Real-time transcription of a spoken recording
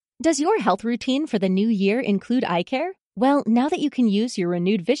Does your health routine for the new year include eye care? Well, now that you can use your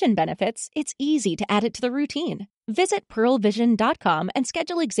renewed vision benefits, it's easy to add it to the routine. Visit pearlvision.com and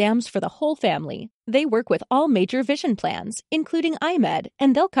schedule exams for the whole family. They work with all major vision plans, including iMed,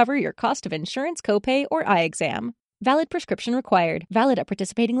 and they'll cover your cost of insurance copay or eye exam. Valid prescription required. Valid at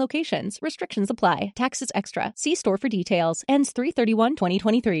participating locations. Restrictions apply. Taxes extra. See store for details. Ends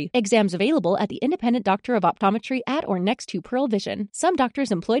 3/31/2023. Exams available at the independent doctor of optometry at or next to Pearl Vision. Some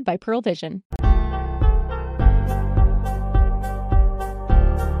doctors employed by Pearl Vision.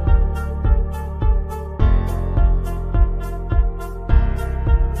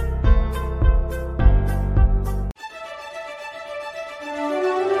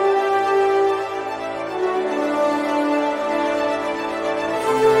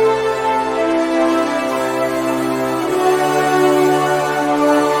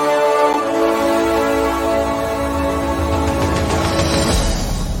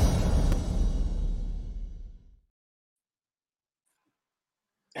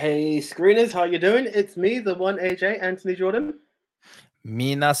 Hey, screeners, how you doing? It's me, the one AJ, Anthony Jordan.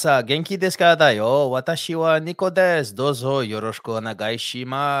 皆さん、元気ですかだよ。私はニコです。どうぞよろしくお願いし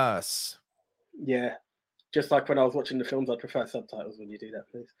ます。Yeah, just like when I was watching the films, I'd prefer subtitles when you do that,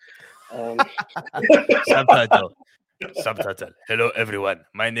 please. Subtitle. Subtitle. Hello, everyone.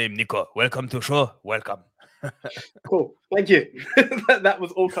 My name Nico. Welcome to show. Welcome. Cool. Thank you. that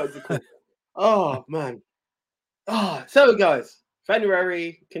was all kinds of cool. Oh, man. So, guys,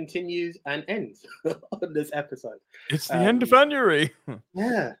 February continues and ends on this episode. It's the end of January.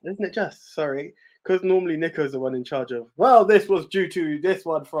 Yeah, isn't it just? Sorry. Because normally Nico's the one in charge of, well, this was due to this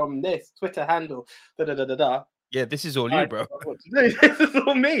one from this Twitter handle. Da-da-da-da-da. Yeah, this is all you, bro. This is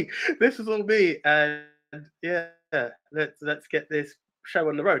all me. This is all me. And yeah, let's get this show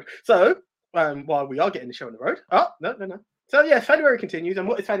on the road. So, while we are getting the show on the road. Oh, no. So, yeah, February continues. And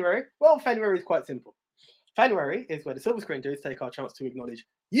what is February? Well, February is quite simple. February is where the Silver Screen Dudes take our chance to acknowledge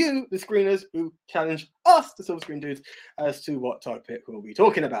you, the screeners, who challenge us, the Silver Screen Dudes, as to what topic we'll be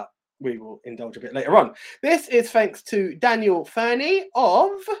talking about. We will indulge a bit later on. This is thanks to Daniel Fernie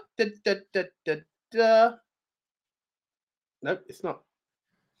of... Nope, it's not.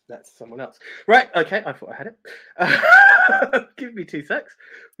 That's someone else. Right, okay, I thought I had it. Give me 2 secs.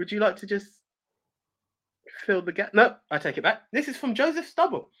 Would you like to just fill the gap? No, I take it back. This is from Joseph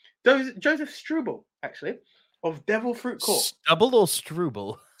Stubble. Joseph Struble, actually, of Devil Fruit Corp. Stubble or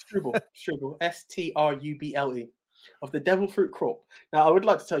Struble? Struble, Struble, of the Devil Fruit Corp. Now, I would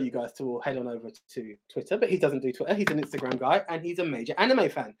like to tell you guys to all head on over to Twitter, but he doesn't do Twitter. He's an Instagram guy, and he's a major anime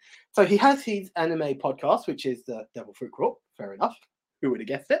fan. So he has his anime podcast, which is the Devil Fruit Corp. Fair enough. Who would have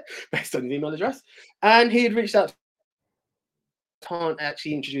guessed it, based on his email address? And he had reached out. Can't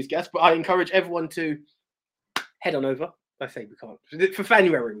actually introduce guests, but I encourage everyone to head on over. I say we can't. For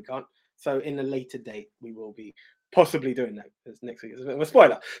January, we can't. So in a later date, we will be possibly doing that. Because next week is a bit of a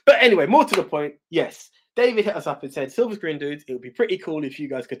spoiler. But anyway, more to the point, yes. David hit us up and said, Silver Screen Dudes, it would be pretty cool if you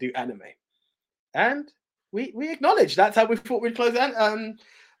guys could do anime. And we acknowledge that's how we thought we'd close out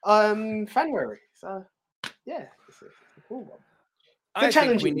January. So yeah, it's a cool one. I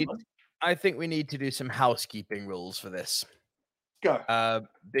think we need to do some housekeeping rules for this. Go.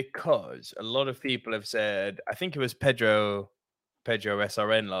 Because a lot of people have said, I think it was Pedro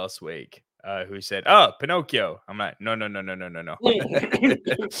SRN last week, who said, "Oh, Pinocchio." I'm like, no.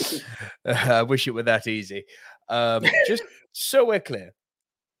 I wish it were that easy. Just so we're clear,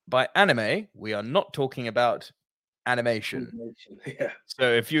 by anime, we are not talking about animation. Yeah. So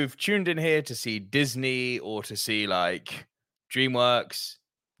if you've tuned in here to see Disney or to see like DreamWorks,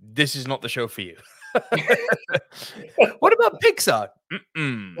 this is not the show for you. What about Pixar?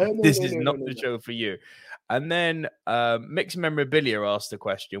 This is not the show for you. And then Mixed Memorabilia asked a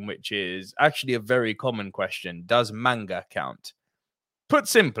question, which is actually a very common question. Does manga count? Put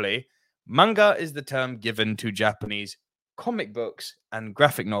simply, manga is the term given to Japanese comic books and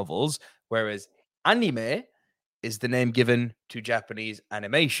graphic novels, whereas anime is the name given to Japanese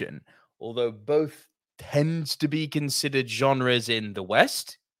animation. Although both tends to be considered genres in the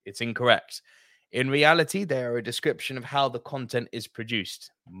West, it's incorrect. In reality, they are a description of how the content is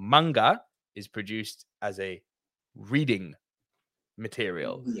produced. Manga is produced as a reading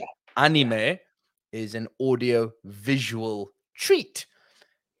material. Yeah. Anime is an audio-visual treat.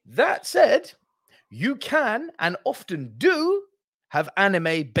 That said, you can and often do have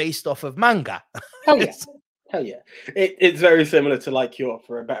anime based off of manga. Hell yeah. Hell yeah. It's very similar to like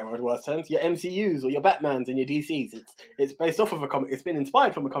for a better or worse terms, your MCUs or your Batmans and your DCs. It's based off of a comic. It's been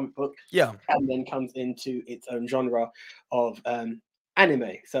inspired from a comic book. Yeah. And then comes into its own genre of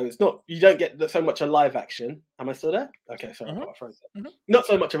anime. So it's not, you don't get so much a live action. Am I still there? Okay, sorry, I got frozen. Not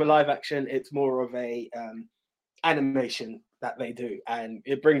so much of a live action. It's more of a animation that they do, and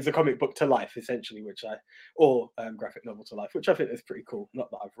it brings the comic book to life essentially, or graphic novel to life, which I think is pretty cool. Not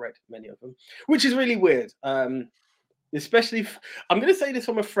that I've read many of them, which is really weird. Especially, I'm going to say this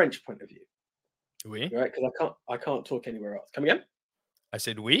from a French point of view. Oui. Right, because I can't talk anywhere else. Come again? I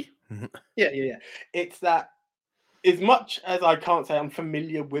said oui. Yeah. It's that, as much as I can't say I'm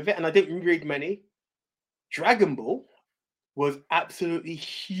familiar with it, and I didn't read many, Dragon Ball was absolutely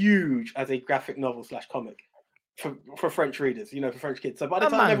huge as a graphic novel / comic for French readers, for French kids. So by the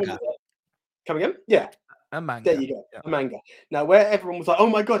time everyone was coming in, a manga. There you go, a manga. Now, where everyone was like, "Oh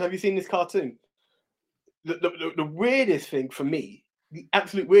my god, have you seen this cartoon?" The weirdest thing for me, the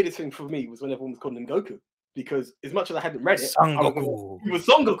absolute weirdest thing for me, was when everyone was calling him Goku. Because as much as I hadn't read it, it was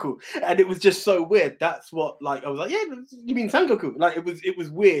Son Goku, and it was just so weird. That's what, I was like, yeah, you mean Son Goku? It was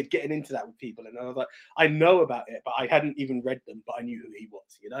weird getting into that with people, and I was like, I know about it, but I hadn't even read them, but I knew who he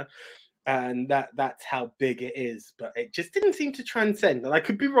was, and that's how big it is. But it just didn't seem to transcend, and I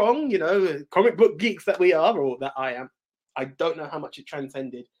could be wrong, comic book geeks that we are, or that I am. I don't know how much it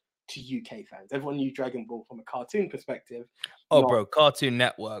transcended to UK fans. Everyone knew Dragon Ball from a cartoon perspective. Bro, Cartoon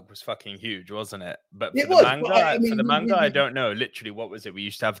Network was fucking huge, wasn't it? But for the manga, I don't know. Literally, what was it? We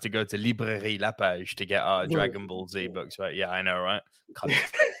used to have to go to Librairie La Page to get our Dragon Ball Z books, right? Yeah, I know, right?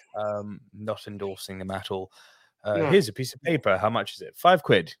 Not endorsing them at all. Here's a piece of paper. How much is it?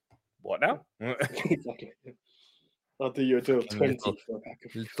 £5. What now? Exactly. I'll do you a deal of 20 for a pack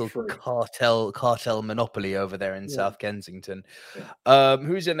of little fruit. cartel monopoly over there in South Kensington.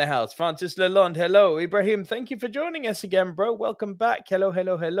 Who's in the house? Francis Lalonde. Hello, Ibrahim. Thank you for joining us again, bro. Welcome back.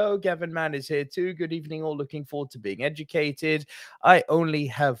 Hello. Gavin Mann is here too. Good evening, all. Looking forward to being educated. I only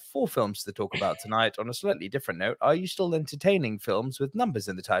have 4 films to talk about tonight. On a slightly different note, are you still entertaining films with numbers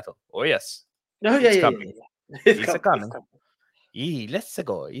in the title? Oh yes. Oh yeah, yeah. It's coming. Let's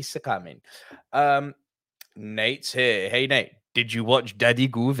go. It's coming. Nate's here. Hey, Nate, did you watch Daddy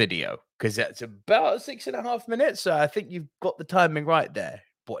Goo video? Because that's about 6.5 minutes. So I think you've got the timing right there.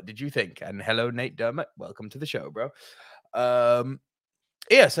 What did you think? And hello, Nate Dermott. Welcome to the show, bro.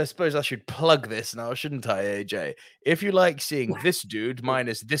 Yes, I suppose I should plug this now, shouldn't I, AJ? If you like seeing this dude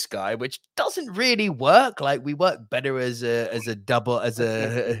minus this guy, which doesn't really work, we work better as a double, as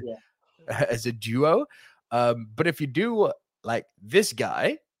a duo. But if you do like this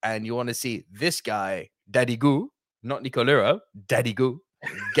guy and you want to see this guy, Daddy Goo, not Nicolero, Daddy Goo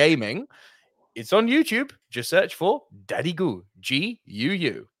Gaming, it's on YouTube. Just search for Daddy Goo,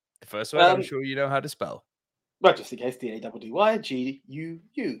 G-U-U. The first word I'm sure you know how to spell. Well, just in case, D-A-D-D-Y,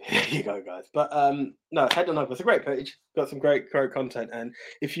 G-U-U. There you go, guys. But no, head on over. It's a great page. Got some great content. And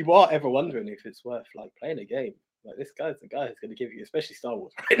if you are ever wondering if it's worth playing a game, this guy's the guy who's going to give you, especially Star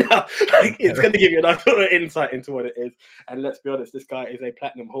Wars right now, it's going to give you a nice little insight into what it is. And let's be honest, this guy is a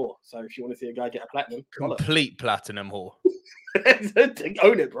platinum whore. So if you want to see a guy get a platinum, complete platinum whore.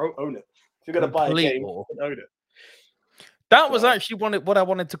 Own it, bro. Own it. If you're going to buy a game, own it. That was actually what I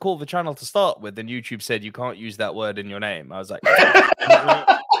wanted to call the channel to start with. And YouTube said you can't use that word in your name. I was like,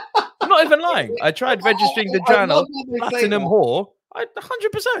 I'm not even lying. I tried registering the channel, platinum whore.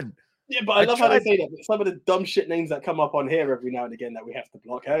 100%. Yeah, but I love how they say that. But some of the dumb shit names that come up on here every now and again that we have to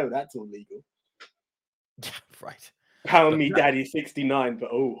block. Oh, that's all legal. Right. Pound me daddy 69,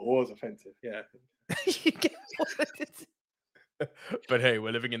 but whore's offensive. Yeah. But hey,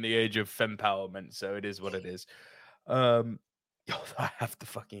 we're living in the age of fempowerment, so it is what it is. I have to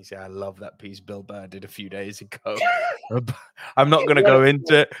fucking say I love that piece Bill Burr did a few days ago. I'm not going to go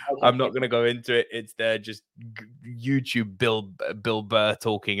into it. It's there, just YouTube Bill Burr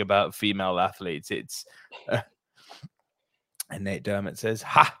talking about female athletes. It's and Nate Dermott says,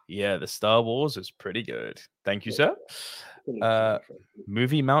 yeah, the Star Wars is pretty good. Thank you, sir.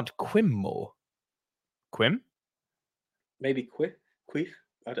 Movie Mount Quimmore. Quim? Maybe Queef?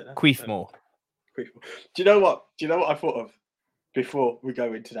 I don't know. Queefmore. Do you know what I thought of before we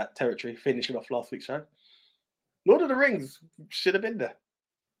go into that territory, finishing off last week's show? Lord of the Rings should have been there.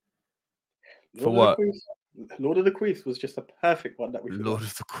 For what? Lord of the Queefs was just a perfect one that we forgot. Lord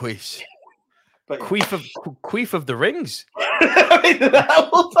of the Queefs. But Queef of the Rings.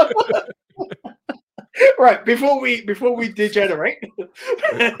 Right, before we degenerate,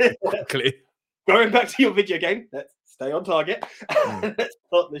 quickly. Going back to your video game, let's stay on target. Let's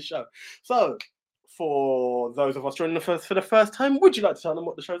start this show. So, for those of us joining for the first time, would you like to tell them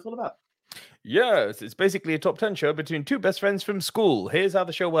what the show's all about? Yes, it's basically a top 10 show between two best friends from school. Here's how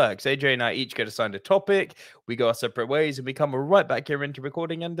the show works. AJ and I each get assigned a topic. We go our separate ways and we come right back here into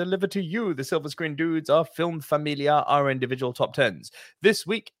recording and deliver to you, the Silver Screen Dudes, our film familia, our individual top 10s. This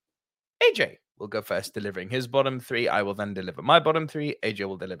week, AJ will go first, delivering his bottom three. I will then deliver my bottom three. AJ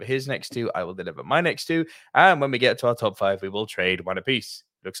will deliver his next two. I will deliver my next two. And when we get to our top five, we will trade one apiece.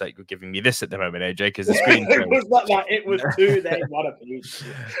 Looks like you're giving me this at the moment, AJ, because the screen. It was not that. It was two. They one apiece.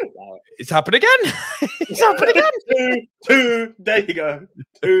 It's happened again. It's happened again. Two. There you go.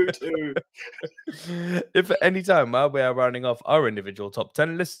 Two. If at any time while we are rounding off our individual top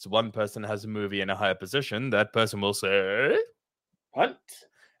 10 lists, one person has a movie in a higher position, that person will say punt.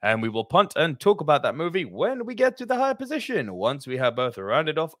 And we will punt and talk about that movie when we get to the higher position. Once we have both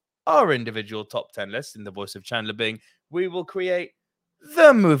rounded off our individual top 10 lists, in the voice of Chandler Bing, we will create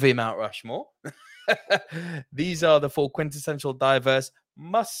the movie Mount Rushmore. These are the four quintessential diverse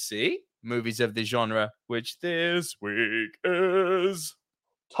must-see movies of the genre, which this week is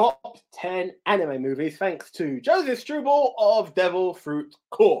top 10 anime movies, thanks to Joseph Struble of Devil Fruit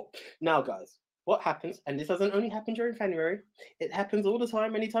Corp. Now, guys, what happens, and this doesn't only happen during January, it happens all the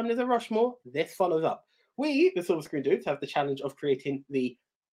time. Anytime there's a Rushmore, this follows up. We, the Silver Screen Dudes, have the challenge of creating the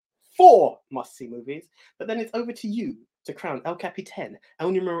 4 must-see movies, but then it's over to you to crown El Capitan,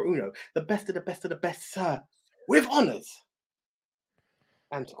 El Numero Uno, the best of the best of the best, sir, with honors.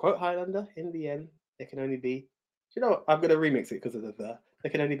 And to quote Highlander, in the end, there can only be, you know what, I'm going to remix it because of the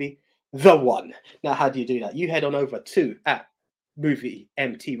there can only be the one. Now, how do you do that? You head on over to @Movie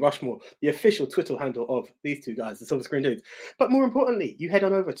MT Rushmore, the official Twitter handle of these two guys, the Silver Screen Dudes. But more importantly, you head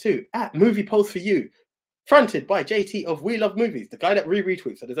on over to @Movie Polls for You, fronted by JT of We Love Movies, the guy that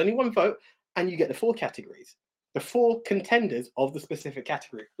retweets. So there's only one vote, and you get the 4 categories, the 4 contenders of the specific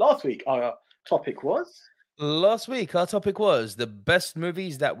category. Last week, our topic was the best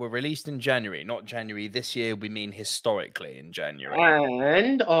movies that were released in January. Not January this year, we mean historically in January.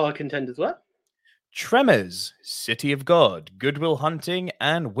 And our contenders were Tremors, City of God, Good Will Hunting,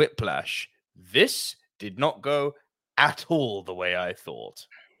 and Whiplash. This did not go at all the way I thought.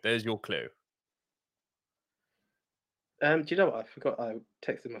 There's your clue. Do you know what? I forgot. I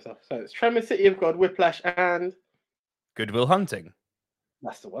texted myself. So it's Tremors, City of God, Whiplash, and Good Will Hunting.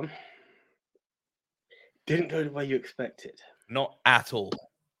 That's the one. Didn't go the way you expected. Not at all.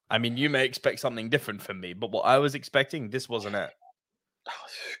 I mean, you may expect something different from me, but what I was expecting, this wasn't it. Oh,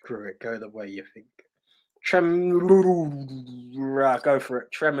 screw it. Go the way you think. Go for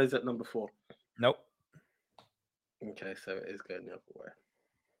it. Tremors at number 4. Nope. Okay, so it is going the other way.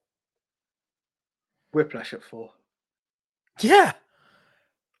 Whiplash at 4. Yeah.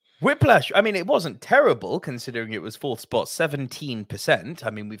 Whiplash, I mean, it wasn't terrible considering it was 4th spot, 17%. I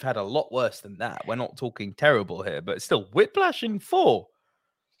mean, we've had a lot worse than that. We're not talking terrible here, but still, Whiplash in 4.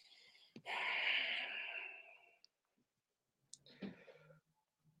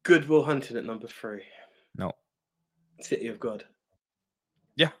 Good Will Hunting at number 3. No. City of God.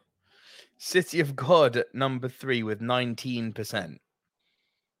 Yeah. City of God at number 3 with 19%.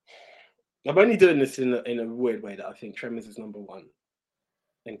 I'm only doing this in a weird way that I think Tremors is number 1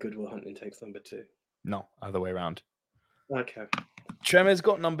 and Good Will Hunting takes number 2. No, other way around. Okay. Tremors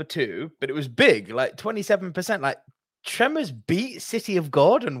got number 2, but it was big, like 27%. Like, Tremors beat City of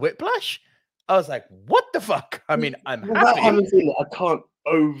God and Whiplash? I was like, what the fuck? I mean, I'm happy. I haven't seen it. I can't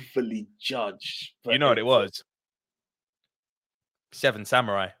overly judge. You know what it was? 7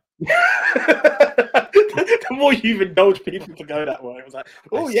 Samurai. The more you've indulged people to go that way, it was like,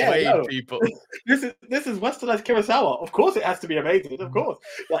 oh yeah, no. People. This is westernized Kurosawa. Of course, it has to be amazing. Of course,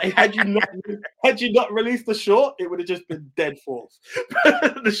 like had you not released the short, it would have just been dead false.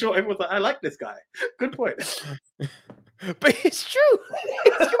 The short, everyone's like, I like this guy. Good point. But it's true.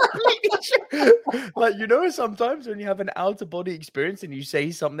 It's completely true. Like, you know, sometimes when you have an out of body experience and you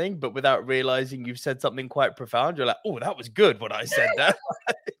say something, but without realizing you've said something quite profound, you're like, oh, that was good when I said that.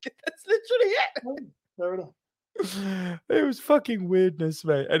 That's literally it. Fair enough. It was fucking weirdness,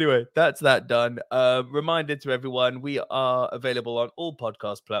 mate. Anyway, that's that done. Reminder to everyone, we are available on all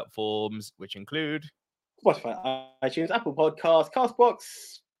podcast platforms, which include Spotify, iTunes, Apple Podcasts,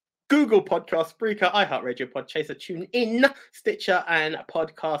 Castbox, Google Podcasts, Spreaker, iHeartRadio, Podchaser, TuneIn, Stitcher, and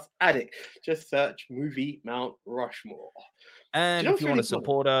Podcast Addict. Just search Movie Mount Rushmore. And if you want to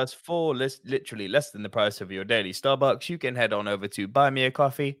support us for literally less than the price of your daily Starbucks, you can head on over to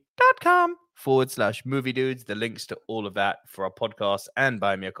buymeacoffee.com/movie dudes. The links to all of that for our podcast and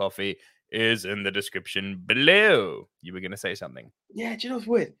Buy Me a Coffee is in the description below. You were going to say something. Yeah, do you know what's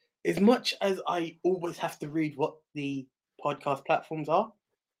weird? As much as I always have to read what the podcast platforms are,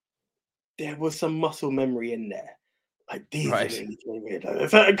 there was some muscle memory in there. Like these are Right. really weird. Like,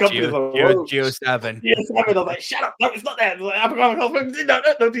 certain companies are Geo7. Yeah, I was like, shut up! No, it's not there. It's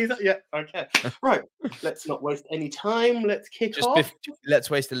like, don't do that. Yeah, okay. Right. Let's not waste any time. Let's kick off. Let's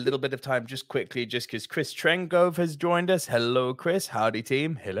waste a little bit of time just quickly, just because Chris Trengove has joined us. Hello, Chris. Howdy,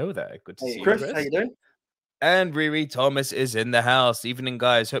 team. Hello there. Good to see you, Chris. How you doing? And Riri Thomas is in the house. Evening,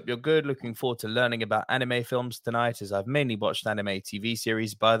 guys. Hope you're good. Looking forward to learning about anime films tonight, as I've mainly watched anime TV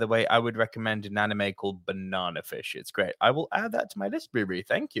series. By the way, I would recommend an anime called Banana Fish. It's great. I will add that to my list, Riri.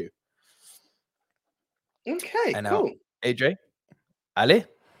 Thank you. Okay, and cool. Now, AJ, Ali.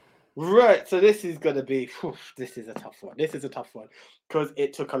 Right, so this is going to be, this is a tough one. This is a tough one because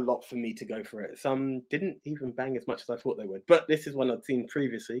it took a lot for me to go for it. Some didn't even bang as much as I thought they would, but this is one I'd seen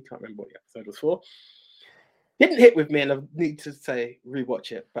previously. Can't remember what the episode was for. Didn't hit with me, and I need to say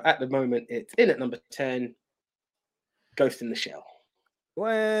rewatch it. But at the moment, it's in at number 10, Ghost in the Shell.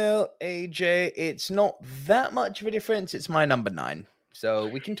 Well, AJ, it's not that much of a difference. It's my number 9, so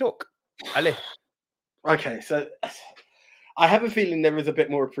we can talk. Ali. Okay, so I have a feeling there is a bit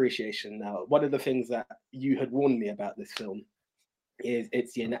more appreciation now. One of the things that you had warned me about this film is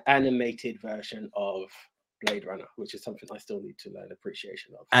it's the animated version of Blade Runner, which is something I still need to learn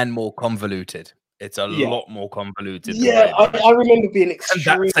appreciation of. And more convoluted. It's a lot more convoluted. Yeah, I remember being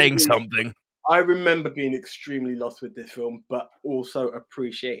extremely... And that's saying something. I remember being extremely lost with this film, but also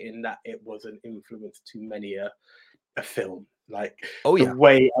appreciating that it was an influence to many a film. Like the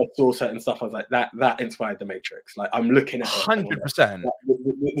way I saw certain stuff, I was like, that inspired The Matrix. Like I'm looking at it, 100%.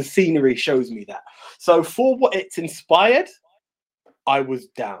 The scenery shows me that. So for what it's inspired, I was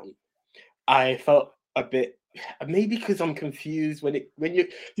down. I felt a bit, maybe because I'm confused when you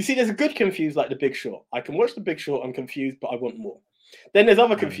see there's a good confused like The Big Short. I can watch The Big Short, I'm confused, but I want more. Then there's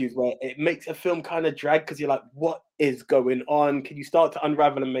other confused where it makes a film kind of drag because you're like, what is going on? Can you start to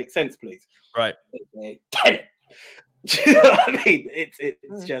unravel and make sense, please? Right. Damn it. Do you know what I mean?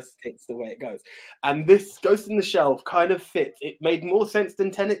 It's just it's the way it goes. And this Ghost in the Shell kind of fits. It made more sense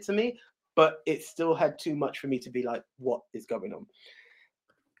than Tenet to me, but it still had too much for me to be like, what is going on?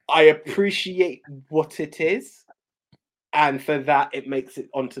 I appreciate what it is, and for that, it makes it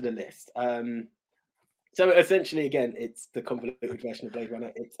onto the list. So essentially, again, it's the convoluted version of Blade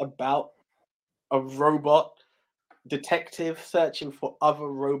Runner. It's about a robot detective searching for other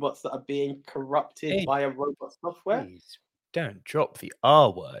robots that are being corrupted by a robot software. Please don't drop the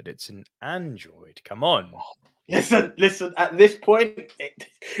R word. It's an android. Come on. Listen. At this point,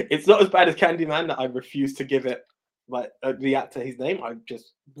 it's not as bad as Candyman that I refuse to give it like the actor his name. I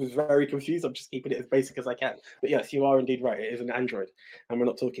just was very confused. I'm just keeping it as basic as I can. But yes, you are indeed right. It is an android, and we're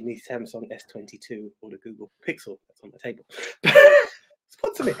not talking the Samsung S22 or the Google Pixel that's on the table.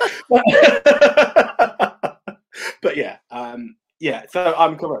 Sponsor me. But yeah, so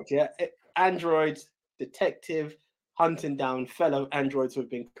I'm correct. Yeah, android detective hunting down fellow androids who have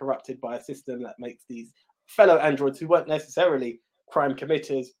been corrupted by a system that makes these fellow androids who weren't necessarily crime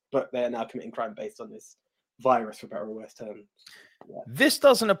committers, but they're now committing crime based on this virus, for better or worse terms. Yeah. This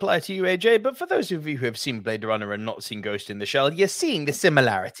doesn't apply to you, AJ, but for those of you who have seen Blade Runner and not seen Ghost in the Shell, you're seeing the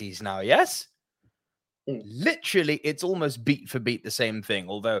similarities now, yes? Literally, it's almost beat for beat the same thing,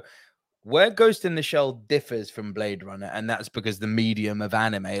 although where Ghost in the Shell differs from Blade Runner, and that's because the medium of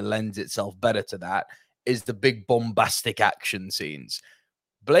anime lends itself better to that, is the big bombastic action scenes.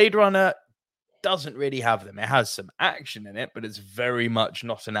 Blade Runner doesn't really have them. It has some action in it, but it's very much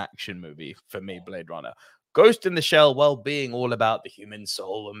not an action movie for me, Blade Runner. Ghost in the Shell, well, being all about the human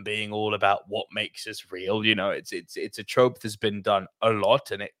soul and being all about what makes us real, you know, it's a trope that's been done a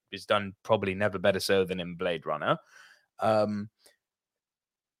lot, and it is done probably never better so than in Blade Runner.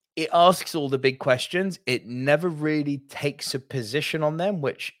 It asks all the big questions. It never really takes a position on them,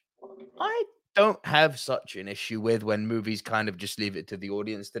 which I don't have such an issue with when movies kind of just leave it to the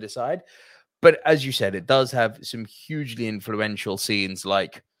audience to decide. But as you said, it does have some hugely influential scenes,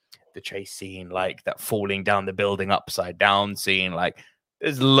 like the chase scene, like that falling down the building upside down scene. Like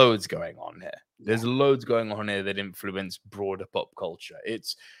there's loads going on here. There's loads going on here that influence broader pop culture.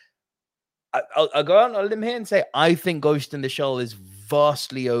 I'll go out on a limb here and say I think Ghost in the Shell is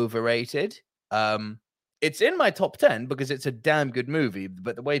vastly overrated. It's in my top 10 because it's a damn good movie,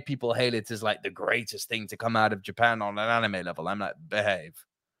 but the way people hail it is like the greatest thing to come out of Japan on an anime level. I'm like, behave.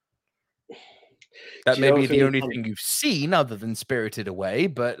 That may be the only thing you've seen other than Spirited Away,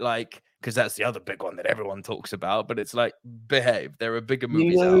 but like, because that's the other big one that everyone talks about, but it's like, behave. There are bigger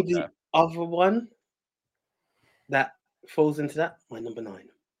movies out there. The other one that falls into that, my number 9.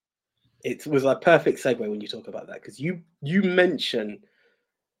 It was a perfect segue when you talk about that, because you mention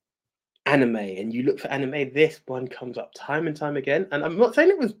anime and you look for anime. This one comes up time and time again, and I'm not saying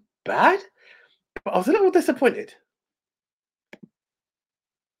it was bad, but I was a little disappointed.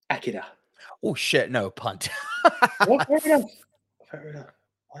 Akira. Oh shit! No punt. Well, fair enough. Fair enough.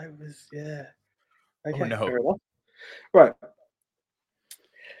 I was, yeah. Okay, Oh no. fair enough. Right.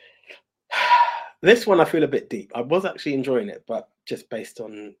 This one I feel a bit deep. I was actually enjoying it, but just based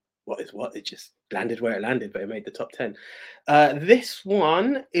on what, it just landed where it landed, but it made the top 10. This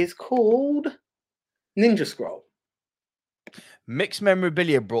one is called Ninja Scroll. Mixed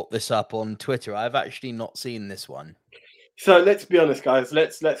Memorabilia brought this up on Twitter. I've actually not seen this one. So let's be honest, guys.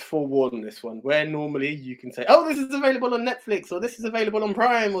 Let's forewarn this one. Where normally you can say, "Oh, this is available on Netflix," or "This is available on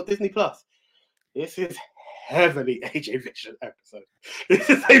Prime or Disney Plus." This is heavily AJ Vision episode. This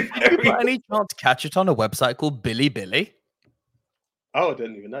is a very... any chance to catch it on a website called Bilibili? Oh, I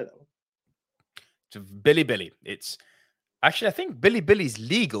didn't even know that one. It's Bilibili. It's actually, I think Bilibili's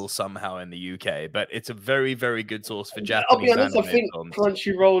legal somehow in the UK, but it's a very, very good source for Japanese. I'll be honest, I think films.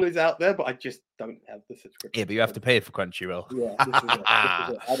 Crunchyroll is out there, but I just don't have the subscription. Yeah, but you have to pay for Crunchyroll. Yeah, this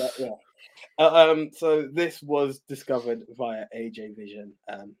is it. Yeah. So this was discovered via AJ Vision.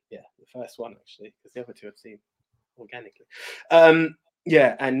 The first one actually, because the other two I've seen organically. And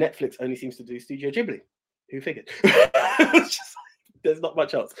Netflix only seems to do Studio Ghibli. Who figured? There's not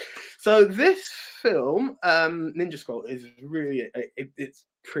much else. So this film, Ninja Scroll, is really it's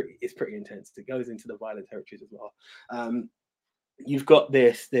pretty intense. It goes into the violent territories as well. You've got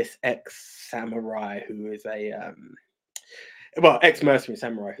this ex-samurai who is a ex-mercenary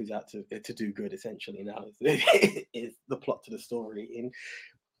samurai who's out to do good, essentially. Now is the plot to the story in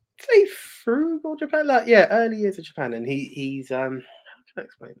say frugal Japan, early years of Japan, and he's how can I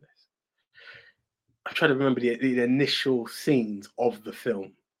explain this? I'm trying to remember the initial scenes of the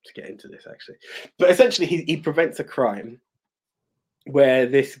film to get into this, actually. But essentially, he prevents a crime where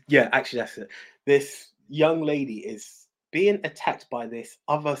that's it. This young lady is being attacked by this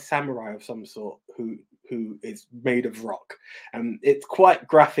other samurai of some sort who is made of rock. And it's quite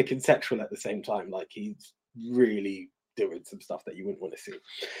graphic and sexual at the same time. Like, he's really doing some stuff that you wouldn't want to see.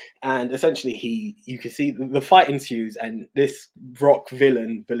 And essentially, you can see the fight ensues, and this rock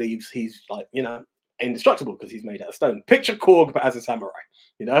villain believes he's indestructible because he's made out of stone. Picture Korg, but as a samurai.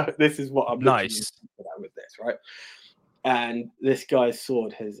 This is what I'm nice with this, right? And this guy's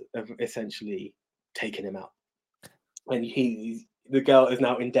sword has essentially taken him out, and the girl is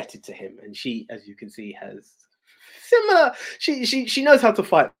now indebted to him, and she, as you can see, has similar. She knows how to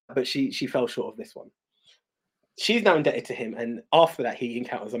fight, but she fell short of this one. She's now indebted to him, and after that, he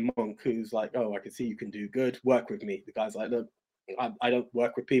encounters a monk who's like, "Oh, I can see you can do good. Work with me." The guy's like, "Look, I don't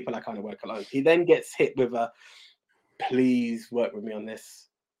work with people. I kind of work alone." He then gets hit with a, "Please work with me on this."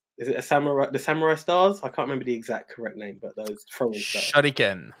 Is it a samurai? The samurai stars? I can't remember the exact correct name, but those throwing stars.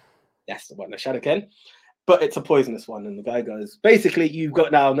 Shuriken. That's the one, the Shuriken. But it's a poisonous one, and the guy goes, "Basically, you've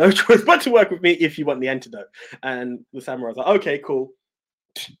got now no choice but to work with me if you want the antidote." And the samurai's like, "Okay, cool.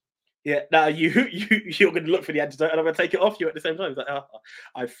 Yeah, now you're going to look for the antidote, and I'm going to take it off you at the same time." It's like,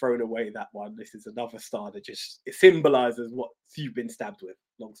 I've thrown away that one. This is another star that it symbolizes what you've been stabbed with.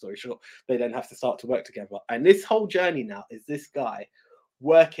 Long story short, they then have to start to work together. And this whole journey now is this guy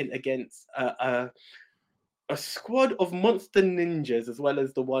working against a squad of monster ninjas, as well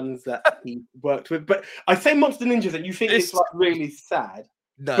as the ones that he worked with. But I say monster ninjas, and you think it's like really sad.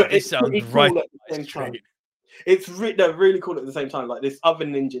 No, but this sounds cool right at the same time. It's really cool at the same time. Like this other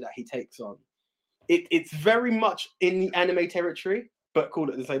ninja that he takes on, it's very much in the anime territory, but cool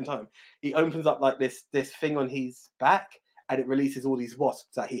at the same time. He opens up like this thing on his back, and it releases all these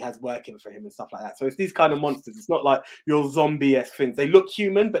wasps that he has working for him and stuff like that. So it's these kind of monsters. It's not like your zombie-esque things. They look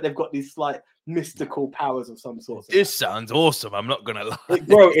human, but they've got these slight mystical powers of some sort. This sounds awesome. I'm not gonna lie,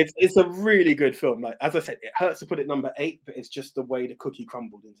 bro. It's a really good film. Like, as I said, it hurts to put it number 8, but it's just the way the cookie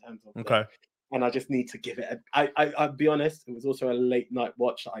crumbled in terms of okay. And I just need to give it I'll be honest, it was also a late night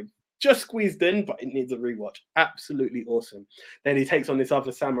watch that I just squeezed in, but it needs a rewatch. Absolutely awesome. Then he takes on this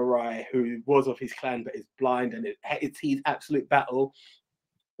other samurai who was of his clan but is blind, and it's his absolute battle.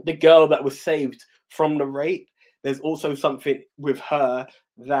 The girl that was saved from the rape, there's also something with her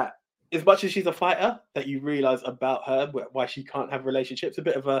that, as much as she's a fighter, that you realize about her, why she can't have relationships. A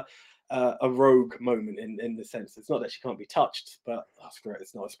bit of a rogue moment in the sense. It's not that she can't be touched, but screw it,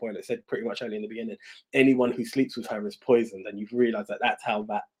 it's not a spoiler. It said pretty much early in the beginning, anyone who sleeps with her is poisoned, and you've realized that that's how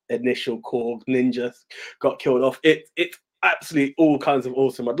that initial Korg ninja got killed off. It's absolutely all kinds of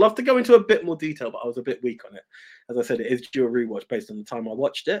awesome. I'd love to go into a bit more detail, but I was a bit weak on it. As I said, it is due a rewatch based on the time I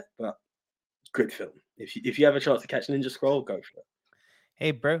watched it, but good film. If you have a chance to catch Ninja Scroll, go for it.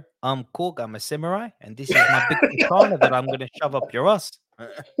 Hey bro, I'm Korg, I'm a samurai, and this is my big katana that I'm gonna shove up your ass.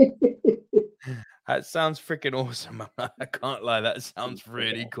 That sounds freaking awesome. I can't lie. That sounds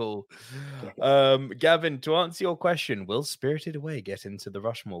really cool. Gavin, to answer your question, will Spirited Away get into the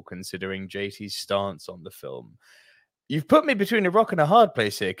Rushmore considering JT's stance on the film? You've put me between a rock and a hard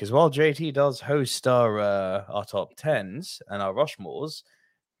place here, because while JT does host our top 10s and our Rushmores,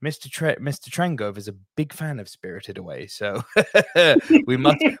 Mr. Trengove is a big fan of Spirited Away, so we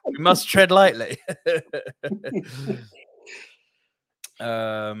must tread lightly.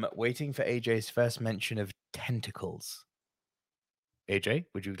 Waiting for AJ's first mention of tentacles. AJ,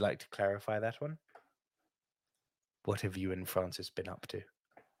 would you like to clarify that one? What have you and Francis been up to?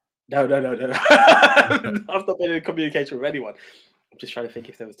 No. I've not been in communication with anyone. I'm just trying to think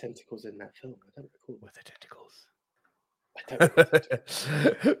if there was tentacles in that film. I don't recall. Were there tentacles? I don't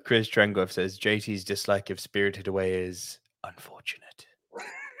know. Chris Trengove says JT's dislike of Spirited Away is unfortunate.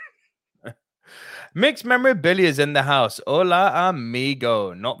 Mixed memorabilia is in the house. Hola,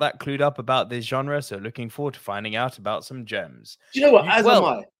 amigo. Not that clued up about this genre, so looking forward to finding out about some gems. Do you know what? As am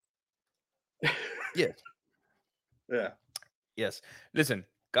I. Yes. Yeah. Yes. Listen,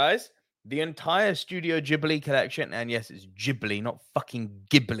 guys, the entire Studio Ghibli collection, and yes, it's Ghibli, not fucking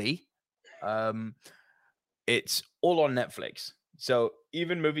Ghibli. It's all on Netflix. So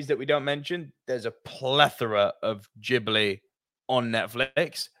even movies that we don't mention, there's a plethora of Ghibli on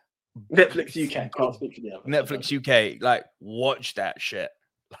Netflix. Netflix UK. Can't speak for the other. Netflix UK. Like, watch that shit.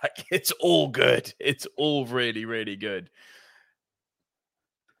 Like, it's all good. It's all really, really good.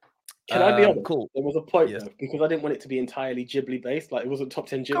 Can I be honest? Cool. There was a point though, because I didn't want it to be entirely Ghibli based. Like, it wasn't top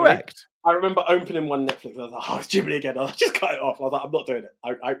 10 Ghibli. Correct. I remember opening one Netflix. I was like, oh, it's Ghibli again. I just cut it off. I was like, I'm not doing it.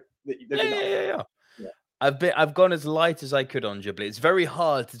 Yeah. I've gone as light as I could on Ghibli. It's very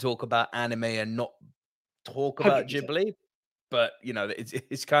hard to talk about anime and not talk about 100%. Ghibli. But you know,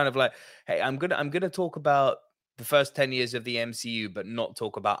 it's kind of like, hey, I'm gonna talk about the first 10 years of the MCU, but not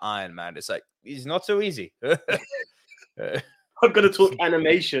talk about Iron Man. It's like, it's not so easy. I'm gonna talk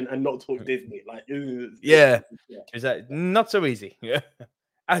animation and not talk Disney. Like, yeah. Is that not so easy? Yeah,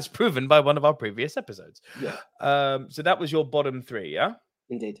 as proven by one of our previous episodes. Yeah. So that was your bottom three, yeah?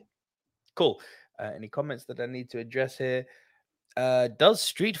 Indeed. Cool. Any comments that I need to address here? Does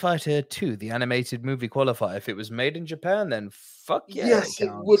Street Fighter 2, the animated movie, qualify? If it was made in Japan, then fuck yeah. Yes, it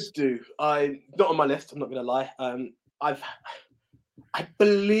would do. Not on my list, I'm not gonna lie. I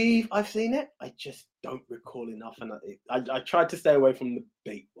believe I've seen it. I just don't recall enough, and I tried to stay away from the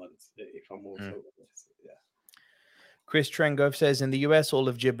bait ones. If I'm also honest. Yeah. Chris Trengove says, in the US, all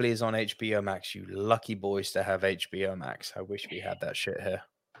of Ghibli is on HBO Max. You lucky boys to have HBO Max. I wish we had that shit here.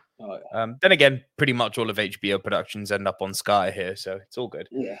 Oh, yeah. Then again, pretty much all of HBO productions end up on Sky here, so it's all good.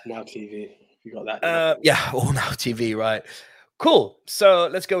 Yeah, Now TV. You got that? Yeah, all Now TV, right? Cool. So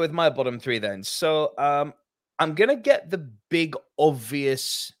let's go with my bottom three then. So I'm gonna get the big,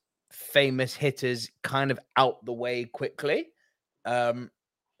 obvious, famous hitters kind of out the way quickly, but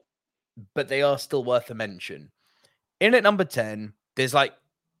they are still worth a mention. In at number 10, there's like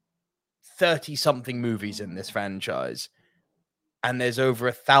 30-something movies in this franchise. And there's over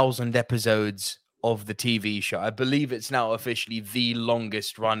 1,000 episodes of the TV show. I believe it's now officially the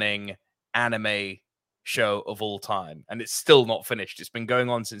longest running anime show of all time. And it's still not finished. It's been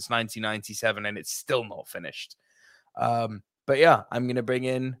going on since 1997 and it's still not finished. But yeah, I'm going to bring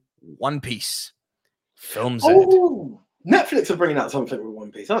in One Piece. Film Z. Oh, Netflix are bringing out something with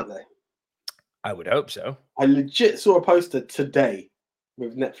One Piece, aren't they? I would hope so. I legit saw a poster today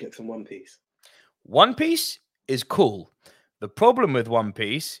with Netflix and One Piece. One Piece is cool. The problem with One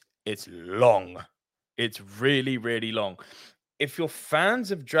Piece, it's long. It's really, really long. If you're fans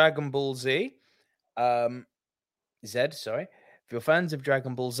of Dragon Ball Z, if you're fans of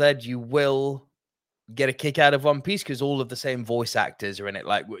Dragon Ball Z, you will get a kick out of One Piece because all of the same voice actors are in it.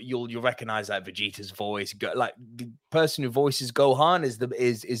 Like you'll recognize like Vegeta's voice. Like the person who voices Gohan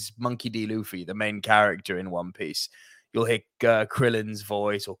is Monkey D. Luffy, the main character in One Piece. You'll hear Krillin's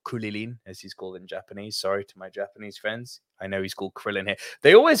voice, or Kulilin, as he's called in Japanese. Sorry to my Japanese friends. I know he's called Krillin here.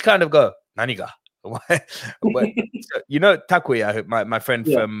 They always kind of go, Naniga. You know, Takuya, my friend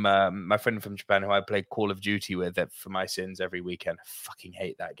from Japan, who I play Call of Duty with for my sins every weekend. I fucking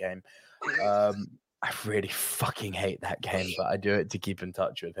hate that game. I really fucking hate that game, but I do it to keep in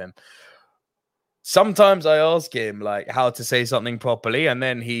touch with him. Sometimes I ask him like how to say something properly, and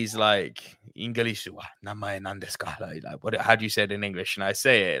then he's like, English, namae nandesu ka? Like, how do you say it in English? And I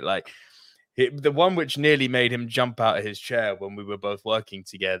say it like the one which nearly made him jump out of his chair when we were both working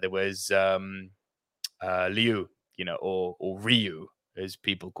together was Liu, you know, or Ryu, as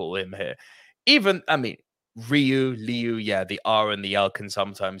people call him here. Liu, yeah, the R and the L can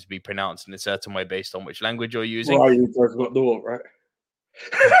sometimes be pronounced in a certain way based on which language you're using. Well, you both got the what, right?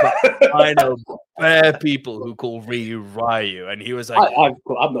 But I know bare people who call Ryu Ryu, and he was like,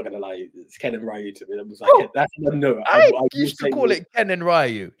 I'm not gonna lie, it's Ken and Ryu to me. I was like, that's no. I used to call it Ken and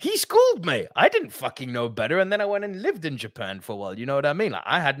Ryu. He schooled me. I didn't fucking know better, and then I went and lived in Japan for a while. You know what I mean? Like,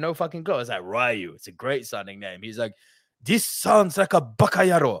 I had no fucking clue. I was like, Ryu. It's a great sounding name. He's like, this sounds like a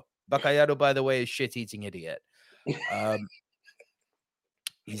bakayaro. Bakayaro, by the way, is shit-eating idiot.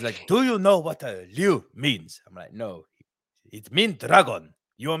 He's like, do you know what a Liu means? I'm like, no. It means dragon.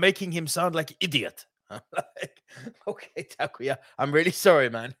 You are making him sound like idiot. I'm like, okay, Takuya. I'm really sorry,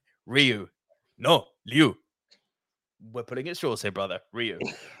 man. Ryu. No, Liu. We're putting it short here, brother. Ryu.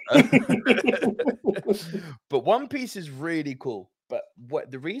 But One Piece is really cool. But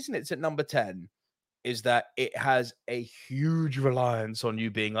the reason it's at number 10 is that it has a huge reliance on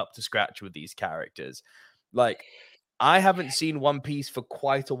you being up to scratch with these characters. Like, I haven't seen One Piece for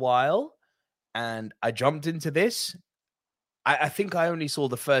quite a while, and I jumped into this. I think I only saw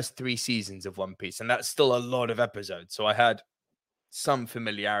the first 3 seasons of One Piece, and that's still a lot of episodes. So I had some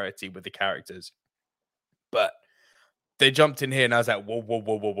familiarity with the characters. But they jumped in here, and I was like, whoa, whoa,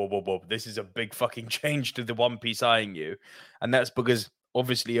 whoa, whoa, whoa, whoa, whoa. This is a big fucking change to the One Piece eyeing you. And that's because,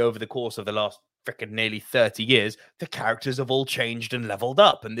 obviously, over the course of the last freaking nearly 30 years, the characters have all changed and leveled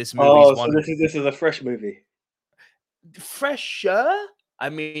up. And this movie's this is a fresh movie. Fresher? I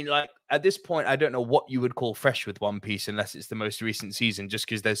mean, like, at this point, I don't know what you would call fresh with One Piece unless it's the most recent season, just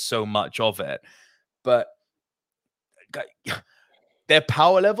because there's so much of it. But their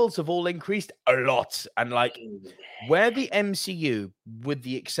power levels have all increased a lot. And, like, where the MCU, with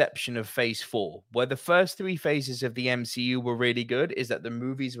the exception of Phase 4, where the first 3 phases of the MCU were really good, is that the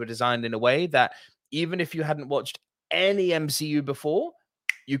movies were designed in a way that even if you hadn't watched any MCU before,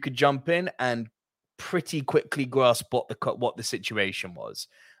 you could jump in and pretty quickly grasp what the situation was.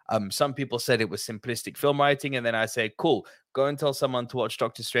 Some people said it was simplistic film writing, and then I say, cool, go and tell someone to watch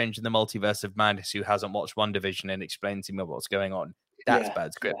Doctor Strange in the Multiverse of Madness who hasn't watched WandaVision and explain to me what's going on. That's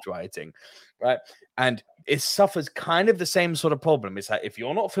bad script writing, right? And it suffers kind of the same sort of problem. It's like, if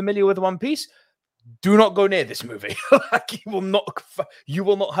you're not familiar with One Piece, do not go near this movie. Like, you will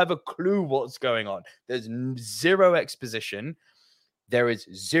not have a clue what's going on. There's zero exposition. There is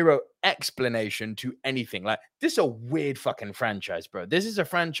zero explanation to anything. Like, this is a weird fucking franchise, bro. This is a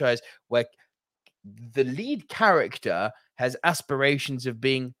franchise where the lead character has aspirations of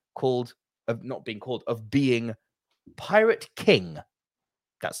being Pirate King.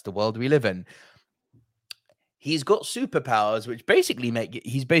 That's the world we live in. He's got superpowers, which basically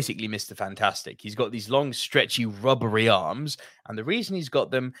he's basically Mr. Fantastic. He's got these long, stretchy, rubbery arms. And the reason he's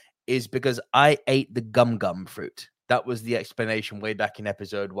got them is because I ate the gum fruit. That was the explanation way back in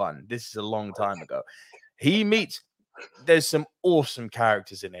episode 1. This is a long time ago. There's some awesome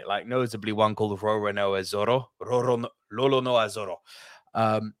characters in it, like notably one called Lolo no Azoro.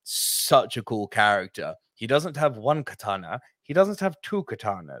 Such a cool character. He doesn't have one katana. He doesn't have 2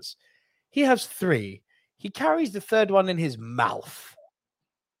 katanas. He has 3. He carries the 3rd one in his mouth.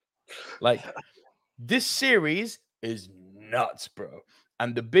 Like, this series is nuts, bro.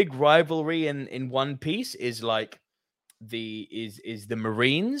 And the big rivalry in One Piece is like the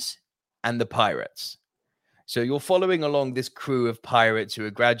Marines and the pirates. So you're following along this crew of pirates who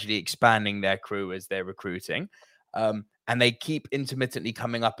are gradually expanding their crew as they're recruiting. And they keep intermittently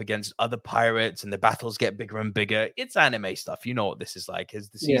coming up against other pirates, and the battles get bigger and bigger. It's anime stuff. You know what this is like. As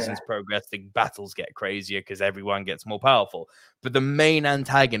the seasons progress, the battles get crazier because everyone gets more powerful. But the main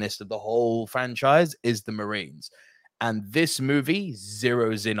antagonist of the whole franchise is the Marines. And this movie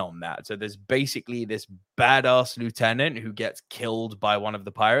zeroes in on that. So there's basically this badass lieutenant who gets killed by one of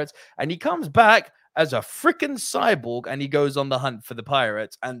the pirates, and he comes back as a freaking cyborg, and he goes on the hunt for the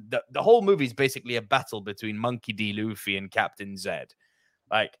pirates. And the whole movie is basically a battle between Monkey D. Luffy and Captain Zed.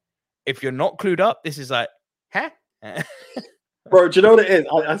 Like, if you're not clued up, this is like, huh? Bro, do you know what it is?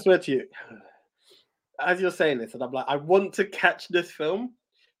 I swear to you, as you're saying this, and I'm like, I want to catch this film,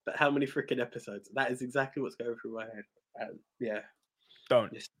 but how many freaking episodes? That is exactly what's going through my head.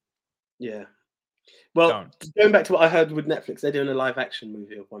 Don't. Yeah. Well, going back to what I heard with Netflix, they're doing a live action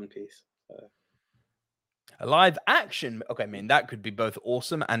movie of One Piece. A live action? Okay, I mean, that could be both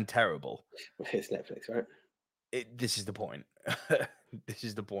awesome and terrible. It's Netflix, right? This is the point. This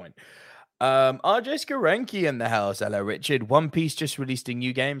is the point. RJ Skarenki in the house. Hello, Richard. One Piece just released a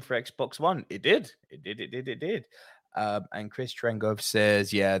new game for Xbox One. It did. And Chris Trengov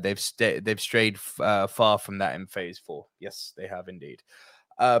says, yeah, they've strayed far from that in Phase 4. Yes, they have indeed.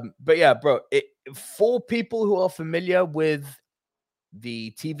 But yeah, bro, for people who are familiar with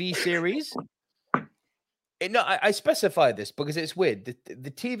the TV series, I specify this because it's weird. The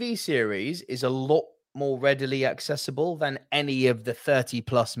TV series is a lot more readily accessible than any of the 30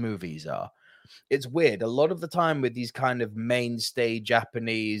 plus movies are. It's weird. A lot of the time with these kind of mainstay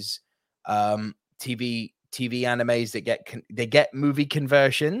Japanese TV animes that get movie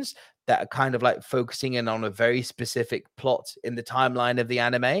conversions that are kind of like focusing in on a very specific plot in the timeline of the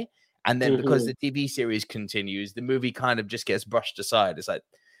anime. And then because the TV series continues, the movie kind of just gets brushed aside. It's like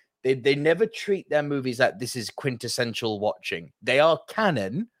they never treat their movies like this is quintessential watching. They are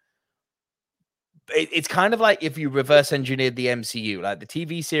canon. It's kind of like if you reverse engineered the MCU, like the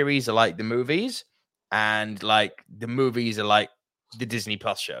TV series are like the movies, and like the movies are like the Disney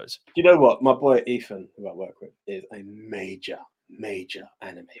Plus shows. You know what? My boy Ethan, who I work with, is a major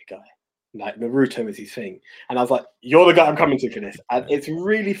anime guy. Like Naruto is his thing, and I was like, "You're the guy I'm coming to for this." And it's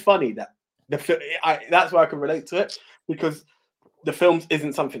really funny that that's why I can relate to it, because the films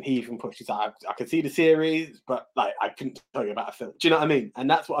isn't something he even pushes. I can see the series, but like I couldn't tell you about a film. Do you know what I mean? And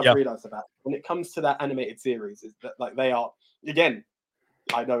that's what I've realized about when it comes to that animated series is that like they are, again,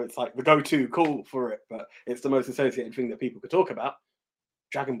 I know it's like the go-to call for it, but it's the most associated thing that people could talk about.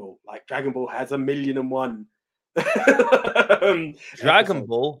 Dragon Ball. Like Dragon Ball has 1,000,001. Dragon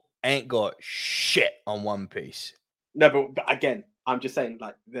Ball ain't got shit on One Piece. No, but again, I'm just saying,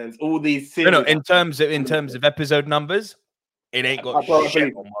 like, there's all these series. No, in terms of episode numbers, it ain't got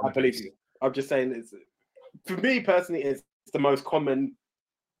shit on One Piece. I believe you. I'm just saying, it's for me personally, it's the most common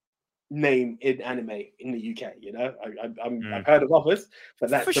name in anime in the UK. You know, I've heard of others,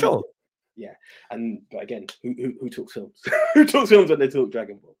 but that's for sure. Yeah, but again, who talks films? Who talks films when they talk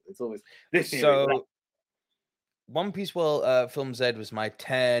Dragon Ball? It's always this. So, One Piece Film Z was my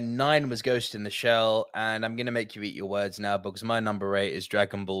 10. 9 was Ghost in the Shell, and I'm gonna make you eat your words now because my number 8 is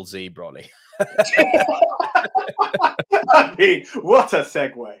Dragon Ball Z, Broly. I mean, what a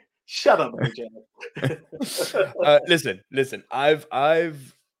segue! Shut up, AJ. Listen. I've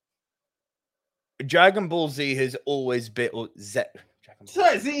Dragon Ball Z has always been Z.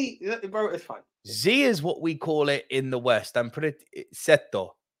 So Z, bro, it's fine. Z is what we call it in the West. I'm pretty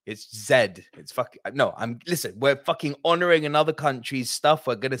Seto. It's Z. It's fucking no. Listen. We're fucking honoring another country's stuff.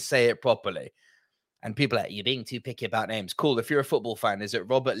 We're gonna say it properly. And people are like, you're being too picky about names. Cool. If you're a football fan, is it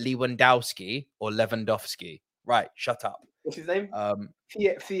Robert Lewandowski or Lewandowski? Right. Shut up. What's his name?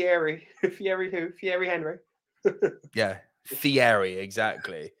 Thierry. Thierry who? Thierry Henry. Yeah. Thierry.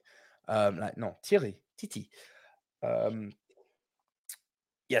 Exactly. Thierry. Titi.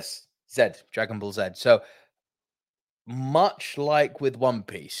 Yes. Z. Dragon Ball Z. So much like with One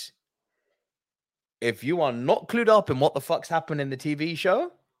Piece, if you are not clued up in what the fuck's happened in the TV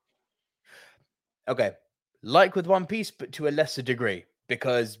show, okay, like with One Piece, but to a lesser degree,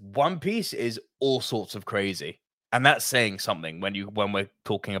 because One Piece is all sorts of crazy, and that's saying something when we're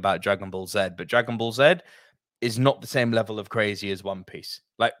talking about Dragon Ball Z. But Dragon Ball Z is not the same level of crazy as One Piece.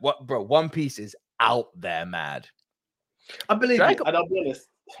 Like what, bro? One Piece is out there mad. I believe you, and I'll be honest.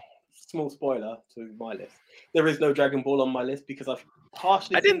 Small spoiler to my list. There is no Dragon Ball on my list because I've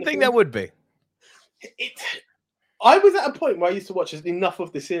partially. I didn't think there would be. I was at a point where I used to watch enough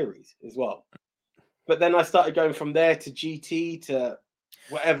of the series as well, but then I started going from there to GT to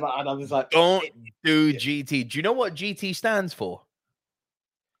whatever, and I was like, "Don't do GT." Do you know what GT stands for?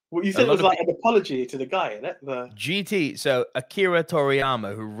 Well, you said it was like an apology to the guy, isn't it? GT. So Akira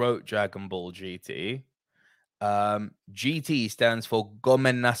Toriyama, who wrote Dragon Ball GT. GT stands for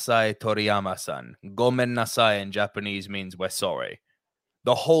Gomen Nasai Toriyama-san. Gomen Nasai in Japanese means we're sorry.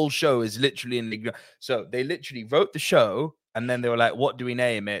 The whole show is literally so they literally wrote the show and then they were like, what do we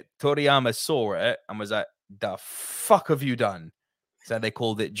name it? Toriyama saw it and was like, the fuck have you done? So they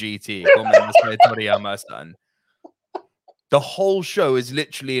called it GT. Gomen Nasai Toriyama-san. The whole show is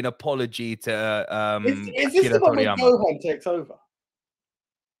literally an apology to is this the one where Gohan takes over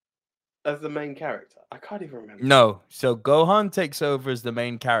as the main character? I can't even remember. No, so Gohan takes over as the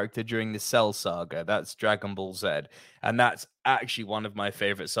main character during the Cell Saga. That's Dragon Ball Z. And that's actually one of my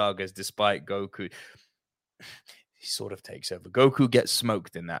favorite sagas, despite Goku. He sort of takes over. Goku gets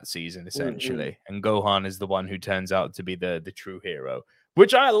smoked in that season, essentially. And Gohan is the one who turns out to be the true hero,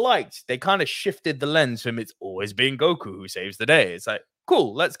 which I liked. They kind of shifted the lens from it's always being Goku who saves the day. It's like,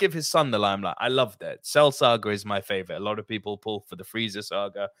 cool, let's give his son the limelight. I love that. Cell Saga is my favorite. A lot of people pull for the Frieza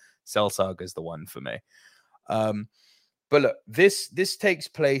Saga. Cell Saga is the one for me. But look, this takes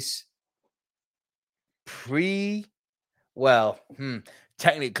place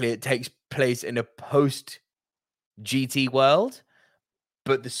technically it takes place in a post GT world,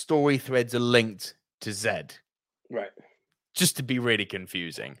 but the story threads are linked to Z. Right. Just to be really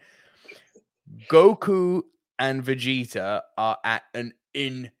confusing. Goku and Vegeta are at an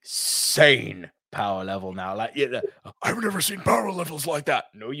insane power level now. Like, I've never seen power levels like that.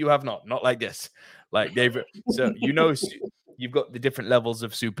 No, you have not. Not like this. Like so you've got the different levels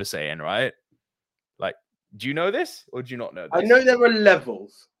of Super Saiyan, right? Like, do you know this or do you not know this? I know there are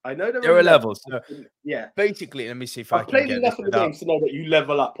levels. There are levels. So yeah. Basically, let me see if I've I can played get enough this of the games to know that you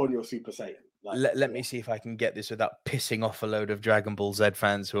level up on your Super Saiyan. Let me see if I can get this without pissing off a load of Dragon Ball Z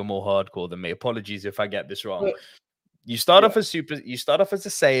fans who are more hardcore than me. Apologies if I get this wrong. You start off as a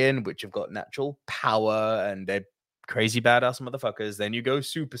Saiyan, which have got natural power and they're crazy badass motherfuckers. Then you go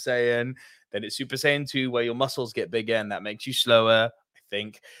Super Saiyan. Then it's Super Saiyan 2 where your muscles get bigger and that makes you slower, I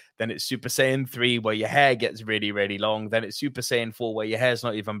think. Then it's Super Saiyan 3 where your hair gets really, really long. Then it's Super Saiyan 4 where your hair's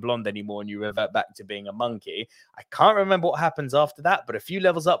not even blonde anymore and you revert back to being a monkey. I can't remember what happens after that, but a few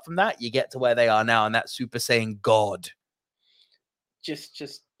levels up from that, you get to where they are now, and that's Super Saiyan God.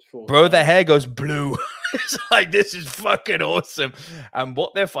 Bro, their hair goes blue. It's like, this is fucking awesome. And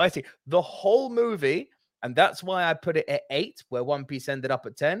what they're fighting, the whole movie, and that's why I put it at 8, where One Piece ended up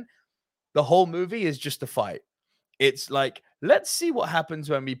at 10. The whole movie is just a fight. It's like, let's see what happens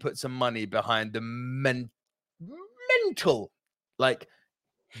when we put some money behind the mental, like,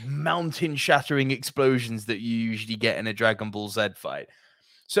 mountain-shattering explosions that you usually get in a Dragon Ball Z fight.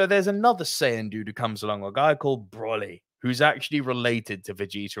 So there's another Saiyan dude who comes along, a guy called Broly, who's actually related to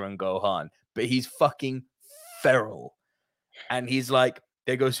Vegeta and Gohan, but he's fucking feral. And he's like,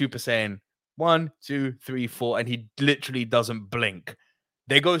 they go Super Saiyan 1, 2, 3, 4, and he literally doesn't blink.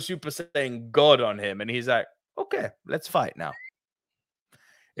 They go Super Saiyan God on him, and he's like, okay, let's fight now.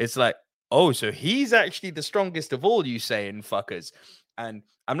 It's like, oh, so he's actually the strongest of all you Saiyan fuckers. And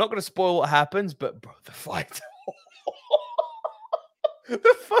I'm not going to spoil what happens, but bro, the fight.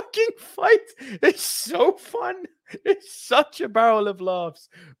 The fucking fight is so fun. It's such a barrel of laughs.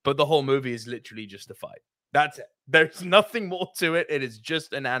 But the whole movie is literally just a fight. That's it. There's nothing more to it. It is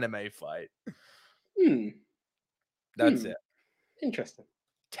just an anime fight. That's it. Interesting.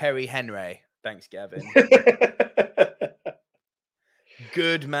 Terry Henry. Thanks, Gavin.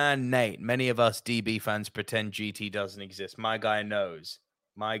 Good man, Nate. Many of us DB fans pretend GT doesn't exist. My guy knows.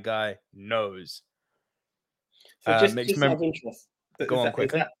 So just out of interest. Go on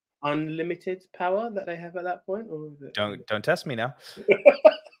quickly. Is that unlimited power that they have at that point? Or don't test me now.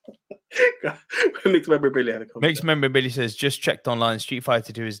 Mixed Memorabilia had a comment. Mixed Memorabilia says, just checked online. Street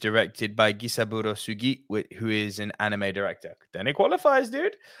Fighter 2 is directed by Gisaburo Sugi, who is an anime director. Then it qualifies,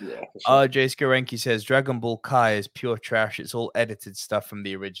 dude. Yeah, sure. RJ Skarenki says, Dragon Ball Kai is pure trash. It's all edited stuff from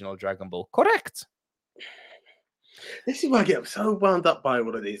the original Dragon Ball. Correct. This is why I get so wound up by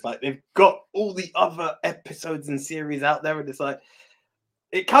all of these. Like, they've got all the other episodes and series out there, and it's like,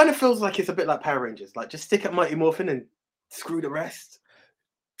 it kind of feels like it's a bit like Power Rangers. Like, just stick up Mighty Morphin and screw the rest.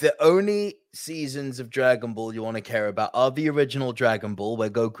 The only seasons of Dragon Ball you want to care about are the original Dragon Ball, where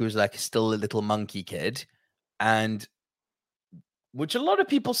Goku's like still a little monkey kid, and which a lot of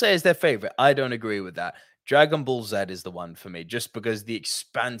people say is their favorite. I don't agree with that. Dragon Ball Z is the one for me, just because the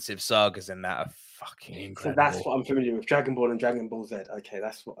expansive sagas in that are fucking incredible. So that's what I'm familiar with, Dragon Ball and Dragon Ball Z. Okay,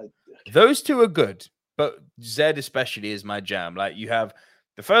 that's what Those two are good, but Z especially is my jam. Like, you have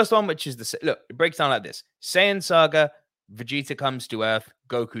the first one, which is look, it breaks down like this. Saiyan Saga, Vegeta comes to Earth,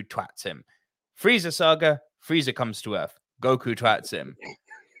 Goku twats him. Frieza Saga, Frieza comes to Earth, Goku twats him.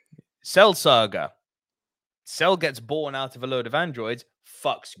 Cell Saga, Cell gets born out of a load of androids,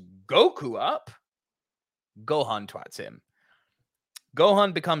 fucks Goku up, Gohan twats him.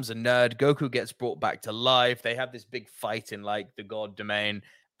 Gohan becomes a nerd, Goku gets brought back to life, they have this big fight in like the God Domain,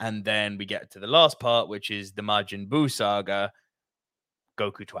 and then we get to the last part, which is the Majin Buu Saga,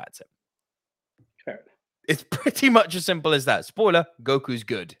 Goku twats him. Fair enough. It's pretty much as simple as that. Spoiler, Goku's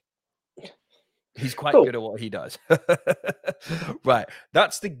good. He's quite good at what he does. Right.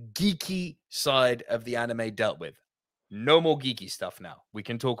 That's the geeky side of the anime dealt with. No more geeky stuff now. We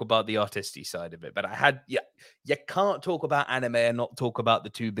can talk about the artisty side of it. But you can't talk about anime and not talk about the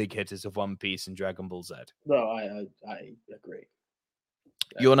two big hitters of One Piece and Dragon Ball Z. No, I agree.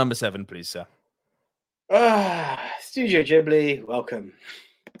 Your number 7, please, sir. Studio Ghibli, welcome.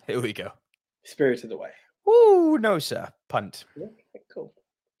 Here we go. Spirited Away. Ooh, no, sir. Punt. Okay, cool.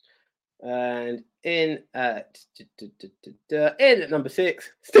 And in at number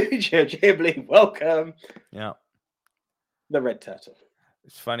 6, Studio Ghibli, welcome. Yeah. The Red Turtle.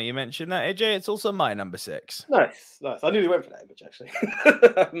 It's funny you mentioned that, AJ. It's also my number 6. Nice. I nearly went for that image, actually.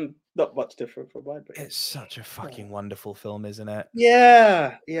 Not much different from mine. But it's such a fucking wonderful film, isn't it?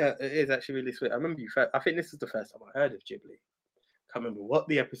 Yeah, it is actually really sweet. I remember I think this is the first time I heard of Ghibli. Can't remember what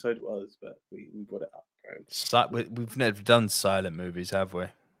the episode was, but we brought it up. We've never done silent movies, have we?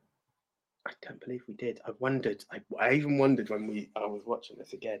 I don't believe we did. I wondered. I even wondered when I was watching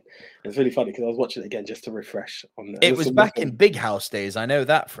this again. It's really funny because I was watching it again just to refresh on It was back in Big House days. I know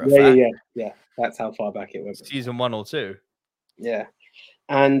that for a fact. Yeah. That's how far back it went. Season 1 or 2. Yeah.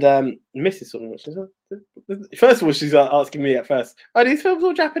 And Mrs. sort of watches. First of all, she's asking me at first, "Are these films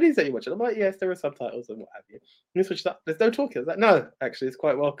all Japanese that you're watching?" I'm like, "Yes, there are subtitles and what have you." And she's like, "There's no talking." I was like, "No, actually, it's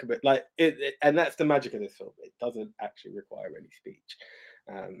quite welcome." And that's the magic of this film. It doesn't actually require any speech.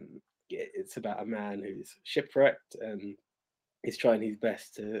 It's about a man who's shipwrecked and he's trying his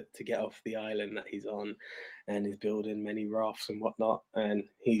best to get off the island that he's on, and is building many rafts and whatnot. And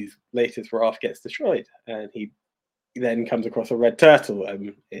his latest raft gets destroyed, and he then comes across a red turtle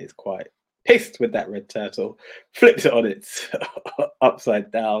and is quite pissed with that red turtle, flips it on its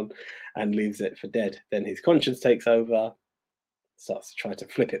upside down and leaves it for dead. Then his conscience takes over, starts to try to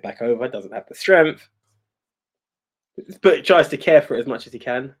flip it back over, doesn't have the strength, but tries to care for it as much as he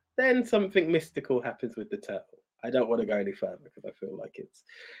can. Then something mystical happens with the turtle. I don't want to go any further because I feel like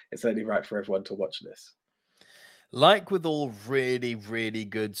it's only right for everyone to watch this. Like with all really, really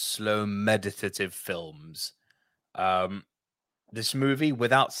good, slow, meditative films, this movie,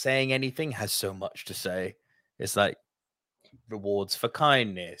 without saying anything, has so much to say. It's like rewards for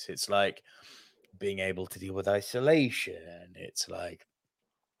kindness. It's like being able to deal with isolation. It's like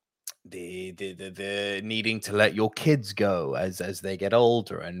the needing to let your kids go as they get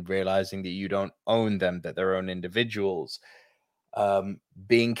older and realizing that you don't own them, that they're own individuals.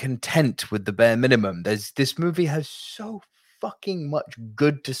 Being content with the bare minimum. This movie has so fucking much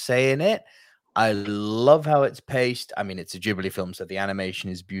good to say in it. I love how it's paced. I mean, it's a Ghibli film, so the animation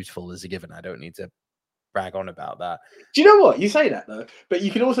is beautiful as a given. I don't need to brag on about that. Do you know what? You say that, though, but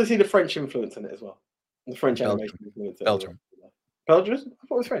you can also see the French influence in it as well. The French animation influence. Belgium. Belgium? I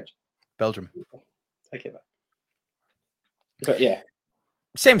thought it was French. Belgium. Take it back. But yeah.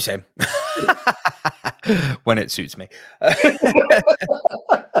 Same. When it suits me.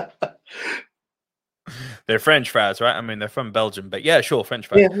 They're French fries, right? I mean, they're from Belgium, but yeah, sure, French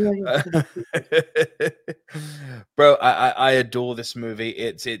fries. Yeah. Bro, I adore this movie.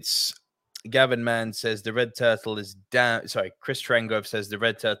 It's Gavin Mann says the Red Turtle is damn. Sorry, Chris Trengrove says the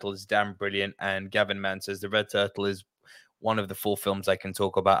Red Turtle is damn brilliant, and Gavin Mann says the Red Turtle is one of the 4 films I can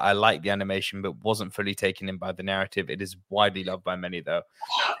talk about. I like the animation, but wasn't fully taken in by the narrative. It is widely loved by many, though.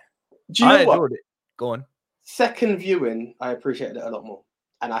 Do you know what? It. Go on. Second viewing, I appreciated it a lot more,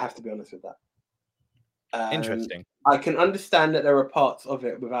 and I have to be honest with that. Interesting. I can understand that there are parts of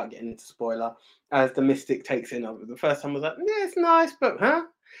it, without getting into spoiler, as the mystic takes in of it. The first time I was like, yeah, it's nice, but huh?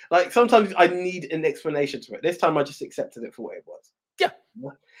 Like, sometimes I need an explanation to it. This time I just accepted it for what it was. Yeah.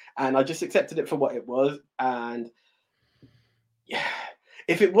 And I just accepted it for what it was. And yeah,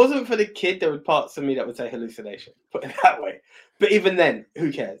 if it wasn't for the kid, there were parts of me that would say hallucination, put it that way. But even then,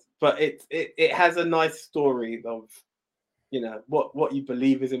 who cares? But it has a nice story of, what you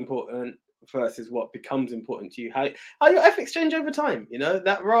believe is important versus what becomes important to you. How your ethics change over time.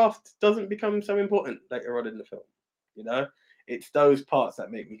 That raft doesn't become so important later on in the film. It's those parts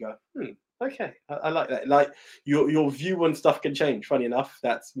that make me go, okay, I like that. Like your view on stuff can change. Funny enough,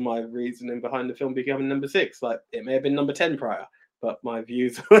 that's my reasoning behind the film becoming number 6. Like, it may have been number 10 prior, but my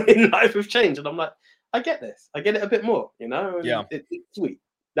views in life have changed, and I'm like, I get this. I get it a bit more. And yeah, it's sweet.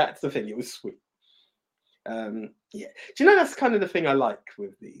 That's the thing. It was sweet. Yeah. Do you know that's kind of the thing I like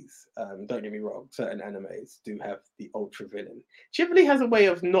with these? Don't get me wrong, certain animes do have the ultra villain. Ghibli has a way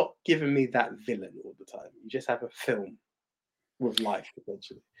of not giving me that villain all the time. You just have a film with life,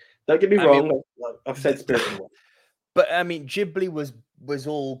 essentially. Don't get me wrong. I've said spirit in one. But I mean, Ghibli was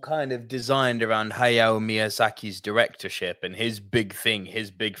all kind of designed around Hayao Miyazaki's directorship, and his big thing,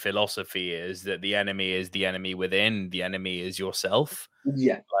 his big philosophy is that the enemy is the enemy within, the enemy is yourself.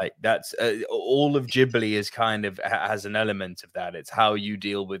 Yeah, like that's all of Ghibli is kind of has an element of that. It's how you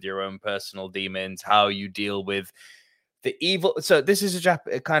deal with your own personal demons, how you deal with the evil. So this is a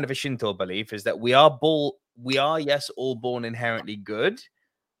kind of a Shinto belief, is that we are all born inherently good,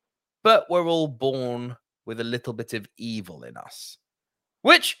 but we're all born with a little bit of evil in us,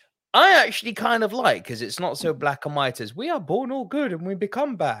 which I actually kind of like, because it's not so black and white as we are born all good and we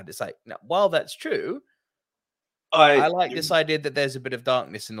become bad. It's like, while that's true, I like this idea that there's a bit of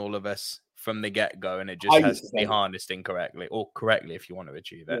darkness in all of us from the get-go, and it just has to be harnessed incorrectly, or correctly if you want to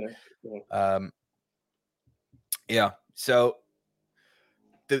achieve it. Yeah. So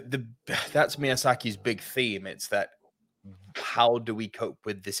that's Miyazaki's big theme. It's that, how do we cope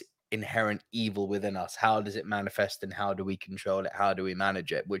with this inherent evil within us? How does it manifest, and how do we control it? How do we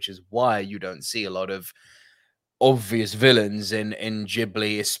manage it? Which is why you don't see a lot of obvious villains in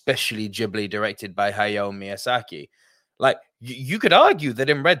Ghibli, especially Ghibli directed by Hayao Miyazaki. Like, you could argue that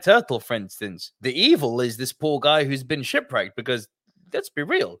in Red Turtle, for instance, the evil is this poor guy who's been shipwrecked because, let's be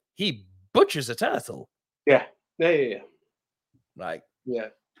real, he butchers a turtle. Yeah. Like, yeah.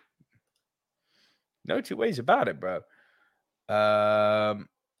 No two ways about it, bro.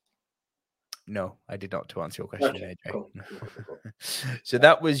 No, I did not, to answer your question, Okay, AJ. cool. So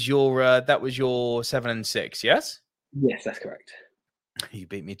that was your 7 and 6, yes? Yes, that's correct. You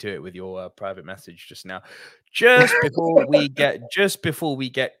beat me to it with your private message just now. Just before we get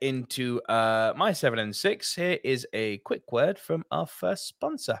into my 7 and 6, here is a quick word from our first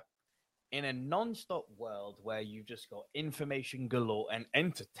sponsor. In a non-stop world where you've just got information galore and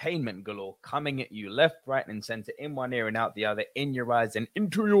entertainment galore coming at you left, right, and center, in one ear and out the other, in your eyes and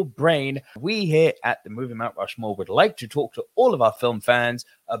into your brain, we here at the Movie Mount Rushmore would like to talk to all of our film fans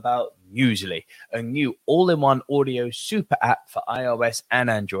about Newsly, a new all-in-one audio super app for iOS and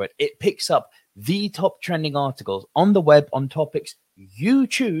Android. It picks up the top trending articles on the web on topics you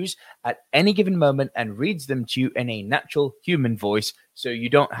choose at any given moment and reads them to you in a natural human voice, so you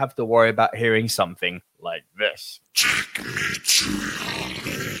don't have to worry about hearing something like this.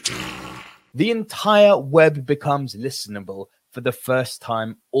 The entire web becomes listenable for the first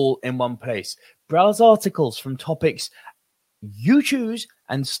time, all in one place. Browse articles from topics you choose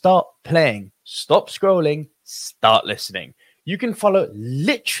and start playing. Stop scrolling, start listening. You can follow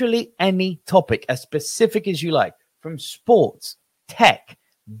literally any topic as specific as you like, from sports, tech,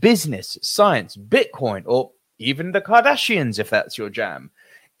 business, science, Bitcoin, or even the Kardashians, if that's your jam.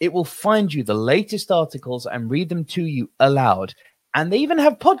 It will find you the latest articles and read them to you aloud. And they even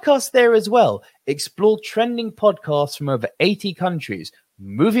have podcasts there as well. Explore trending podcasts from over 80 countries.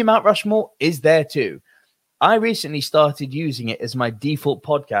 Movie Mount Rushmore is there too. I recently started using it as my default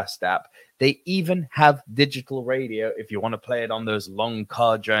podcast app. They even have digital radio if you want to play it on those long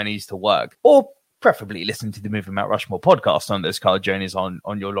car journeys to work, or preferably listen to the Movie Mount Rushmore podcast on those car journeys, on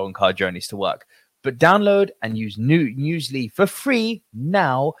your long car journeys to work. But download and use Newsly for free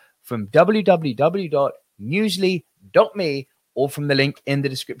now from www.newsly.me or from the link in the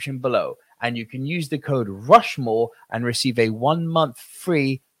description below. And you can use the code Rushmore and receive a 1 month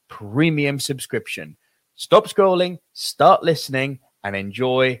free premium subscription. Stop scrolling, start listening, and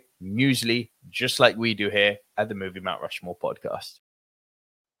enjoy Newsly just like we do here at the Movie Mount Rushmore podcast.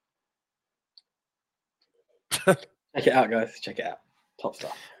 Check it out, guys. Check it out. Top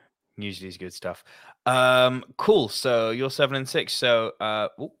stuff. Newsly is good stuff. Cool. So you're 7 and 6. So,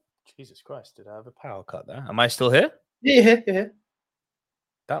 Jesus Christ, did I have a power cut there? Am I still here? Yeah.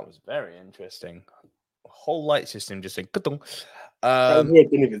 That was very interesting. A whole light system just saying, Didn't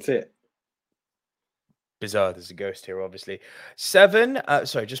even see it. Bizarre. There's a ghost here, obviously. 7.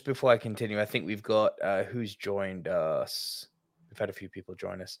 Sorry, just before I continue, I think we've got who's joined us. We've had a few people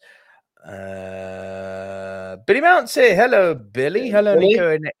join us. Billy Mounts here. Hello, Billy. Hello, Billy.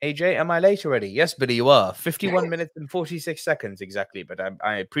 Nico and AJ. Am I late already? Yes, Billy, you are. 51 minutes and 46 seconds exactly. But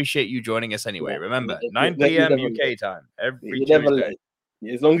I appreciate you joining us anyway. Remember, 9 p.m. UK time every Tuesday.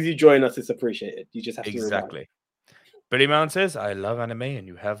 As long as you join us, it's appreciated. You just have to exactly. Billy Mount says, "I love anime and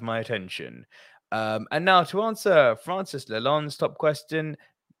you have my attention." And now to answer Francis Lalonde's top question,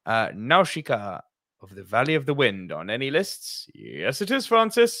 Nausicaa of the Valley of the Wind on any lists? Yes, it is,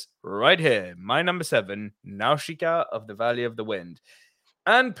 Francis. Right here. My number 7, Nausicaa of the Valley of the Wind.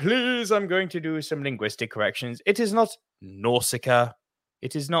 And please, I'm going to do some linguistic corrections. It is not Nausicaa.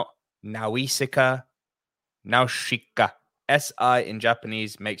 It is not Nausicaa. Nausicaa. S-I in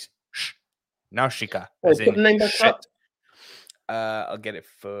Japanese makes sh. Nausicaa. As in shit. I'll get it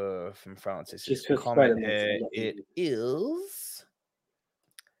from Francis. Comment here. It is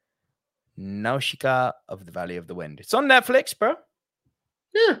Nausicaa of the Valley of the Wind. It's on Netflix, bro.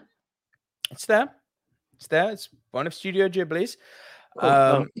 Yeah. It's there. It's one of Studio Ghibli's.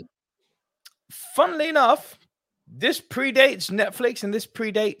 Funnily enough, this predates Netflix and this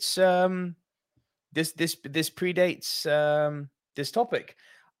predates this predates this topic.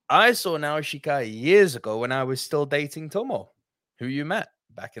 I saw Nausicaa years ago when I was still dating Tomo, who you met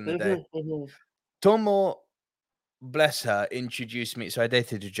back in the day. Tomo, bless her, introduced me. So I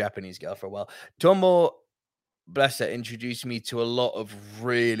dated a Japanese girl for a while. Tomo, bless her, introduced me to a lot of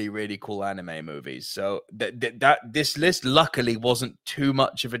really, really cool anime movies. So that this list luckily wasn't too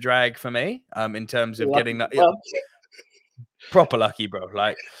much of a drag for me in terms of getting that. Proper lucky, bro.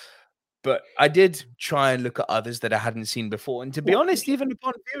 Like, but I did try and look at others that I hadn't seen before. And to be honest, even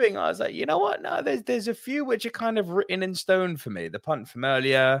upon viewing, I was like, you know what? No, there's a few which are kind of written in stone for me. The Punt from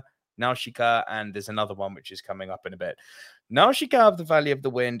earlier, Nausicaa, and there's another one which is coming up in a bit. Nausicaa of the Valley of the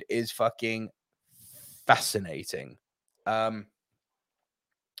Wind is fucking fascinating.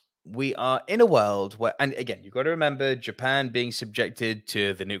 we are in a world where, and again, you've got to remember Japan being subjected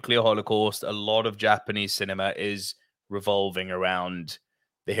to the nuclear holocaust. A lot of Japanese cinema is revolving around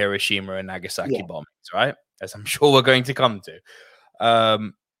the Hiroshima and Nagasaki bombings, right? As I'm sure we're going to come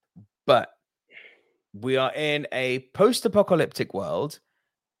to. But we are in a post-apocalyptic world.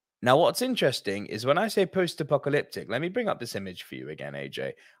 Now, what's interesting is when I say post-apocalyptic, let me bring up this image for you again,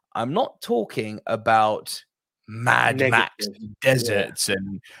 AJ. I'm not talking about Mad Max deserts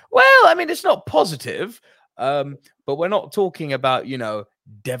and, well, I mean, it's not positive, but we're not talking about,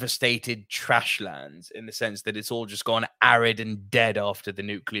 devastated trash lands in the sense that it's all just gone arid and dead after the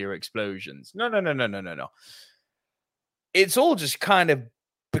nuclear explosions. No. It's all just kind of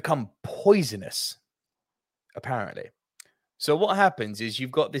become poisonous, apparently. So what happens is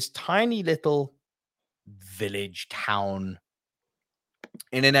you've got this tiny little village town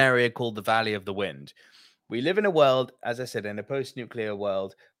in an area called the Valley of the Wind. We live in a world, as I said, in a post-nuclear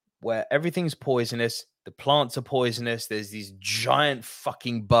world where everything's poisonous. The plants are poisonous. There's these giant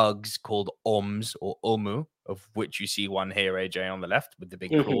fucking bugs called OMS or Omu, of which you see one here, AJ, on the left with the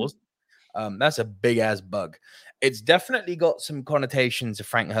big claws. That's a big-ass bug. It's definitely got some connotations of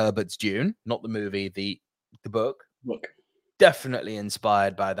Frank Herbert's Dune, not the movie, the book. Definitely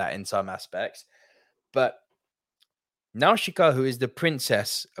inspired by that in some aspects. But Nausicaa, who is the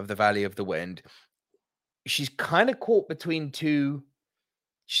princess of the Valley of the Wind, she's kind of caught between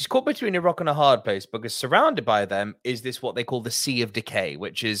a rock and a hard place, because surrounded by them is this what they call the Sea of Decay,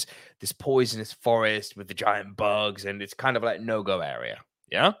 which is this poisonous forest with the giant bugs, and it's kind of like no-go area.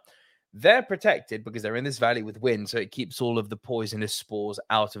 Yeah? They're protected because they're in this valley with wind, so it keeps all of the poisonous spores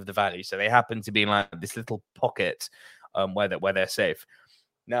out of the valley. So they happen to be in like this little pocket where they're safe.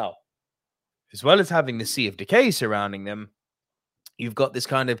 Now, as well as having the Sea of Decay surrounding them, you've got this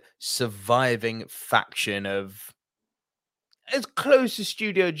kind of surviving faction of, as close as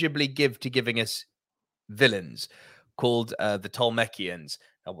Studio Ghibli give to giving us villains, called the Tolmekians.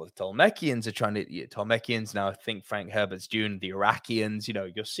 Now, what the Tolmekians are trying to... Tolmekians, now I think Frank Herbert's Dune, the Iraqians,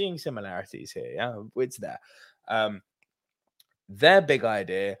 you're seeing similarities here. Yeah, it's there. Their big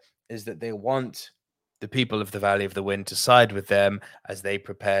idea is that they want the people of the Valley of the Wind to side with them as they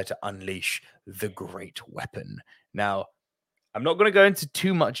prepare to unleash the Great Weapon. Now, I'm not going to go into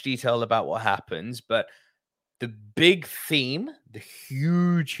too much detail about what happens, but the big theme, the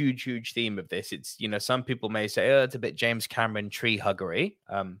huge theme of this, it's, some people may say, oh, it's a bit James Cameron tree huggery.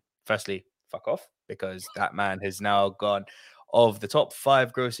 Firstly, fuck off, because that man has now gone, of the top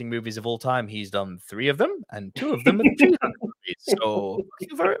 5 grossing movies of all time, he's done 3 of them, and 2 of them are tree huggery. So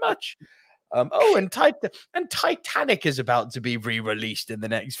thank you very much. And Titanic is about to be re-released in the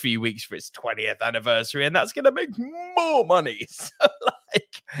next few weeks for its 20th anniversary, and that's going to make more money. So,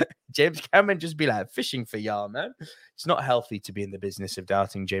 James Cameron just be like fishing for y'all, man. It's not healthy to be in the business of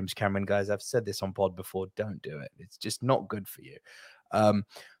doubting James Cameron, guys. I've said this on pod before. Don't do it. It's just not good for you.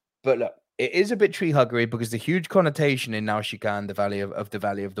 But look, it is a bit tree huggery because the huge connotation in Nausicaa and the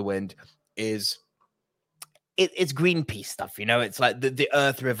Valley of the Wind is... It's Greenpeace stuff, it's like the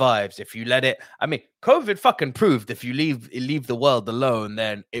earth revives if you let it. I mean, COVID fucking proved if you leave the world alone,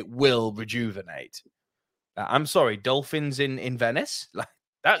 then it will rejuvenate. I'm sorry, dolphins in Venice, like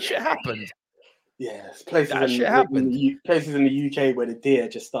that shit happened. Yes, places in the UK where the deer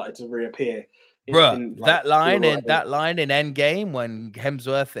just started to reappear. Bruh, that line in Endgame when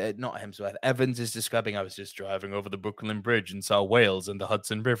Evans is describing, I was just driving over the Brooklyn Bridge and saw whales in the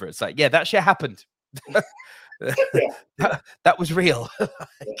Hudson River. It's like, yeah, that shit happened. that was real.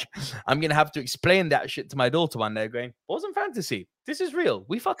 I'm gonna have to explain that shit to my daughter one day, going, wasn't fantasy, this is real,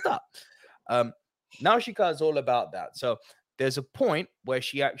 we fucked up. Nausicaa is all about that. So there's a point where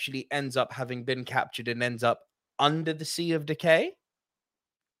she actually ends up having been captured and ends up under the Sea of Decay.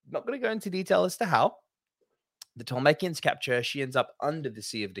 Not going to go into detail as to how. The Tolmekians capture her, she ends up under the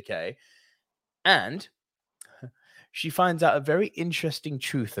Sea of Decay, and she finds out a very interesting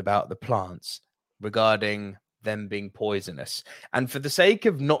truth about the plants regarding them being poisonous. And for the sake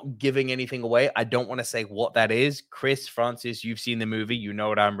of not giving anything away, I don't want to say what that is. Chris, Francis, you've seen the movie, you know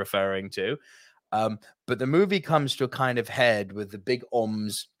what I'm referring to. But the movie comes to a kind of head with the big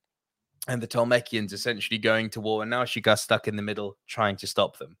OMS and the Tolmekians essentially going to war, and now she got stuck in the middle trying to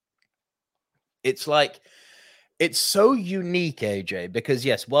stop them. It's like, it's so unique, AJ, because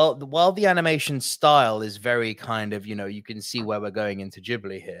yes, while the animation style is very kind of, you can see where we're going into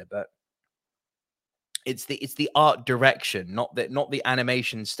Ghibli here, but it's the art direction, not the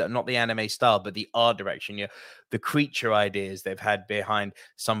animation not the anime style, but the art direction. The creature ideas they've had behind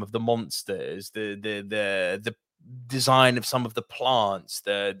some of the monsters, the design of some of the plants,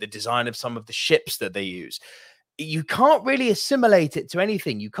 the design of some of the ships that they use. you can't really assimilate it to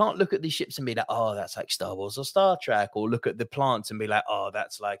anything. You can't look at these ships and be like, oh, that's like Star Wars or Star Trek, or look at the plants and be like, oh,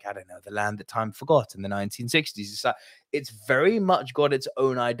 that's like, I don't know, the land that time forgot in the 1960s. It's like, it's very much got its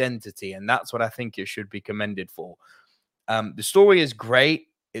own identity, and that's what I think it should be commended for. The story is great.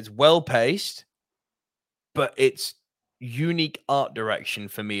 It's well paced, but its unique art direction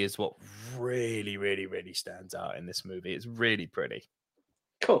for me is what really, really, really stands out in this movie. It's really pretty.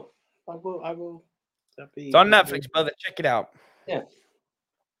 Cool. I will. It's on Netflix, brother. Check it out. Yeah.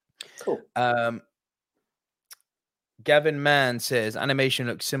 Cool. Gavin Mann says animation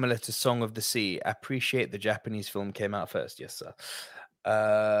looks similar to Song of the Sea. I appreciate the Japanese film came out first. Yes, sir.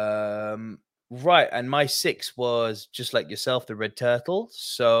 Right, and my 6 was just like yourself, the Red Turtle.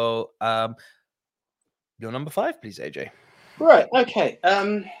 So, your number 5, please, AJ. Right. Okay.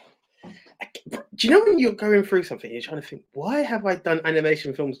 Do you know when you're going through something, you're trying to think, why have I done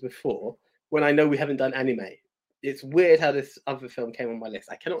animation films before when I know we haven't done anime? It's weird how this other film came on my list.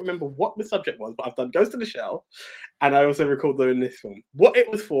 I cannot remember what the subject was, but I've done Ghost in the Shell, and I also recalled doing this film. What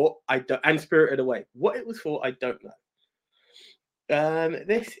it was for, I don't, and Spirited Away. What it was for, I don't know.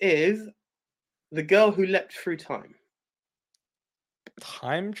 This is The Girl Who Leapt Through Time.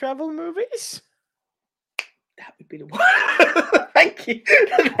 Time travel movies? That would be the one. Thank you.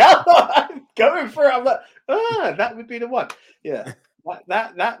 Now I'm going through it. I'm like, that would be the one. Yeah.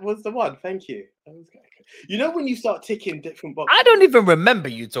 That was the one. Thank you. You know when you start ticking different boxes. I don't even remember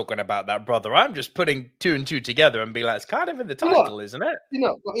you talking about that, brother. I'm just putting 2 and 2 together and be like, it's kind of in the title, isn't it?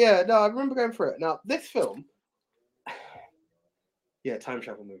 Yeah, no, I remember going through it. Now, this film, yeah, time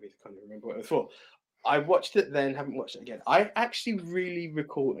travel movies. I can't even remember what it was for. I watched it then, haven't watched it again. I actually really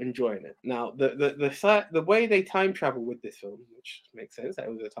recall enjoying it. Now, the way they time travel with this film, which makes sense, that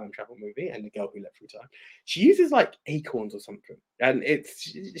it was a time travel movie, and The Girl Who Leapt Through Time, she uses like acorns or something, and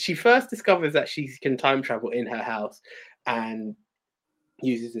she first discovers that she can time travel in her house, and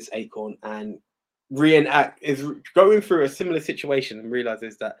uses this acorn and is going through a similar situation and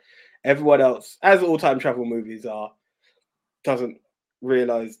realizes that everyone else, as all time travel movies are, doesn't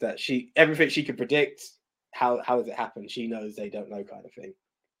realize that everything she can predict, how does it happen? She knows they don't know, kind of thing.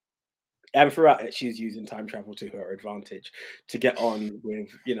 And throughout it, she's using time travel to her advantage to get on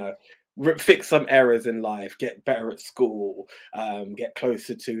with, fix some errors in life, get better at school, get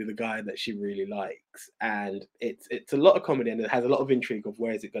closer to the guy that she really likes. And it's a lot of comedy, and it has a lot of intrigue of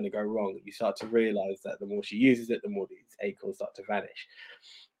where is it going to go wrong. You start to realize that the more she uses it, the more these acorns start to vanish.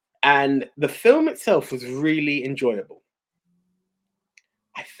 And the film itself was really enjoyable.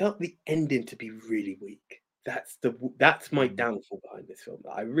 I felt the ending to be really weak. That's my downfall behind this film.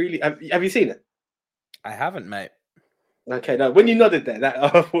 I really have you seen it? I haven't, mate. Okay, no. When you nodded there,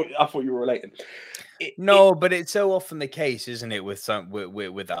 I thought you were relating. But it's so often the case, isn't it? With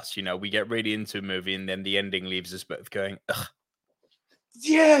us, we get really into a movie and then the ending leaves us both going, ugh.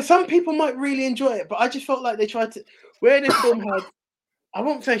 Yeah, some people might really enjoy it, but I just felt like they tried to. Where this film had, I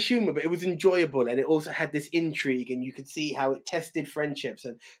won't say humor, but it was enjoyable, and it also had this intrigue, and you could see how it tested friendships,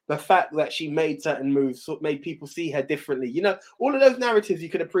 and the fact that she made certain moves made people see her differently. All of those narratives you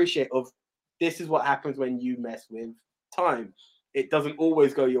can appreciate of this is what happens when you mess with time. It doesn't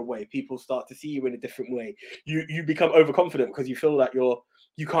always go your way. People start to see you in a different way. You become overconfident because you feel like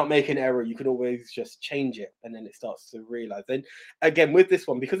you can't make an error. You can always just change it. And then it starts to realize. Then again, with this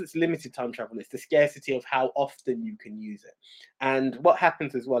one, because it's limited time travel, it's the scarcity of how often you can use it. And what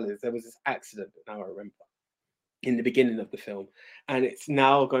happens as well is there was this accident, now I remember, in the beginning of the film. And it's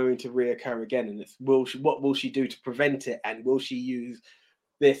now going to reoccur again. And it's what will she do to prevent it? And will she use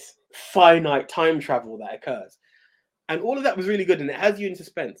this finite time travel that occurs? And all of that was really good. And it has you in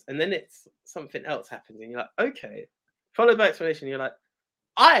suspense. And then it's something else happens. And you're like, okay. Followed by explanation, you're like,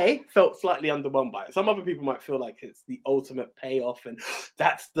 I felt slightly underwhelmed by it. Some other people might feel like it's the ultimate payoff and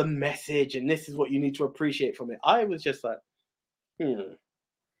that's the message and this is what you need to appreciate from it. I was just like,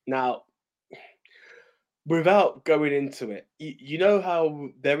 Now, without going into it, you know how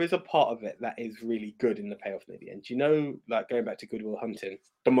there is a part of it that is really good in the payoff near the end. Like going back to Good Will Hunting,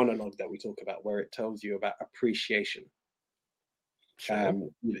 the monologue that we talk about where it tells you about appreciation. Sure.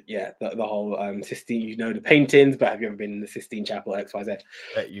 The whole Sistine, the paintings, but have you ever been in the Sistine Chapel, XYZ?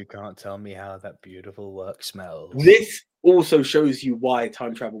 But you can't tell me how that beautiful work smells. This also shows you why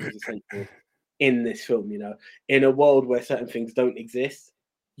time travel was essential in this film. In a world where certain things don't exist,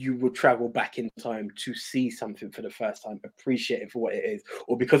 you would travel back in time to see something for the first time, appreciate it for what it is,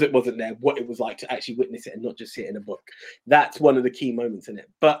 or because it wasn't there, what it was like to actually witness it and not just see it in a book. That's one of the key moments in it.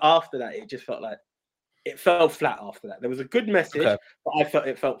 But after that, it just felt like it fell flat after that. There was a good message, but I felt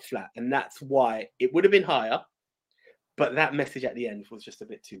it felt flat. And that's why it would have been higher. But that message at the end was just a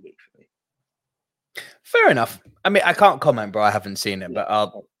bit too weak for me. Fair enough. I mean, I can't comment, bro. I haven't seen it, but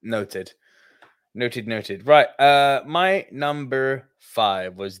I'll noted. Right. My number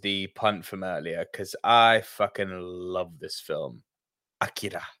 5 was the punt from earlier because I fucking love this film,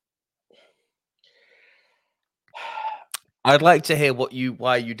 Akira. I'd like to hear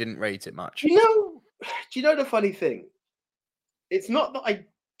why you didn't rate it much. Do you know the funny thing? It's not that I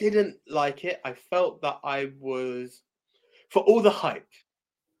didn't like it. I felt that I was, for all the hype,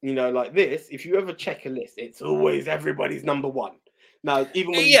 like this. If you ever check a list, it's always everybody's number one. Now,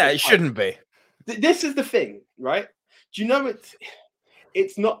 even when it shouldn't be. This is the thing, right? Do you know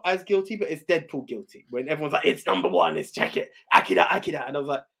it's not as guilty, but it's Deadpool guilty when everyone's like, it's number one, let's check it, Akira, and I was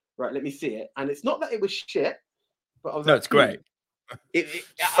like, right, let me see it. And it's not that it was shit, but I was it's great. It's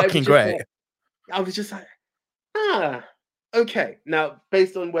fucking great. I was just like, okay. Now,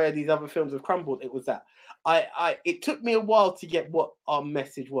 based on where these other films have crumbled, it was that. It took me a while to get what our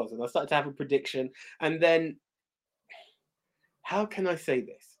message was, and I started to have a prediction. And then, how can I say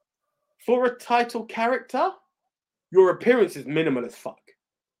this? For a title character, your appearance is minimal as fuck.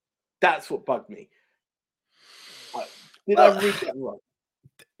 That's what bugged me. Did I read that wrong?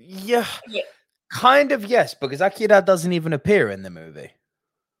 Yeah. Kind of, yes, because Akira doesn't even appear in the movie.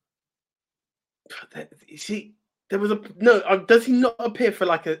 See, there was does he not appear for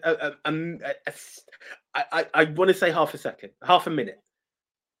like I want to say half a minute.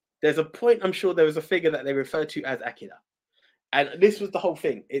 There's a point, I'm sure there was a figure that they refer to as Akira. And this was the whole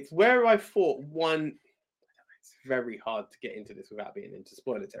thing. It's where I thought it's very hard to get into this without being into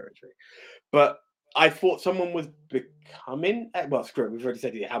spoiler territory. But I thought someone was becoming, well, screw it, we've already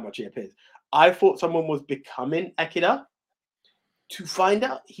said how much he appears. I thought someone was becoming Akira, to find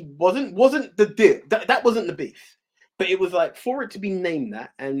out he wasn't the deal. That wasn't the beef. But it was like, for it to be named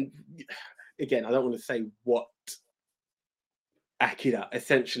that, and again, I don't want to say what Akira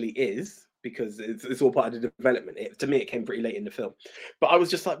essentially is, because it's all part of the development. To me, it came pretty late in the film. But I was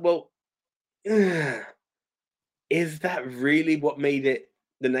just like, well, is that really what made it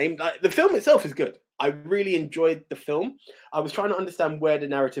the name? Like, the film itself is good. I really enjoyed the film. I was trying to understand where the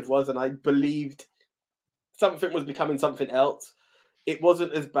narrative was, and I believed something was becoming something else. It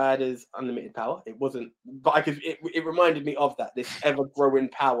wasn't as bad as Unlimited Power. It wasn't, but it reminded me of that, this ever-growing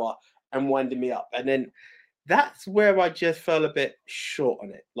power and winding me up. And then that's where I just fell a bit short on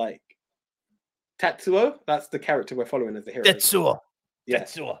it. Like, Tetsuo, that's the character we're following as the hero. Tetsuo. Yeah.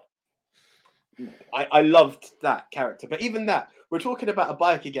 Tetsuo. I loved that character. But even that, we're talking about a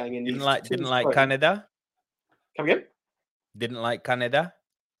biker gang in didn't like Kaneda? Come again? Didn't like Kaneda?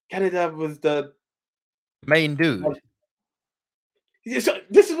 Kaneda was the main dude. So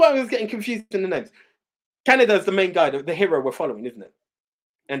this is why I was getting confused in the names. Kaneda's the main guy, the hero we're following, isn't it?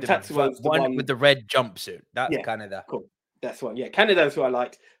 And Tetsuo's the one with the red jumpsuit. That's Kaneda. Cool. That's one. Yeah, Kaneda's who I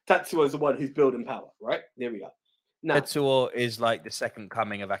liked. Tetsuo's the one who's building power, right? There we go. Now, Tetsuo is like the second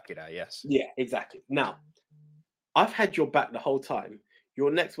coming of Akira, yes. Yeah, exactly. Now, I've had your back the whole time. Your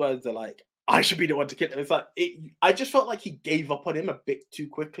next words are like, I should be the one to kill him. It's like, I just felt like he gave up on him a bit too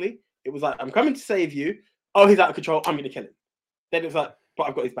quickly. It was like, I'm coming to save you. Oh, he's out of control. I'm going to kill him. Then it was like, but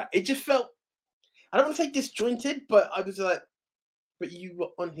I've got his back. It just felt, I don't want to say disjointed, but I was like, but you were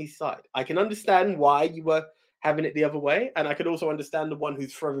on his side. I can understand why you were having it the other way. And I could also understand the one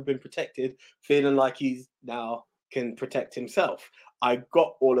who's forever been protected, feeling like he's now can protect himself. I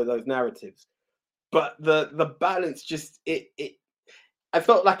got all of those narratives. But the balance just, I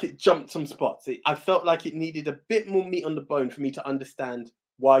felt like it jumped some spots. I felt like it needed a bit more meat on the bone for me to understand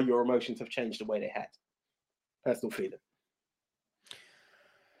why your emotions have changed the way they had. Personal feeling.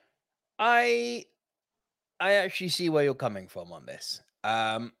 I actually see where you're coming from on this.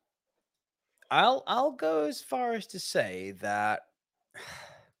 I'll go as far as to say that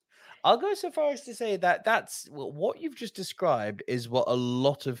that's what you've just described is what a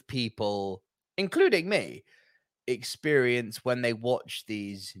lot of people, including me, experience when they watch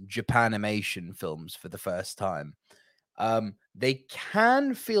these Japanimation films for the first time. They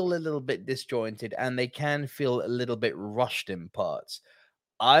can feel a little bit disjointed and they can feel a little bit rushed in parts.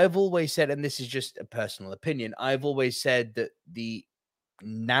 I've always said, and this is just a personal opinion, I've always said that the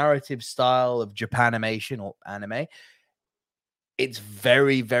narrative style of Japanimation or anime, it's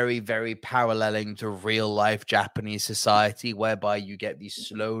very, very, very paralleling to real life Japanese society, whereby you get these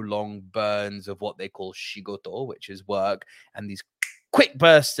slow, long burns of what they call shigoto, which is work, and these quick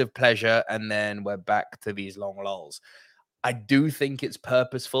bursts of pleasure, and then we're back to these long lulls. I do think it's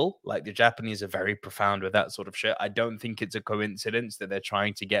purposeful. Like, the Japanese are very profound with that sort of shit. I don't think it's a coincidence that they're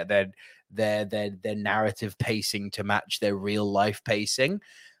trying to get their narrative pacing to match their real life pacing,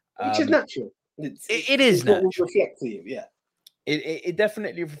 which is natural. It is natural. Reflect to you, yeah. It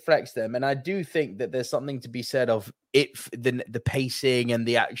definitely reflects them, and I do think that there's something to be said of it, the pacing and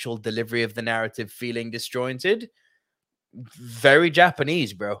the actual delivery of the narrative feeling disjointed. Very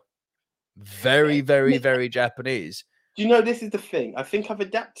Japanese, bro. Very, very, very Japanese. Do you know, this is the thing? I think I've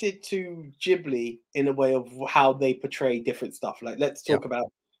adapted to Ghibli in a way of how they portray different stuff. Like, let's talk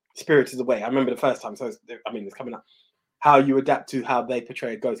about Spirited Away. I remember the first time, so it's coming up. How you adapt to how they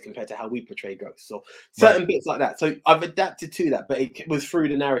portray a ghost compared to how we portray ghosts, or certain bits like that. So I've adapted to that, but it was through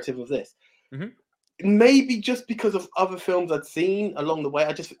the narrative of this. Mm-hmm. Maybe just because of other films I'd seen along the way,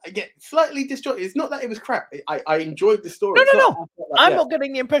 I get slightly disjointed. It's not that it was crap. I enjoyed the story. No. I'm not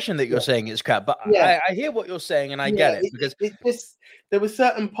getting the impression that you're saying it's crap, but I hear what you're saying and I get it, because it just, there were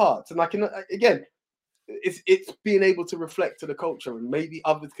certain parts, and I can, again, it's being able to reflect to the culture, and maybe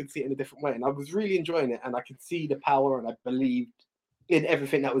others could see it in a different way. And I was really enjoying it, and I could see the power, and I believed in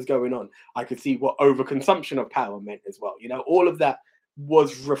everything that was going on. I could see what overconsumption of power meant as well. You know, all of that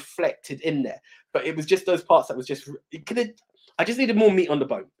was reflected in there, but it was just those parts that was just, I just needed more meat on the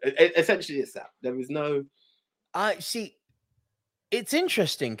bone. Essentially, it's that there was no. I see. It's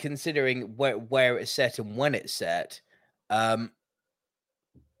interesting considering where it's set and when it's set.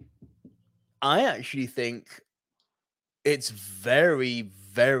 I actually think it's very,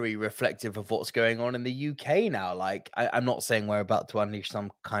 very reflective of what's going on in the UK now. Like, I'm not saying we're about to unleash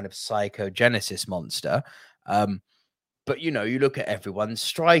some kind of psychogenesis monster, but you know, you look at everyone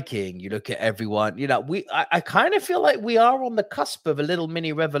striking, you look at everyone, you know, I kind of feel like we are on the cusp of a little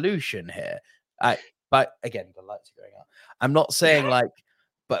mini revolution here. But again, the lights are going out. I'm not saying like,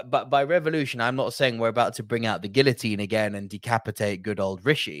 but by revolution, I'm not saying we're about to bring out the guillotine again and decapitate good old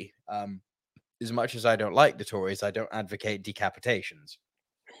Rishi. As much as I don't like the Tories, I don't advocate decapitations.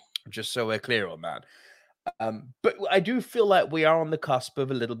 Just so we're clear on that. But I do feel like we are on the cusp of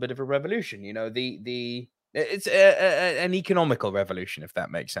a little bit of a revolution. You know, it's an economical revolution, if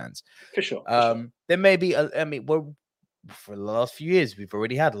that makes sense. For sure. There may be, for the last few years, we've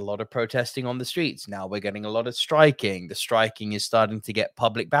already had a lot of protesting on the streets. Now we're getting a lot of striking. The striking is starting to get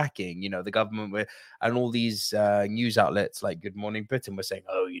public backing. You know, the government and all these news outlets like Good Morning Britain were saying,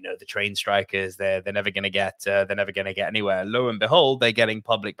 "Oh, you know, the train strikers, they're never going to get anywhere." Lo and behold, they're getting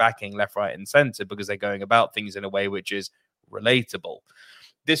public backing left, right, and center because they're going about things in a way which is relatable.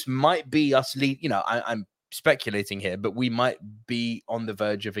 This might be us I'm speculating here, but we might be on the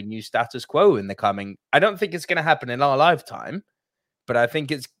verge of a new status quo in the coming. I don't think it's going to happen in our lifetime, but I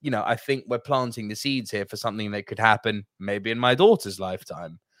think I think we're planting the seeds here for something that could happen maybe in my daughter's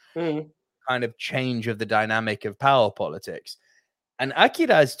lifetime. Kind of change of the dynamic of power politics. And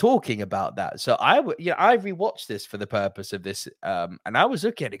Akira is talking about that. So I rewatched this for the purpose of this. And I was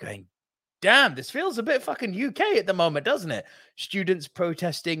looking at it going, damn, this feels a bit fucking UK at the moment, doesn't it? Students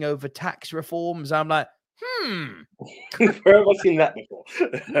protesting over tax reforms. I'm like, where have I seen that before?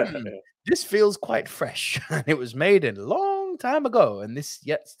 This feels quite fresh. It was made a long time ago, and this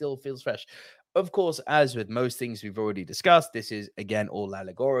yet still feels fresh. Of course, as with most things we've already discussed, this is again all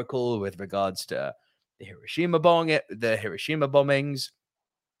allegorical with regards to the Hiroshima bombings.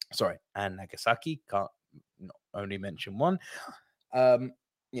 Sorry, and Nagasaki. Can't not only mention one. You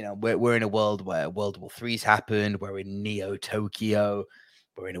know, we're in a world where World War III's happened. We're in Neo Tokyo.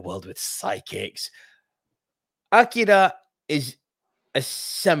 We're in a world with psychics. Akira is a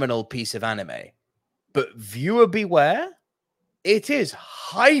seminal piece of anime, but viewer beware, it is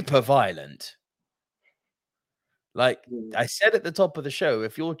hyper violent. Like I said at the top of the show,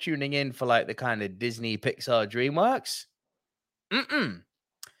 if you're tuning in for like the kind of Disney, Pixar, DreamWorks,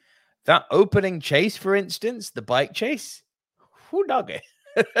 that opening chase, for instance, the bike chase, who dug it?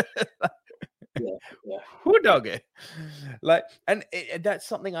 Who dug it? Like, and that's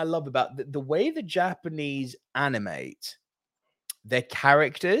something I love about the way the Japanese animate their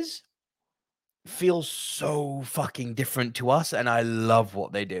characters. Feels so fucking different to us, and I love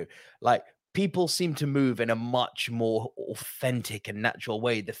what they do. Like, people seem to move in a much more authentic and natural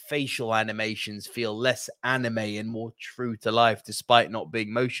way. The facial animations feel less anime and more true to life, despite not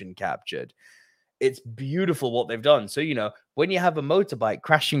being motion captured. It's beautiful what they've done. So, you know, when you have a motorbike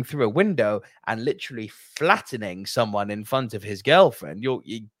crashing through a window and literally flattening someone in front of his girlfriend,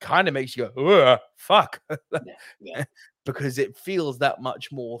 it kind of makes you go, fuck. Because it feels that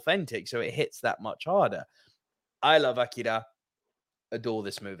much more authentic. So it hits that much harder. I love Akira. Adore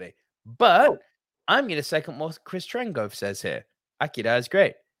this movie. But I'm going to second what Chris Trengove says here. Akira is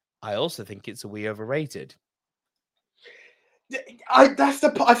great. I also think it's a wee overrated. I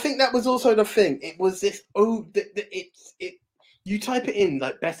think that was also the thing. It was this. You type it in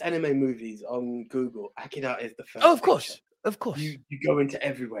like best anime movies on Google. Akira is the first. Oh, of course. You go into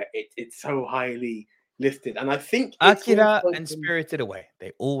everywhere. It's so highly. listed, and I think Akira and Spirited Away,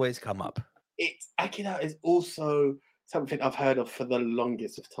 they always come up. Akira is also something I've heard of for the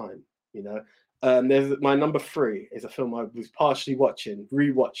longest of time. You know, there's my number 3 is a film I was partially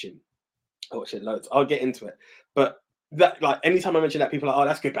rewatching. I watched it loads. I'll get into it, but that, like, anytime I mention that, people are like, "Oh,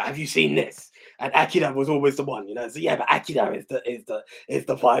 that's good," but have you seen this? And Akira was always the one, you know. So yeah, but Akira is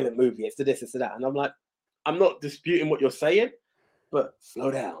the violent movie. It's the this, it's the that, and I'm like, I'm not disputing what you're saying, but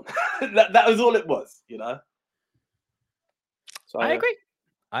slow down. that was all it was, you know. So I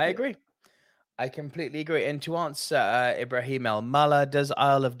agree. I completely agree. And to answer Ibrahim Al Mala, does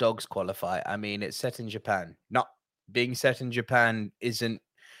Isle of Dogs qualify? I mean, it's set in Japan. Not being set in Japan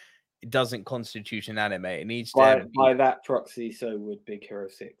it doesn't constitute an anime. It needs to by that proxy, so would Big Hero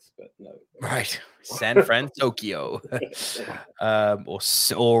 6, but no. Right. San Fran, Tokyo. or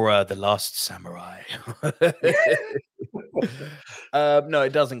The Last Samurai. No,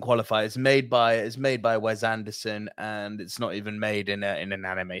 it doesn't qualify. It's made by Wes Anderson, and it's not even made in an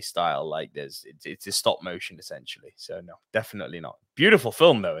anime style like this. It's a stop motion essentially. So no, definitely not. Beautiful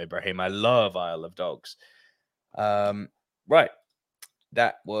film though, Ibrahim. I love Isle of Dogs. Right.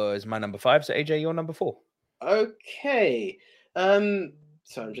 That was my number 5. So AJ, your number 4. Okay. So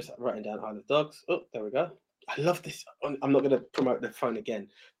I'm just writing down Isle of Dogs. Oh, there we go. I love this. I'm not going to promote the phone again,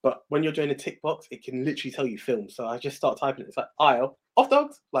 but when you're doing a tick box, it can literally tell you film. So I just start typing it. It's like Isle of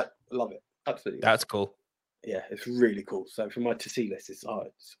Dogs. Like, I love it. Absolutely. That's cool. Yeah, it's really cool. So for my to see list, it's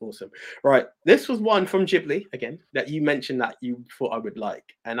awesome. Right. This was one from Ghibli, again, that you mentioned that you thought I would like.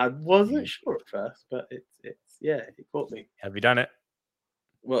 And I wasn't sure at first, but it caught me. Have you done it?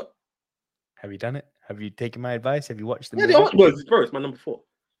 What? Have you done it? Have you taken my advice? Have you watched the movie? Yeah, it's my number 4.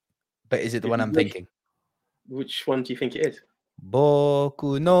 But is it the one I'm thinking? Which one do you think it is?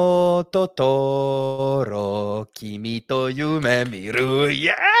 Boku no Totoro, kimi to yume miru.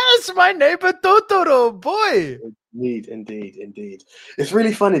 Yes, My Neighbor Totoro, boy. Indeed. It's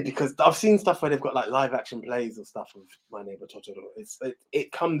really funny because I've seen stuff where they've got like live action plays or stuff of My Neighbor Totoro.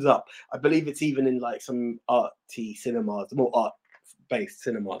 It comes up. I believe it's even in like some arty cinemas, more art-based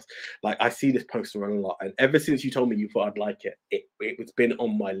cinemas. Like I see this poster on a lot, and ever since you told me you thought I'd like it, it's been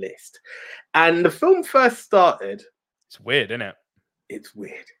on my list. And the film first started. It's weird, isn't it? It's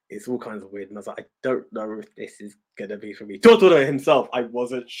weird. It's all kinds of weird. And I was like, I don't know if this is going to be for me. Totoro himself, I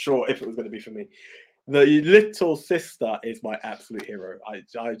wasn't sure if it was going to be for me. The little sister is my absolute hero. I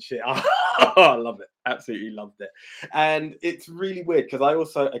love it. Absolutely loved it. And it's really weird because I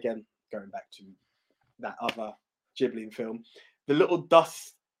also, again, going back to that other Ghibli film, the little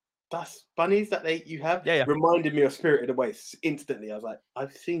dust bunnies that you have reminded me of Spirited Away instantly. I was like,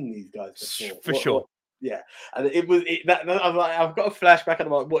 I've seen these guys before. For sure. Yeah, and I was like, I've got a flashback, and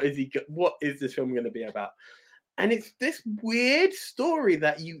I'm like, what is this film going to be about? And it's this weird story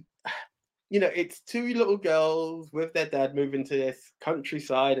that you know, it's 2 little girls with their dad moving to this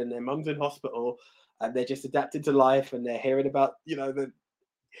countryside, and their mum's in hospital, and they're just adapted to life, and they're hearing about, you know,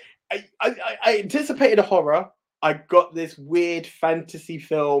 I anticipated a horror. I got this weird fantasy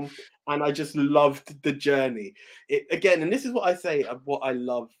film, and I just loved the journey. Again, and this is what I say of what I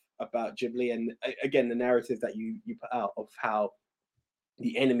love about Ghibli, and again the narrative that you put out of how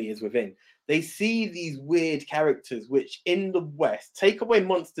the enemy is within. They see these weird characters, which in the West, take away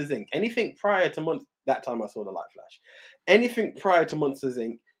Monsters Inc. Anything prior to that time I saw the Light Flash. Anything prior to Monsters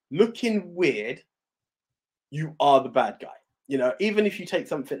Inc. looking weird, you are the bad guy. You know, even if you take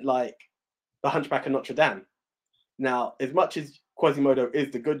something like The Hunchback of Notre Dame. Now, as much as Quasimodo is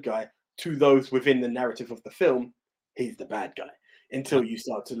the good guy, to those within the narrative of the film, he's the bad guy. Until you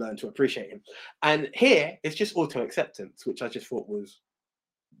start to learn to appreciate him. And here, it's just auto-acceptance, which I just thought was...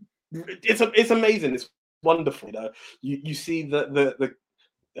 It's amazing. It's wonderful. You know, you see the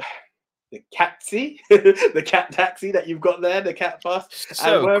taxi, the cat taxi that you've got there, the cat bus.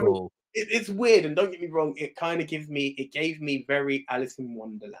 So cool. It's weird, and don't get me wrong, it gave me very Alice in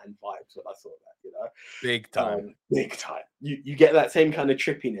Wonderland vibes when I saw that, you know. Big time. You get that same kind of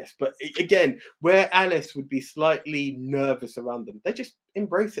trippiness, but again, where Alice would be slightly nervous around them, they just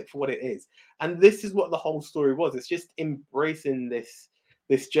embrace it for what it is. And this is what the whole story was. It's just embracing this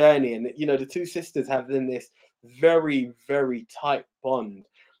journey, and you know, the 2 sisters have then this very, very tight bond,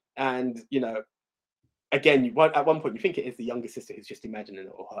 and you know, again, at one point you think it is the younger sister who's just imagining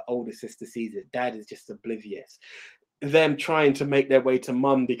it, or her older sister sees it. Dad is just oblivious. Them trying to make their way to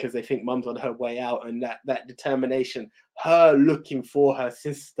mum because they think mum's on her way out, and that determination, her looking for her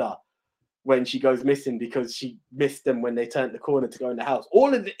sister when she goes missing because she missed them when they turned the corner to go in the house.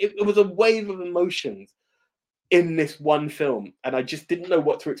 All of it was a wave of emotions in this one film, and I just didn't know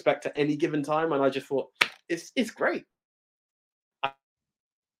what to expect at any given time, and I just thought it's great.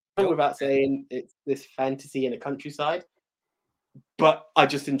 without saying it's this fantasy in a countryside, but I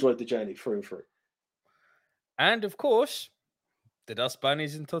just enjoyed the journey through and through. And of course, the dust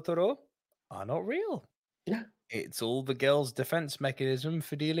bunnies in Totoro are not real. Yeah. It's all the girl's defense mechanism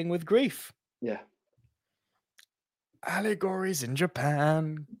for dealing with grief. Yeah. Allegories in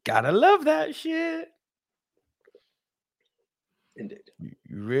Japan. Gotta love that shit. Indeed. You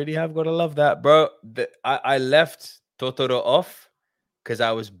really have got to love that, bro. I left Totoro off because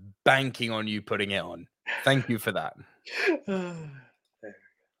I was banking on you putting it on. Thank you for that.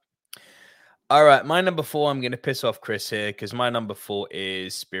 All right, my number 4, I'm going to piss off Chris here because my number 4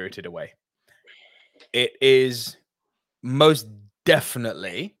 is Spirited Away. It is most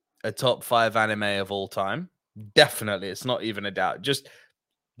definitely a top 5 anime of all time. Definitely. It's not even a doubt. Just,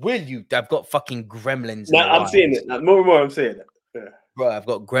 will you? I've got fucking gremlins. No, I'm seeing it. More and more, I'm seeing it. Yeah. Bro, I've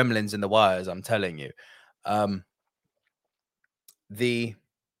got gremlins in the wires, I'm telling you. The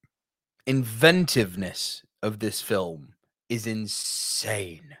inventiveness of this film is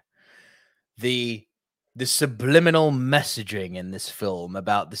insane. The subliminal messaging in this film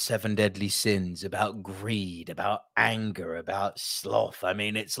about the 7 deadly sins, about greed, about anger, about sloth. I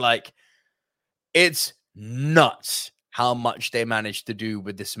mean, it's like, it's nuts how much they managed to do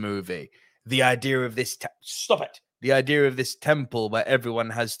with this movie. The idea of this, the idea of this temple where everyone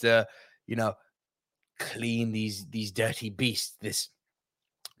has to, clean these dirty beasts. This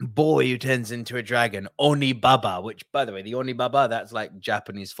boy who turns into a dragon, Onibaba, which, by the way, the Onibaba, that's like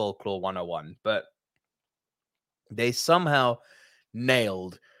Japanese folklore 101. But they somehow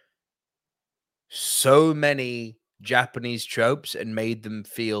nailed so many Japanese tropes and made them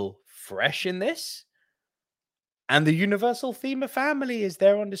feel fresh in this. And the universal theme of family is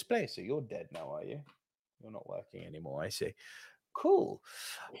there on display. So you're dead now, are you? You're not working anymore, I see. Cool.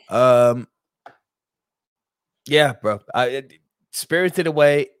 Yeah, bro. Spirited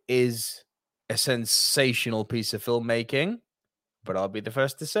Away is a sensational piece of filmmaking, but I'll be the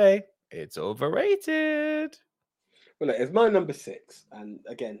first to say it's overrated. Well, look, it's my number 6, and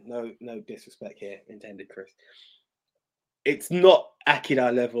again, no disrespect here intended, Chris. It's not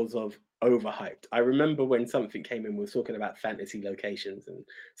Akira levels of overhyped. I remember when something came in, we were talking about fantasy locations, and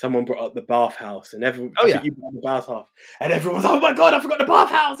someone brought up the bathhouse, and everyone, you brought the bathhouse, and everyone was, oh my god, I forgot the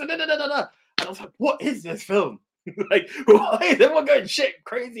bathhouse, and And I was like, what is this film? Like, why is everyone going shit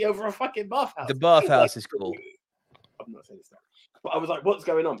crazy over a fucking bathhouse? The bathhouse is cool. I'm not saying this, but I was like, what's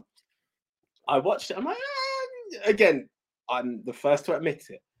going on? I watched it. I'm like, again, I'm the first to admit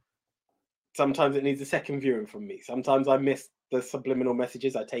it. Sometimes it needs a second viewing from me. Sometimes I miss the subliminal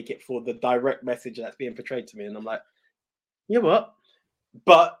messages. I take it for the direct message that's being portrayed to me, and I'm like, you know what?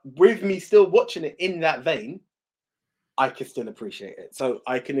 But with me still watching it in that vein, I can still appreciate it. So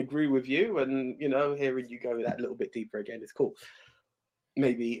I can agree with you, and hearing you go that little bit deeper again is cool.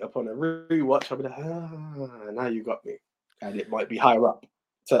 Maybe upon a rewatch, I'll be like, now you got me, and it might be higher up.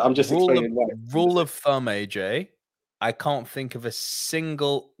 So I'm just explaining why. Rule of thumb, AJ. I can't think of a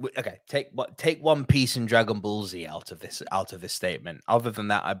single. Okay, take One Piece and Dragon Ball Z out of this statement. Other than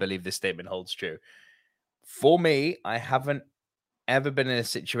that, I believe this statement holds true. For me, I haven't ever been in a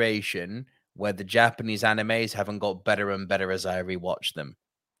situation where the Japanese animes haven't got better and better as I rewatch them.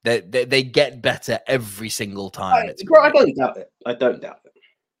 They get better every single time. I don't doubt it. I don't doubt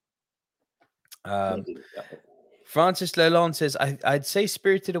it. Francis Lalonde says, I'd say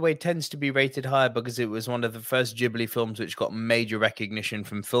Spirited Away tends to be rated higher because it was one of the first Ghibli films which got major recognition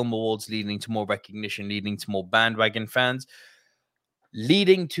from film awards, leading to more recognition, leading to more bandwagon fans,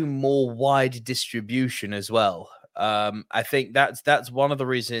 leading to more wide distribution as well. I think that's one of the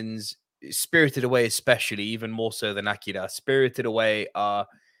reasons Spirited Away, especially, even more so than Akira, Spirited Away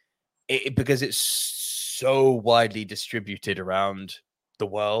because it's so widely distributed around the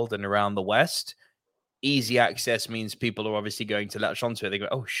world and around the West. Easy access means people are obviously going to latch onto it. They go,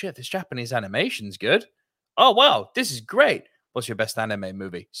 oh shit, this Japanese animation's good. Oh wow, this is great. What's your best anime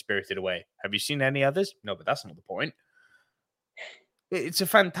movie? Spirited Away. Have you seen any others? No, but that's not the point. It's a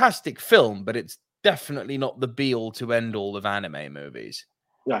fantastic film, but it's definitely not the be all to end all of anime movies.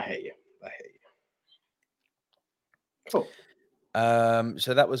 I hate you. Cool.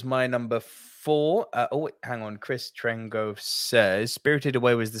 So that was my number 4. Hang on. Chris Trengo says Spirited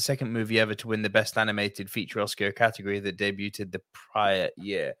Away was the second movie ever to win the Best Animated Feature Oscar category that debuted the prior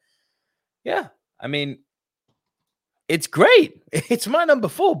year. Yeah, I mean, it's great. It's my number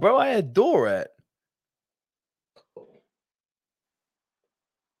 4, bro. I adore it.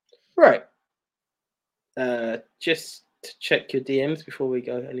 Right. Just to check your DMs before we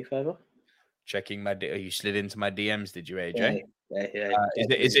go any further. Checking you slid into my DMs, did you, AJ? Yeah.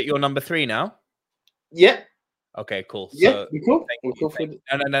 Is it your number 3 now? Yeah. Okay, cool. Yeah, So we cool.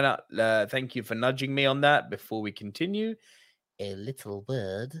 Thank you for nudging me on that. Before we continue, a little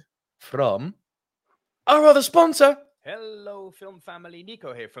word from our other sponsor. Hello, film family.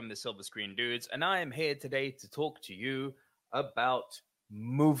 Nico here from the Silver Screen Dudes, and I am here today to talk to you about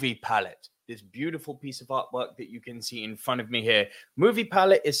Movie Palette. This beautiful piece of artwork that you can see in front of me here. Movie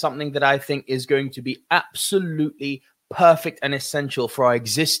Palette is something that I think is going to be absolutely perfect and essential for our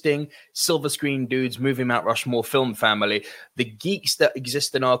existing Silver Screen Dudes Movie Mount Rushmore film family. The geeks that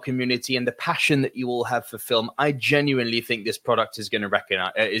exist in our community and the passion that you all have for film, I genuinely think this product is going to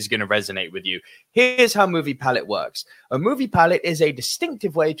resonate with you. Here's how Movie Palette works. A movie palette is a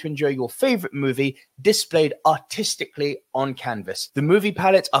distinctive way to enjoy your favorite movie displayed artistically on canvas. The movie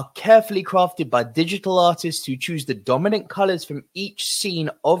palettes are carefully crafted by digital artists who choose the dominant colors from each scene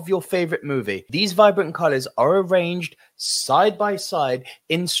of your favorite movie. These vibrant colors are arranged side by side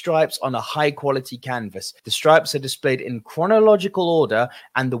in stripes on a high quality canvas. The stripes are displayed in chronological order,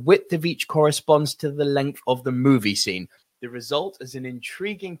 and the width of each corresponds to the length of the movie scene. The result is an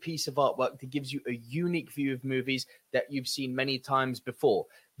intriguing piece of artwork that gives you a unique view of movies that you've seen many times before.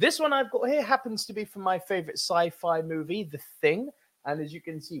 This one I've got here happens to be from my favorite sci-fi movie, The Thing. And as you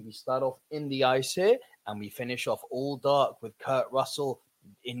can see, we start off in the ice here, and we finish off all dark with Kurt Russell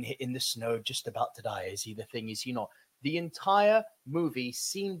in the snow, just about to die. Is he the Thing? Is he not? The entire movie,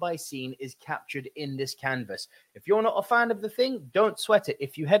 scene by scene, is captured in this canvas. If you're not a fan of The Thing, don't sweat it.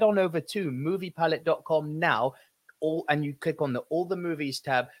 If you head on over to moviepalette.com now, and you click on the All the Movies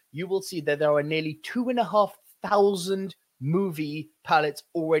tab, you will see that there are nearly 2,500 movie palettes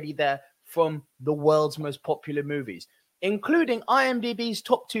already there from the world's most popular movies, including IMDb's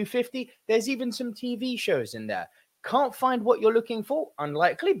top 250. There's even some TV shows in there. Can't find what you're looking for?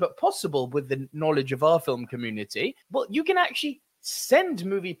 Unlikely, but possible with the knowledge of our film community. Well, you can actually send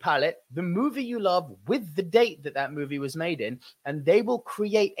Movie Palette the movie you love with the date that that movie was made in, and they will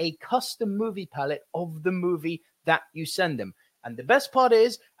create a custom movie palette of the movie that you send them. And the best part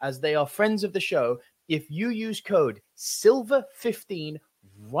is, as they are friends of the show, if you use code SILVER15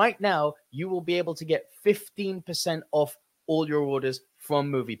 right now, you will be able to get 15% off all your orders from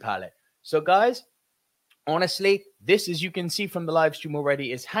Movie Palette. So guys, honestly, this, as you can see from the live stream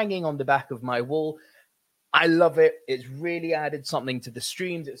already, is hanging on the back of my wall. I love it. It's really added something to the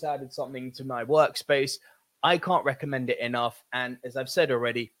streams. It's added something to my workspace. I can't recommend it enough. And as I've said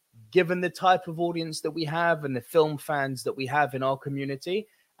already, given the type of audience that we have and the film fans that we have in our community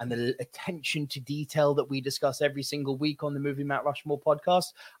and the attention to detail that we discuss every single week on the Movie Mount Rushmore podcast,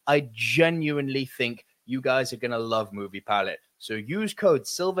 I genuinely think you guys are going to love Movie Palette. So use code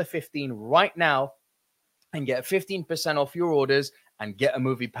SILVER15 right now and get 15% off your orders and get a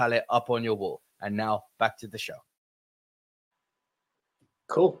Movie Palette up on your wall. And now back to the show.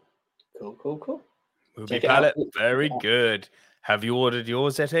 Cool. Movie Palette, very good. Have you ordered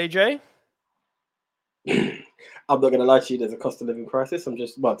yours at AJ? I'm not going to lie to you. There's a cost of living crisis.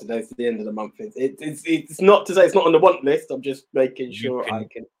 Today's the end of the month. It's not to say it's not on the want list. I'm just making sure I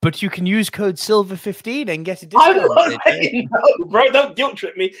can. But you can use code SILVER15 and get a discount. I'm not saying no, bro. Don't guilt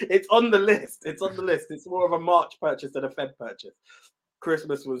trip me. It's on the list. It's more of a March purchase than a Feb purchase.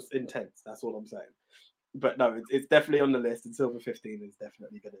 Christmas was intense. That's all I'm saying. But no, it's definitely on the list, and SILVER15 is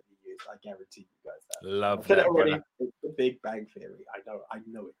definitely going to be used. I guarantee you guys that. Love that. It already. It's the Big Bang Theory. I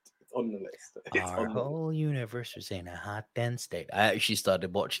know it. It's on the list. Our whole universe was in a hot, dense state. I actually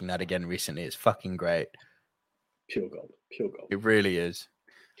started watching that again recently. It's fucking great. Pure gold. It really is.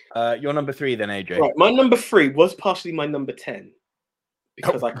 Your number 3 then, AJ. Right, my number 3 was partially my number 10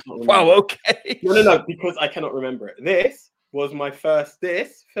 because I can't remember. Wow, okay. No, because I cannot remember it. This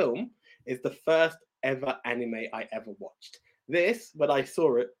film is the first ever anime I ever watched. This, when I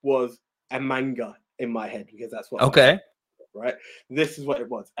saw it, was a manga in my head because that's what. Okay. Right. This is what it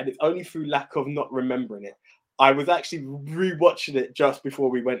was, and it's only through lack of not remembering it. I was actually rewatching it just before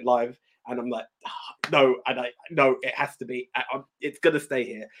we went live, and I'm like, no, it has to be. It's gonna stay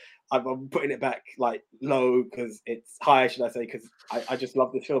here. I'm putting it back like low because it's high, should I say? Because I just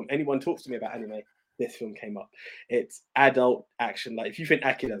love this film. Anyone talks to me about anime, this film came up. It's adult action. Like if you think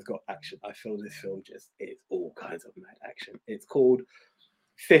Akila's got action, I feel this film just is all kinds of mad action. It's called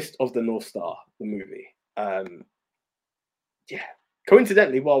Fist of the North Star, the movie. Yeah.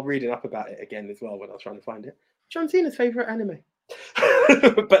 Coincidentally, while reading up about it again as well, when I was trying to find it, John Cena's favorite anime.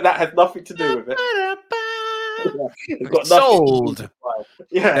 But that has nothing to do with it. It's got sold.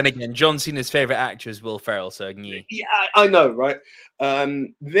 Yeah. Then again, John Cena's favorite actor is Will Ferrell. So yeah, I know, right?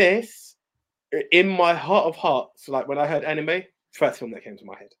 This, in my heart of hearts, like when I heard anime, first film that came to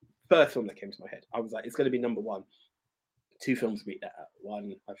my head. I was like, it's going to be number 1. 2 films beat that out.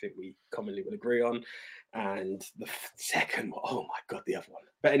 One, I think we commonly would agree on, and the second one, oh my god, the other one.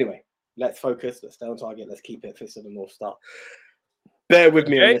 But anyway, let's focus. Let's stay on target. Let's keep it Fist of the North Star. Bear with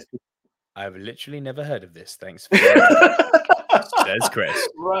me on this. I've literally never heard of this. Thanks for that. Says Chris.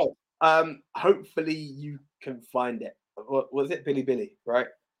 Right. Hopefully you can find it. What was it? Billy, right?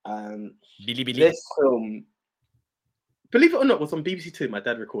 Billy. This film, believe it or not, was on BBC Two. My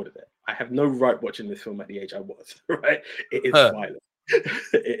dad recorded it. I have no right watching this film at the age I was, right? It is violent.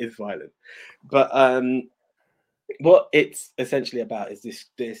 It is violent. But what it's essentially about is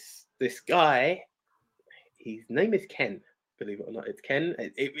this guy. His name is Ken. Believe it or not, it's Ken.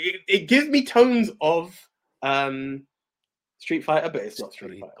 It gives me tones of Street Fighter, but it's not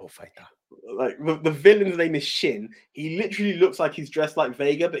Street Fighter. Like the villain's name is Shin. He literally looks like he's dressed like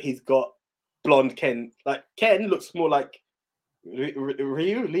Vega, but he's got blonde Ken. Like Ken looks more like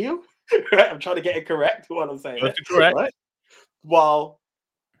Ryu. Right? I'm trying to get it correct. What I'm saying. That's correct. Right? While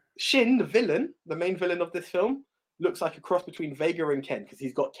Shin, the villain, the main villain of this film, looks like a cross between Vega and Ken because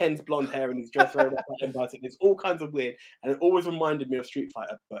he's got Ken's blonde hair and he's dressed very much. It's all kinds of weird, and it always reminded me of Street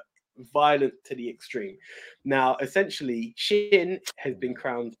Fighter, but violent to the extreme. Now, essentially, Shin has been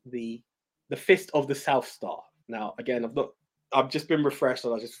crowned the Fist of the South Star. Now, again, I've just been refreshed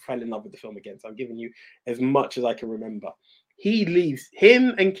and I just fell in love with the film again. So I'm giving you as much as I can remember.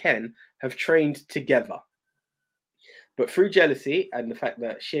 Him and Ken have trained together. But through jealousy and the fact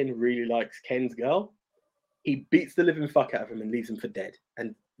that Shin really likes Ken's girl, he beats the living fuck out of him and leaves him for dead.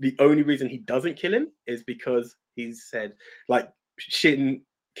 And the only reason he doesn't kill him is because he's said, like,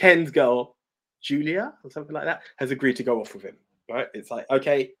 Ken's girl, Julia, or something like that, has agreed to go off with him, right? It's like,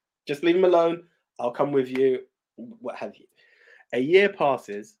 okay, just leave him alone. I'll come with you, what have you. A year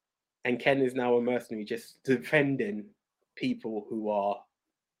passes, and Ken is now a mercenary just defending people who are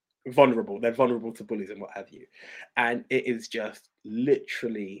vulnerable. They're vulnerable to bullies and what have you. And it is just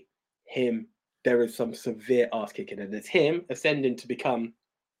literally him. There is some severe ass kicking, and it's him ascending to become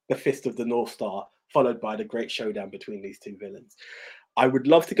the Fist of the North Star, followed by the great showdown between these 2 villains. I would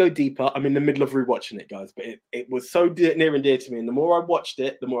love to go deeper. I'm in the middle of rewatching it, guys, but it was so near and dear to me. And the more I watched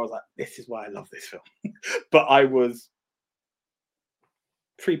it, the more I was like, this is why I love this film. But I was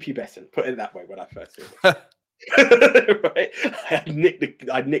prepubescent, put it that way, when I first saw it. Right?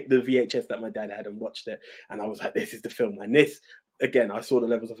 I nicked the VHS that my dad had and watched it. And I was like, this is the film. And this, again, I saw the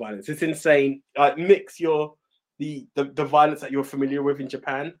levels of violence. It's insane. Mix the violence that you're familiar with in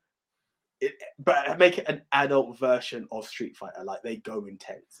Japan, but make it an adult version of Street Fighter. Like, they go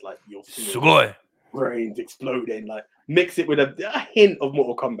intense. Like, you'll see brains exploding. Like, mix it with a hint of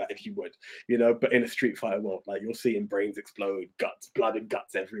Mortal Kombat, if you would, but in a Street Fighter world. Like, you're seeing brains explode, blood and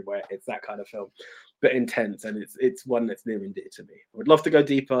guts everywhere. It's that kind of film, but intense, and it's one that's near and dear to me. I would love to go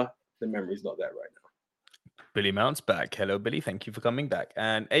deeper. The memory's not there right now. Billy Mount's back. Hello, Billy. Thank you for coming back.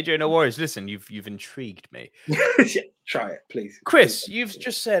 And AJ, no worries. Listen, you've intrigued me. Try it, please. Chris, you've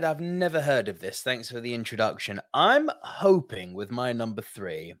just said I've never heard of this. Thanks for the introduction. I'm hoping with my number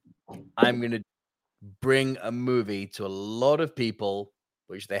 3, I'm going to bring a movie to a lot of people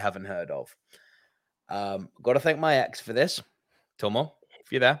which they haven't heard of. Got to thank my ex for this. Tomo,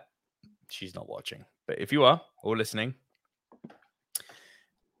 if you're there, she's not watching. But if you are or listening,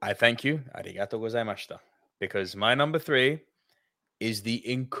 I thank you. Arigato gozaimashita. Because my number 3 is the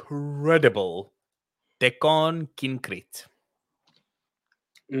incredible Tekken Kinkrit.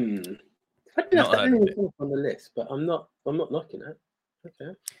 I didn't have that on the list, but I'm not knocking it.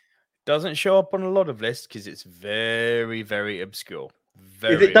 Okay. Doesn't show up on a lot of lists because it's very, very obscure.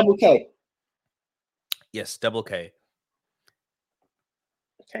 Is it double K? Yes, double K.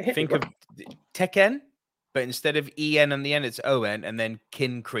 Okay, think of Tekken, but instead of EN and the N, it's ON, and then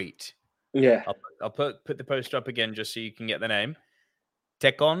Kinkrit. Yeah. I'll put the poster up again just so you can get the name.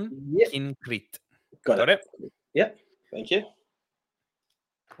 Tekken Kinkrit. Got it? Yep. Thank you.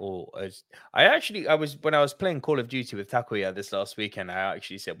 Oh, I was when I was playing Call of Duty with Takuya this last weekend, I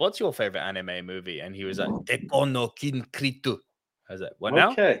actually said, "What's your favorite anime movie?" And he was like, "Tekken no Kinkritu." I was like, "What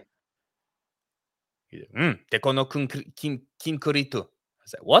now?" Okay. He's like, Tekken no Kinkritu. I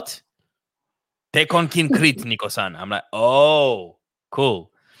was like, "What?" Tekken Kinkrit, Nico-san. I'm like, "Oh,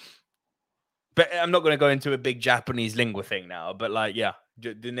 cool." But I'm not going to go into a big Japanese lingua thing now. But like, yeah,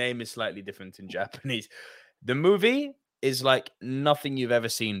 the name is slightly different in Japanese. The movie is like nothing you've ever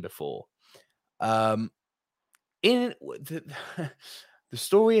seen before. The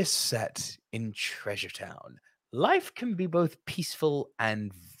story is set in Treasure Town. Life can be both peaceful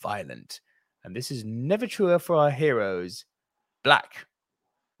and violent. And this is never truer for our heroes, Black,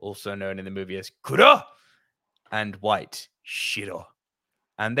 also known in the movie as Kuro, and White, Shiro.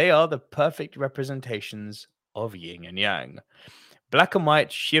 And they are the perfect representations of yin and yang. Black and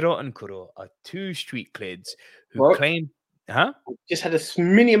White, Shiro and Kuro are two street kids who claim... Huh? Just had a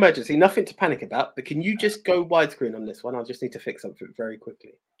mini emergency, nothing to panic about, but can you just go widescreen on this one? I just need to fix something very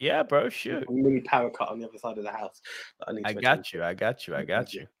quickly. Yeah, bro, shoot. A mini power cut on the other side of the house. I got you.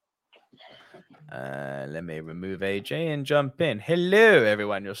 Let me remove AJ and jump in. Hello,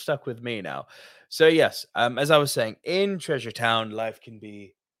 everyone. You're stuck with me now. So, yes, as I was saying, in Treasure Town, life can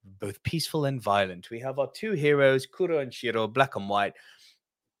be both peaceful and violent. We have our two heroes, Kuro and Shiro, Black and White.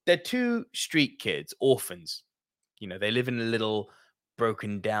 They're two street kids, orphans. You know, they live in a little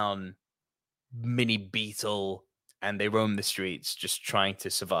broken down mini beetle and they roam the streets just trying to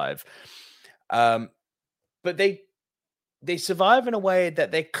survive. But they survive in a way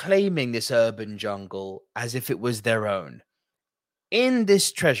that they're claiming this urban jungle as if it was their own. In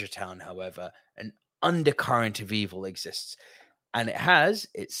this treasure town, however, an undercurrent of evil exists, and it has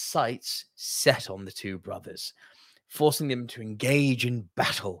its sights set on the two brothers, forcing them to engage in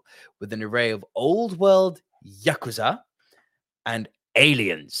battle with an array of old world Yakuza and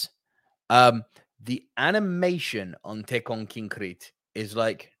aliens. The animation on Tekken Kinkrit is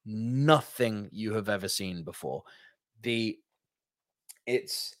like nothing you have ever seen before.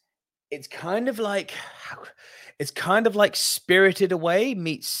 It's kind of like Spirited Away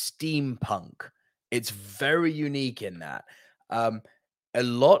meets steampunk. It's very unique in that. A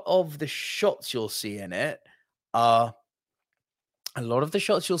lot of the shots you'll see in it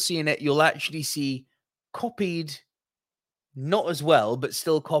you'll actually see copied, not as well, but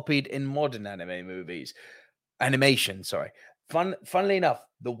still copied in modern animation. Funnily enough,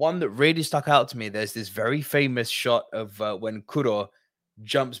 the one that really stuck out to me, there's this very famous shot of when Kuro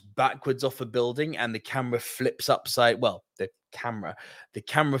jumps backwards off a building and the camera flips upside. Well, the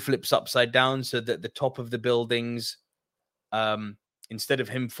camera flips upside down so that the top of the buildings, instead of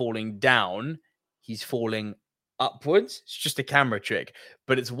him falling down, he's falling upwards. It's just a camera trick,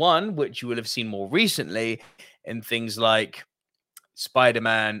 but it's one which you will have seen more recently in things like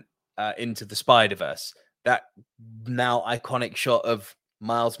Spider-Man Into the Spider-Verse. That now iconic shot of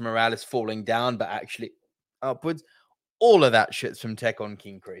Miles Morales falling down, but actually upwards. All of that shit's from Tekken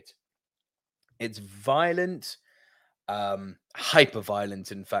Kinkrit. It's violent, hyper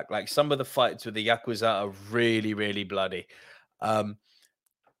violent. In fact, like some of the fights with the Yakuza are really, really bloody.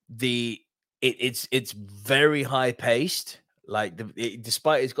 It's very high paced. Like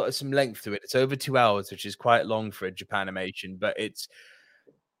despite it's got some length to it, it's over 2 hours, which is quite long for a Japanimation. But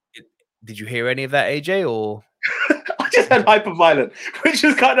did you hear any of that, AJ? Or I just had hyper violent, which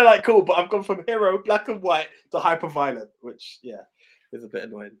is kind of like cool. But I've gone from hero Black and White to hyper violent, which is a bit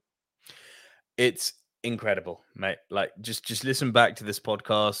annoying. It's incredible, mate. Like just listen back to this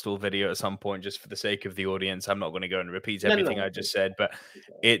podcast or video at some point, just for the sake of the audience. I'm not going to go and repeat everything I just said, but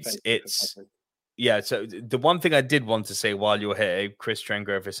it's yeah. So the one thing I did want to say while you're here, Chris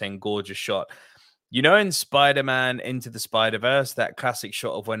Trengrove is saying gorgeous shot. You know, in Spider-Man Into the Spider-Verse, that classic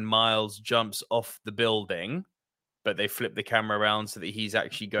shot of when Miles jumps off the building, but they flip the camera around so that he's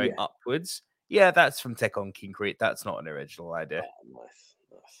actually going upwards. Yeah, that's from Tekken Kinkrit. That's not an original idea. Oh, nice.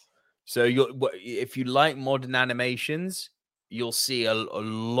 So if you like modern animations, you'll see a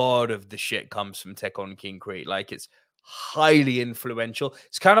lot of the shit comes from Tekken Kinkrit. Like, it's highly influential.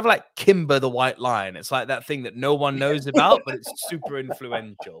 It's kind of like Kimber the White Lion. It's like that thing that no one knows about, but it's super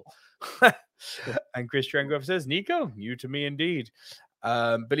influential. And Chris Trengrove says, Nico, you to me indeed.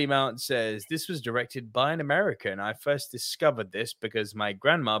 Billy Mount says, this was directed by an American. I first discovered this because my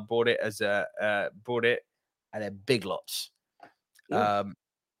grandma bought it at a Big Lots. Yeah,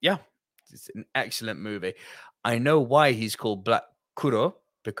 it's an excellent movie. I know why he's called Black Kuro,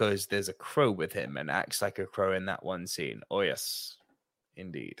 because there's a crow with him and acts like a crow in that one scene. Oh, yes,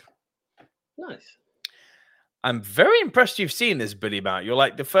 indeed. Nice. I'm very impressed you've seen this, Billy Mount. You're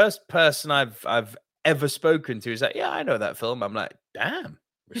like the first person I've ever spoken to who's like, yeah, I know that film. I'm like, damn,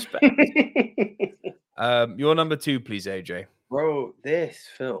 respect. Your number 2, please, AJ. Bro, this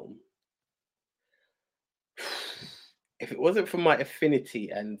film, if it wasn't for my affinity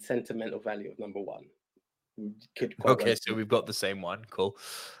and sentimental value of number 1, could okay, so we've got the same one. Cool.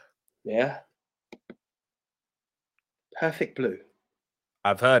 Yeah. Perfect Blue.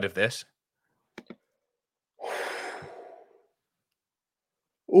 I've heard of this.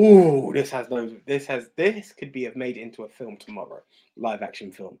 Oh, this could be made into a film tomorrow, live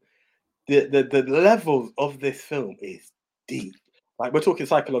action film. The levels of this film is deep. Like, we're talking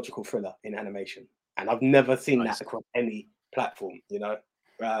psychological thriller in animation, and I've never seen that across any platform. You know,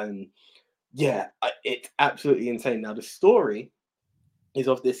 it's absolutely insane. Now, the story is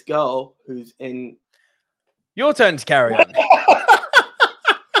of this girl who's in. Your turn to carry on.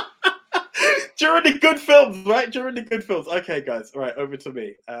 During the good films, right? During the good films. Okay, guys. All right, over to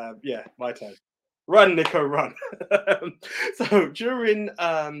me. Yeah, my turn. Run, Nico, run. So during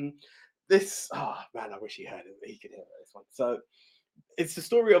this, oh man, I wish he heard it. He could hear this one. So it's the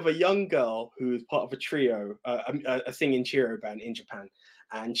story of a young girl who is part of a trio, a singing trio band in Japan,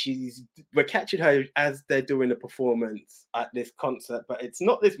 and we're catching her as they're doing a performance at this concert, but it's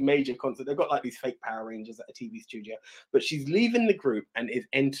not this major concert. They've got like these fake Power Rangers at a TV studio, but she's leaving the group and is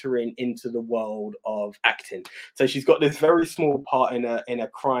entering into the world of acting. So she's got this very small part in a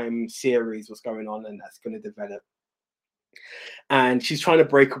crime series, what's going on, and that's going to develop. And she's trying to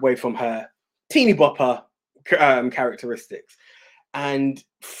break away from her teeny bopper characteristics. And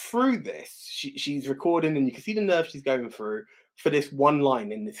through this, she's recording, and you can see the nerve she's going through for this one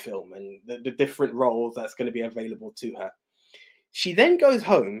line in this film and the different roles that's going to be available to her. She then goes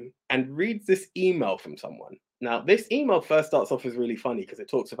home and reads this email from someone. Now, this email first starts off as really funny because it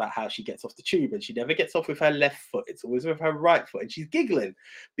talks about how she gets off the tube and she never gets off with her left foot. It's always with her right foot. And she's giggling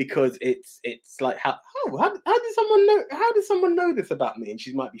because it's like, how did someone know? How does someone know this about me? And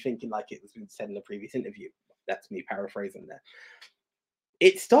she might be thinking like it was been said in a previous interview. That's me paraphrasing there.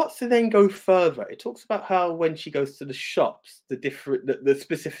 It starts to then go further. It talks about how when she goes to the shops, the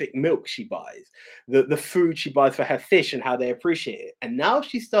specific milk she buys, the food she buys for her fish and how they appreciate it. And now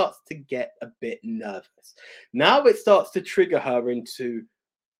she starts to get a bit nervous. Now it starts to trigger her into,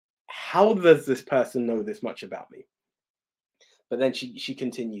 how does this person know this much about me? But then she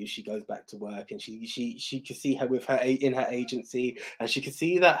continues. She goes back to work, and she can see her with her in her agency, and she can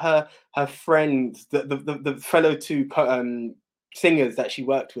see that her friends, the fellow two singers that she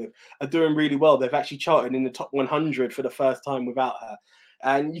worked with, are doing really well. They've actually charted in the top 100 for the first time without her,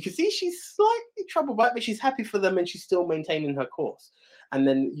 and you can see she's slightly troubled by it, but she's happy for them, and she's still maintaining her course. And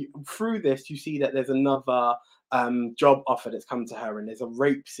then through this, you see that there's another job offer that's come to her, and there's a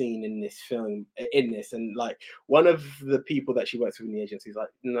rape scene in this film, and like one of the people that she works with in the agency is like,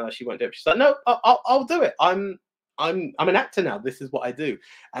 no, she won't do it. She's like, no, I'll do it. I'm an actor now. This is what I do.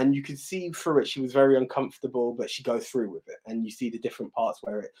 And you can see through it, she was very uncomfortable, but she goes through with it. And you see the different parts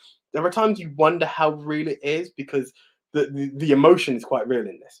where there are times you wonder how real it is, because the emotion is quite real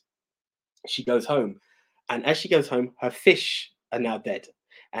in this. She goes home, and as she goes home, her fish are now dead.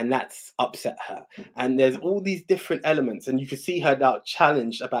 And that's upset her. And there's all these different elements, and you can see her now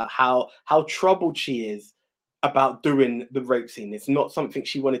challenged about how troubled she is about doing the rape scene. It's not something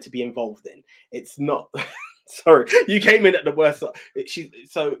she wanted to be involved in. It's not. Sorry, you came in at the worst.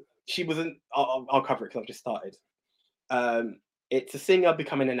 She wasn't. I'll cover it because I've just started. It's a singer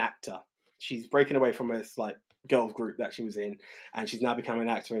becoming an actor. She's breaking away from this like girls group that she was in, and she's now becoming an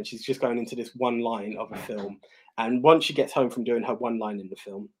actor, and she's just going into this one line of a film. And once she gets home from doing her one line in the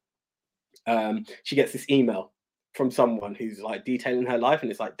film, she gets this email from someone who's like detailing her life,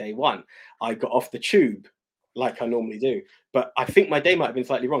 and it's like, day one, I got off the tube like I normally do, but I think my day might have been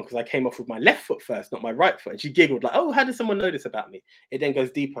slightly wrong because I came off with my left foot first, not my right foot. And she giggled like, oh, how does someone know this about me? It then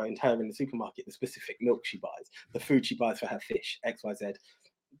goes deeper into her in the supermarket, the specific milk she buys, the food she buys for her fish, XYZ.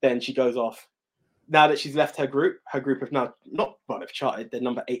 Then she goes off. Now that she's left her group have now they've charted. They're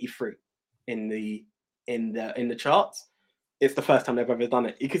number 83 in the charts. It's the first time they've ever done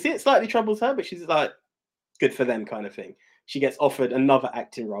it. You can see it slightly troubles her, but she's like, good for them kind of thing. She gets offered another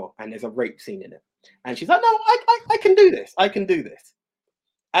acting role, and there's a rape scene in it. And she's like, no, I can do this. I can do this.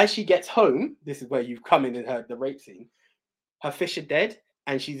 As she gets home, this is where you've come in and heard the rape scene. Her fish are dead,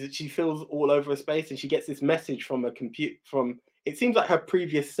 and she feels all over a space, and she gets this message from it seems like her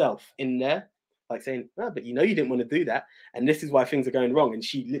previous self in there, like saying, no, but you didn't want to do that, and this is why things are going wrong. And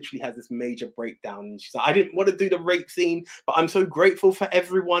she literally has this major breakdown, and she's like, I didn't want to do the rape scene, but I'm so grateful for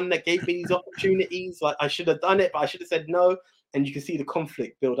everyone that gave me these opportunities. Like, I should have done it, but I should have said no. And you can see the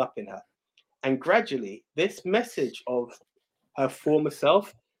conflict build up in her. And gradually, this message of her former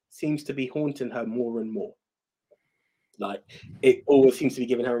self seems to be haunting her more and more. Like, it always seems to be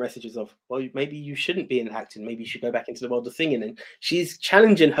giving her messages of, well, maybe you shouldn't be in acting. Maybe you should go back into the world of singing. And she's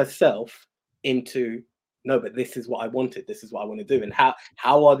challenging herself into, no, but this is what I wanted. This is what I want to do. And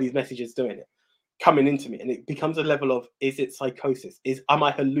how are these messages doing it? Coming into me. And it becomes a level of, is it psychosis? Am I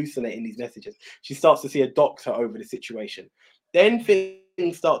hallucinating these messages? She starts to see a doctor over the situation. Then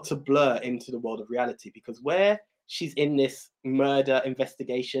things start to blur into the world of reality, because where she's in this murder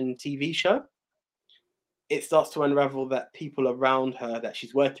investigation TV show, it starts to unravel that people around her that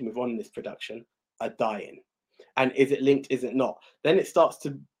she's working with on this production are dying. And is it linked? Is it not? Then it starts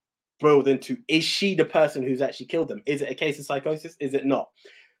to build into, is she the person who's actually killed them? Is it a case of psychosis? Is it not?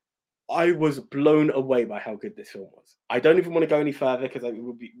 I was blown away by how good this film was. I don't even want to go any further because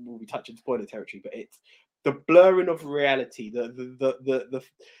we'll be touching spoiler territory, but it's the blurring of reality, the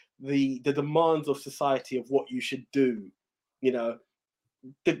the demands of society of what you should do, you know,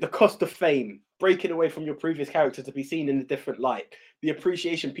 the cost of fame, breaking away from your previous character to be seen in a different light, the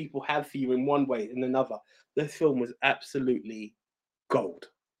appreciation people have for you in one way, in another. This film was absolutely gold.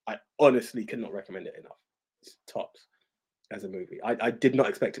 I honestly cannot recommend it enough. It's tops as a movie. I did not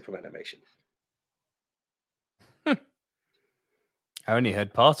expect it from animation. I only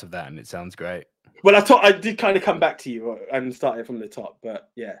heard part of that, and it sounds great. Well, I did kind of come back to you and started from the top,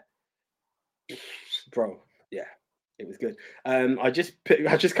 but yeah, bro, yeah, it was good. I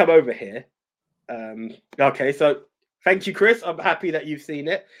just come over here. Okay, so thank you, Chris. I'm happy that you've seen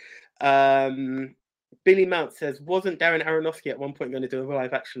it. Billy Mount says, wasn't Darren Aronofsky at one point going to do a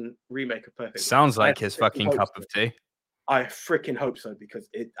live action remake of Perfect? Sounds like his fucking cup of tea. I freaking hope so, because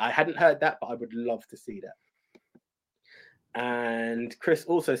I hadn't heard that, but I would love to see that. And Chris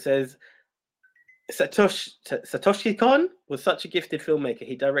also says, Satoshi Kon was such a gifted filmmaker.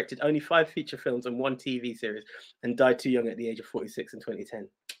 He directed only 5 feature films and 1 TV series and died too young at the age of 46 in 2010.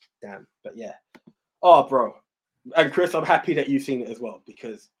 Damn. But yeah. Oh, bro. And Chris, I'm happy that you've seen it as well,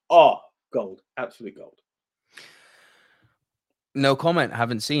 because, gold. Absolute gold. No comment.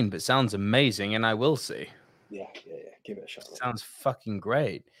 Haven't seen, but sounds amazing, and I will see. Yeah. Give it a shot. Sounds fucking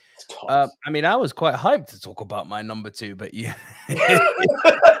great. I mean, I was quite hyped to talk about my number 2, but yeah.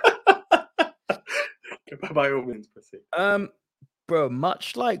 By all means, proceed. Bro,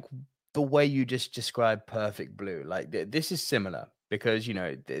 much like the way you just described Perfect Blue, like this is similar, because, you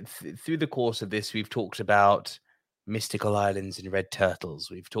know, through the course of this, we've talked about mystical islands and red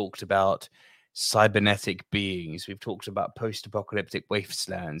turtles. We've talked about cybernetic beings. We've talked about post-apocalyptic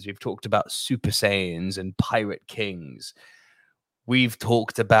wastelands. We've talked about Super Saiyans and pirate kings. We've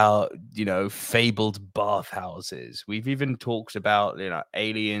talked about, you know, fabled bathhouses. We've even talked about, you know,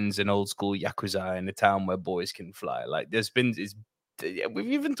 aliens and old school Yakuza in a town where boys can fly. Like we've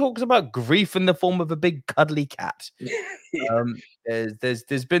even talked about grief in the form of a big cuddly cat.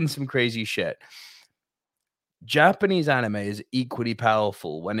 There's been some crazy shit. Japanese anime is equally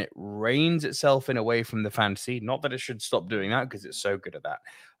powerful when it reins itself in away from the fantasy. Not that it should stop doing that, because it's so good at that.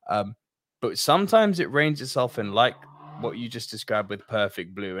 But sometimes it reins itself in, like what you just described with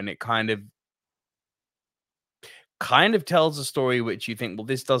Perfect Blue, and it kind of tells a story which you think, well,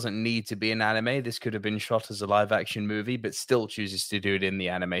 this doesn't need to be an anime. This could have been shot as a live action movie, but still chooses to do it in the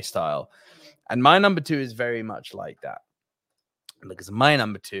anime style. And my number 2 is very much like that, because my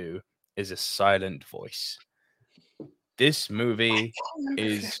number 2 is A Silent Voice. This movie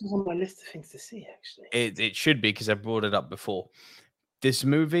is on my list of things to see, actually. It should be, because I brought it up before. This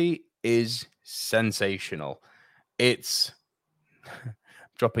movie is sensational. It's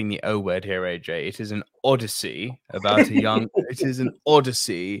dropping the O word here, AJ. It is an odyssey about it is an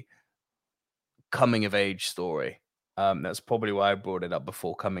odyssey coming of age story. That's probably why I brought it up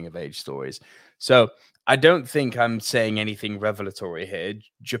before, coming of age stories. So I don't think I'm saying anything revelatory here.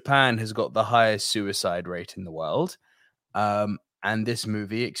 Japan has got the highest suicide rate in the world. And this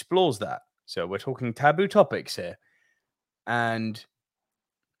movie explores that. So we're talking taboo topics here. And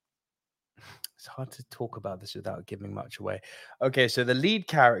it's hard to talk about this without giving much away. Okay, so the lead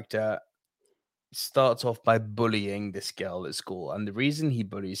character starts off by bullying this girl at school. And the reason he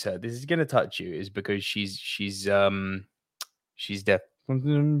bullies her, this is going to touch you, is because she's deaf.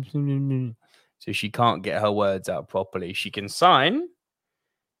 So she can't get her words out properly. She can sign,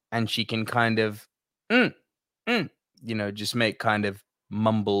 and she can kind of, you know, just make kind of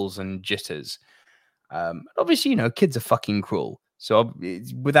mumbles and jitters. Obviously, you know, kids are fucking cruel. So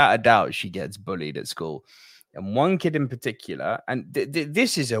without a doubt, she gets bullied at school. And one kid in particular, and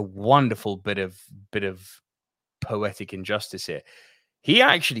this is a wonderful bit of poetic injustice here. He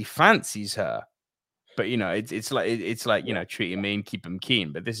actually fancies her, but you know, it's like you know, treat him mean, keep him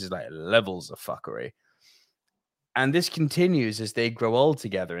keen. But this is like levels of fuckery. And this continues as they grow old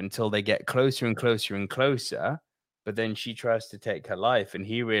together until they get closer and closer and closer. But then she tries to take her life, and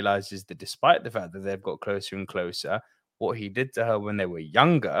he realizes that despite the fact that they've got closer and closer, what he did to her when they were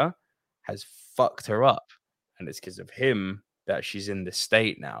younger has fucked her up. And it's because of him that she's in this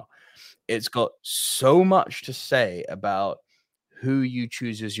state now. It's got so much to say about who you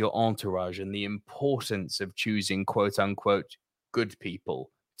choose as your entourage and the importance of choosing quote unquote good people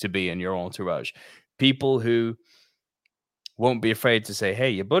to be in your entourage. People who won't be afraid to say,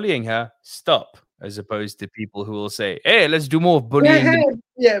 hey, you're bullying her, stop. As opposed to people who will say, hey, let's do more bullying. More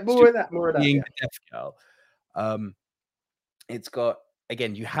of that. The deaf girl. It's got,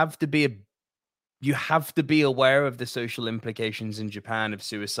 again, you have to be aware of the social implications in Japan of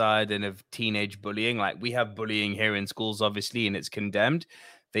suicide and of teenage bullying. Like, we have bullying here in schools, obviously, and it's condemned.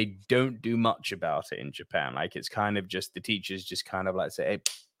 They don't do much about it in Japan. Like, it's kind of just the teachers just kind of like say, hey,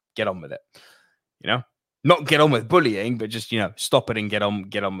 get on with it. You know, not get on with bullying, but just, stop it and get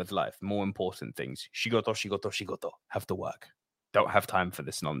on with life. More important things. Shigoto. Have to work. Don't have time for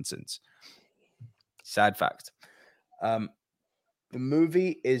this nonsense. Sad fact. The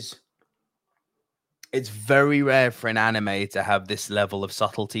movie it's very rare for an anime to have this level of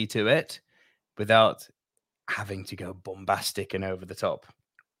subtlety to it without having to go bombastic and over the top.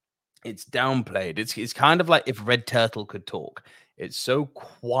 It's downplayed. It's kind of like if Red Turtle could talk. It's so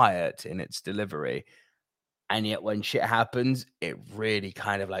quiet in its delivery, and yet when shit happens, it really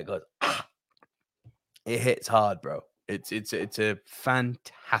kind of like goes. It hits hard, bro. It's a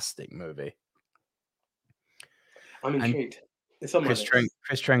fantastic movie. I'm intrigued. It's on my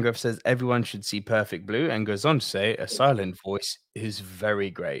Chris Trengrove says everyone should see Perfect Blue, and goes on to say a silent voice is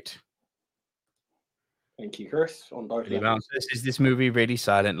very great. Thank you, Chris. On both Billy Mount says, is this movie really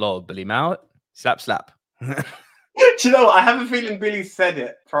silent? Lol. Billy Mount, slap. Do you know what? I have a feeling Billy said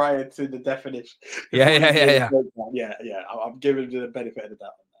it prior to the definition. Yeah. I'm giving him the benefit of the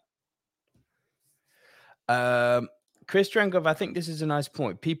doubt on that. Chris Trengrove, I think this is a nice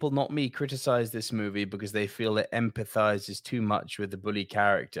point. People, not me, criticize this movie because they feel it empathizes too much with the bully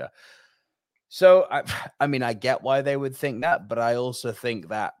character. So, I mean, I get why they would think that, but I also think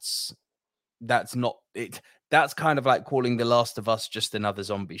that's not it. That's kind of like calling The Last of Us just another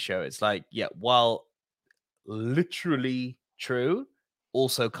zombie show. It's like, yeah, while literally true,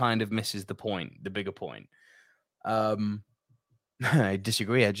 also kind of misses the point, the bigger point. I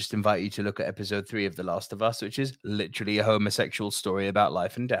disagree. I just invite you to look at episode 3 of The Last of Us, which is literally a homosexual story about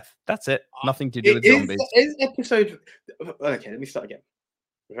life and death. That's it. Nothing to do with zombies. Okay, let me start again.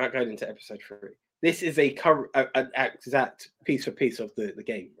 Without going into episode 3. This is an exact piece for piece of the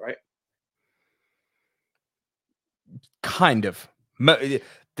game, right? Kind of. The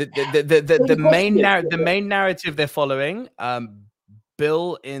main narrative they're following,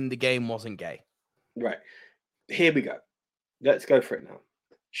 Bill in the game wasn't gay. Right. Here we go. Let's go for it now.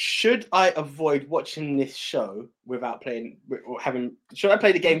 Should I avoid watching this show without playing or having? Should I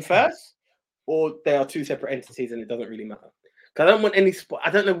play the game first, or they are two separate entities and it doesn't really matter? Because I don't want any.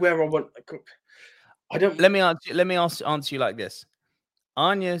 I don't know where I want. I don't. Let me answer you like this.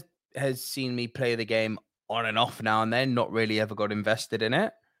 Anya has seen me play the game on and off now and then. Not really ever got invested in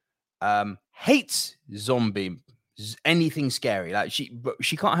it. Hates anything scary. Like she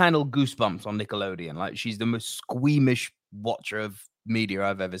can't handle Goosebumps on Nickelodeon. Like she's the most squeamish watcher of media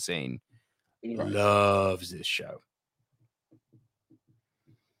I've ever seen. Right. Loves this show.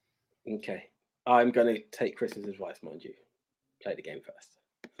 Okay, I'm going to take Chris's advice, mind you. Play the game first.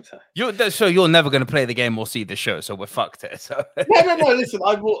 So you're never going to play the game or see the show, so we're fucked here. So no. Listen,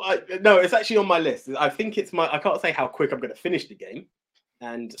 no, it's actually on my list. I think I can't say how quick I'm going to finish the game,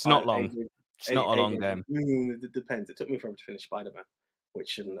 and it's not long. It's not a long game. It depends. It took me forever to finish Spider-Man, which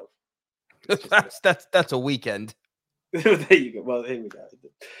shouldn't have. That's a weekend. There you go. Well, here we go.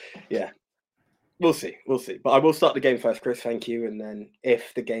 Yeah, we'll see. But I will start the game first, Chris. Thank you. And then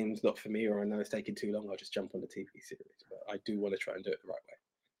if the game's not for me or I know it's taking too long, I'll just jump on the TV series. But I do want to try and do it the right way.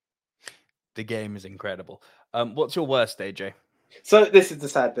 The game is incredible. What's your worst, AJ? So this is the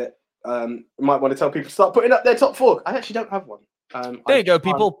sad bit. You might want to tell people to start putting up their top 4. I actually don't have one. There you go,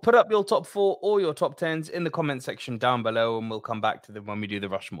 people. Put up your top 4 or your top 10s in the comment section down below, and we'll come back to them when we do the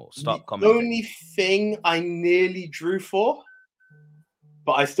Rushmore. Stop commenting. The only thing I nearly drew for,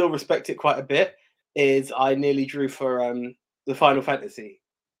 but I still respect it quite a bit, is I nearly drew for the Final Fantasy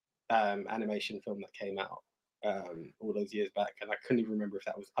animation film that came out all those years back, and I couldn't even remember if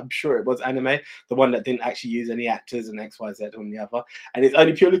that was. I'm sure it was anime, the one that didn't actually use any actors and XYZ on the other, and it's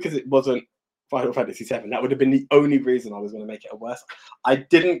only purely because it wasn't Final Fantasy VII. That would have been the only reason I was going to make it a worse. I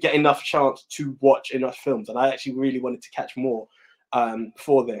didn't get enough chance to watch enough films, and I actually really wanted to catch more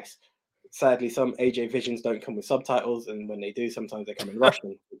for this. Sadly, some AJ Visions don't come with subtitles, and when they do, sometimes they come in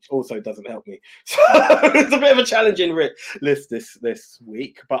Russian, which also doesn't help me. So it's a bit of a challenging list this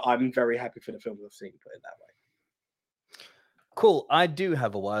week, but I'm very happy for the films I've seen, put it that way. Cool. I do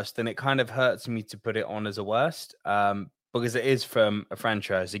have a worst, and it kind of hurts me to put it on as a worst. Because it is from a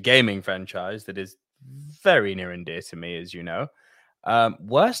gaming franchise that is very near and dear to me, as you know.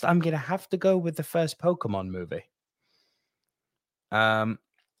 Worst, I'm going to have to go with the first Pokemon movie. The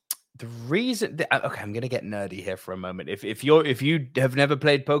reason... okay, I'm going to get nerdy here for a moment. If you have never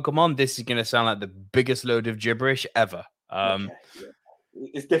played Pokemon, this is going to sound like the biggest load of gibberish ever. Okay, yeah.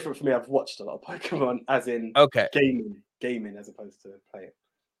 It's different for me. I've watched a lot of Pokemon, as in gaming as opposed to playing.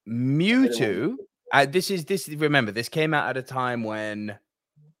 Mewtwo... Remember, this came out at a time when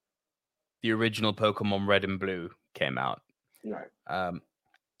the original Pokemon Red and Blue came out. Right.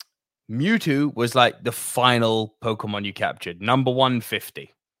 Mewtwo was like the final Pokemon you captured, number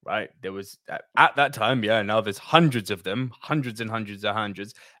 150, right? There was at that time, now there's hundreds of them, hundreds and hundreds of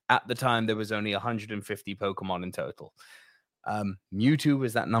hundreds. At the time, there was only 150 Pokemon in total. Mewtwo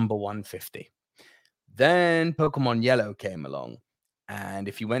was that number 150. Then Pokemon Yellow came along. And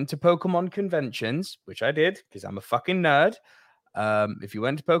if you went to Pokemon conventions, which I did because I'm a fucking nerd, if you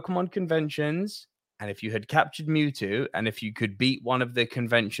went to Pokemon conventions and if you had captured Mewtwo and if you could beat one of the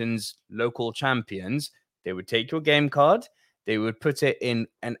convention's local champions, they would take your game card, they would put it in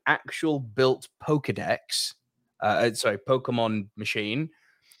an actual built Pokedex, Pokemon machine,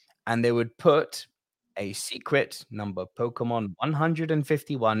 and they would put a secret number Pokemon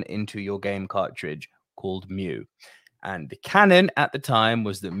 151 into your game cartridge called Mew. And the canon at the time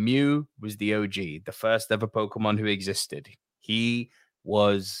was that Mew was the OG, the first ever Pokemon who existed. She,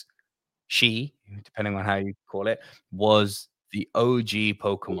 depending on how you call it, was the OG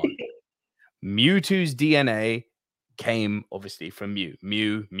Pokemon. Mewtwo's DNA came obviously from Mew.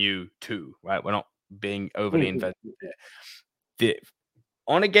 Mewtwo, right? We're not being overly inventive here.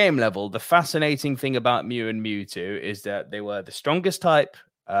 On a game level, the fascinating thing about Mew and Mewtwo is that they were the strongest type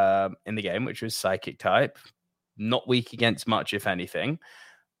in the game, which was Psychic type, not weak against much, if anything.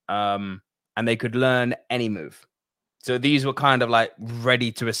 And they could learn any move. So these were kind of like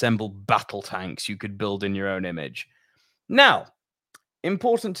ready to assemble battle tanks you could build in your own image. Now,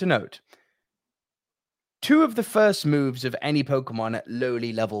 important to note, 2 of the first moves of any Pokemon at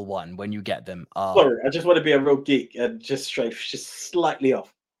lowly level 1 when you get them are... Sorry, I just want to be a real geek and just slightly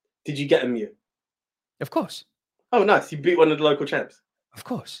off. Did you get a Mew? Of course. Oh, nice. You beat one of the local champs. Of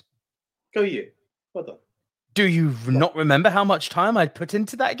course. Go you. Well done. Do you not remember how much time I'd put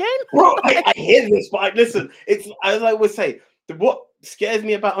into that game? Bro, I hear this, but listen, it's as I would say, what scares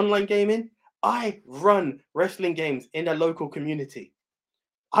me about online gaming, I run wrestling games in a local community.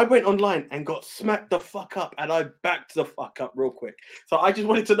 I went online and got smacked the fuck up, and I backed the fuck up real quick. So I just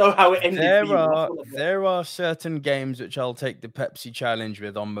wanted to know how it ended. There are certain games which I'll take the Pepsi challenge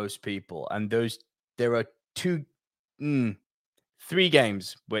with on most people, and there are 3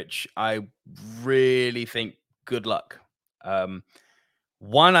 games which I really think good luck.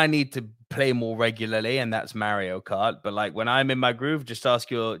 One I need to play more regularly, and that's Mario Kart. But like when I'm in my groove, just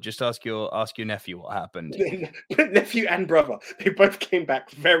ask your nephew what happened. Nephew and brother, they both came back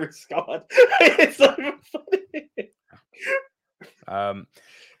very scarred. It's so funny.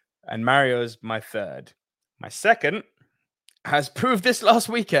 And Mario's my third. My second, has proved this last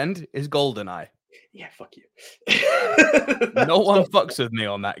weekend, is GoldenEye. Yeah, fuck you. No one fucks with me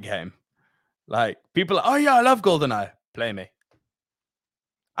on that game. Like people are, oh yeah, I love GoldenEye. Play me.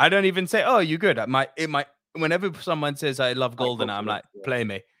 I don't even say, oh, you good. Whenever someone says I love GoldenEye, I'm like, play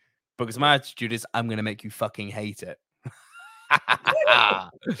me. Because my attitude is I'm gonna make you fucking hate it.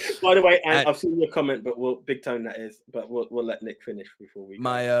 By the way, and I've seen your comment, but big tone that is. But we'll let Nick finish before we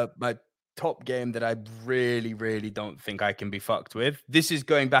my top game that I really, really don't think I can be fucked with. This is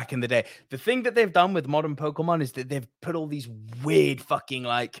going back in the day. The thing that they've done with modern Pokemon is that they've put all these weird fucking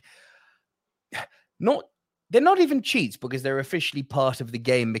like they're not even cheats because they're officially part of the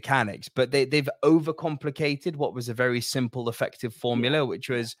game mechanics, but they've overcomplicated what was a very simple, effective formula, which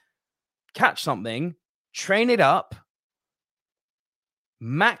was catch something, train it up,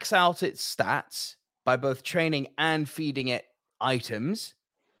 max out its stats by both training and feeding it items,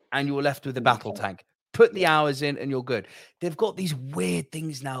 and you're left with a battle tank. Put the hours in and you're good. They've got these weird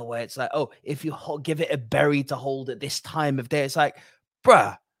things now where it's like, oh, if you give it a berry to hold at this time of day, it's like,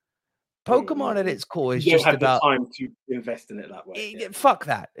 bruh, Pokemon at its core is just about the time to invest in it that way. Fuck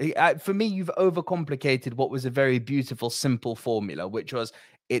that. For me, you've overcomplicated what was a very beautiful, simple formula, which was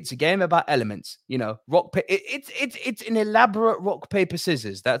it's a game about elements. You know, rock. It's an elaborate rock paper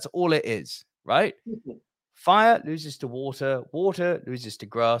scissors. That's all it is, right? Fire loses to water, water loses to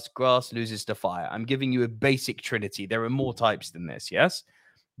grass, grass loses to fire. I'm giving you a basic trinity. There are more types than this, yes?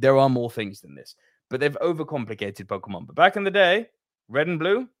 There are more things than this. But they've overcomplicated Pokemon. But back in the day, Red and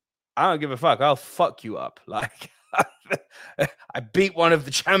Blue, I don't give a fuck. I'll fuck you up. Like, I beat one of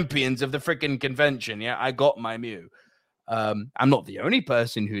the champions of the freaking convention. Yeah, I got my Mew. I'm not the only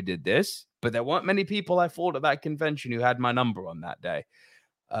person who did this, but there weren't many people I fought at that convention who had my number on that day.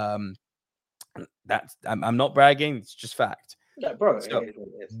 I'm not bragging, it's just fact. Yeah, bro. So,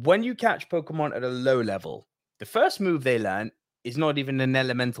 when you catch Pokemon at a low level, the first move they learn is not even an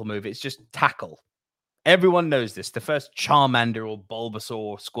elemental move, it's just tackle. Everyone knows this. The first Charmander or Bulbasaur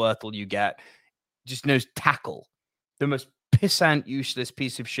or Squirtle you get just knows tackle. The most pissant, useless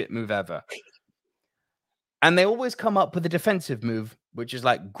piece of shit move ever. And they always come up with a defensive move, which is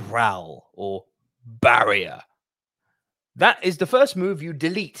like Growl or Barrier. That is the first move you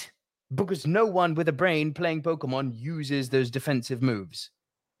delete. Because no one with a brain playing Pokemon uses those defensive moves.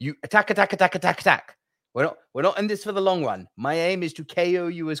 You attack. We're not in this for the long run. My aim is to KO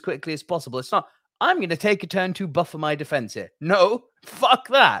you as quickly as possible. It's not, I'm going to take a turn to buffer my defense here. No, fuck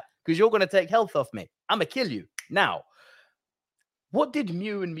that. Because you're going to take health off me. I'm going to kill you. Now, what did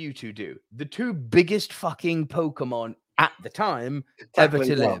Mew and Mewtwo do? The two biggest fucking Pokemon at the time ever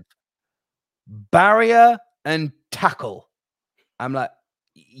to live. Barrier and Tackle. I'm like,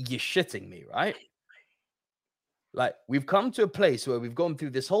 you're shitting me, right? Like, we've come to a place where we've gone through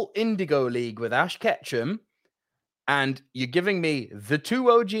this whole Indigo League with Ash Ketchum, and you're giving me the two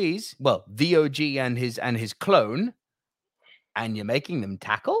OGs, well, the OG and his clone, and you're making them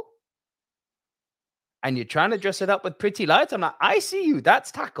tackle? And you're trying to dress it up with pretty lights? I'm like, I see you. That's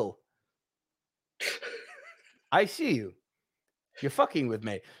Tackle. I see you. You're fucking with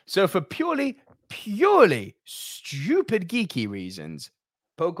me. So for purely stupid geeky reasons,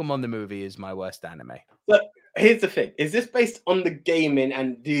 Pokemon the movie is my worst anime. But here's the thing. Is this based on the gaming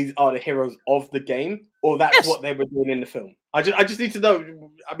and these are the heroes of the game? Or that's what they were doing in the film? I just need to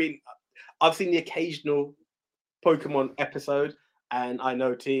know. I mean, I've seen the occasional Pokemon episode and I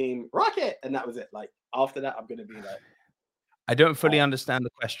know Team Rocket and that was it. Like, after that, I'm going to be like... I don't fully understand the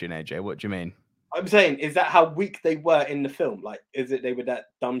question, AJ. What do you mean? I'm saying, is that how weak they were in the film? Like, is it they were that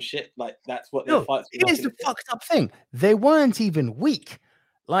dumb shit? Like, that's what their fights were. Here's the fucked up thing. They weren't even weak.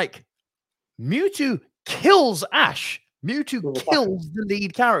 Like, Mewtwo kills Ash. Mewtwo kills the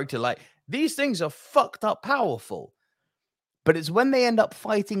lead character. Like, these things are fucked up powerful. But it's when they end up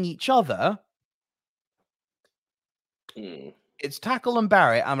fighting each other, it's Tackle and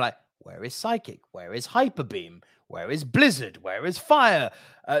Barrier. I'm like, where is Psychic? Where is Hyper Beam? Where is Blizzard? Where is Fire?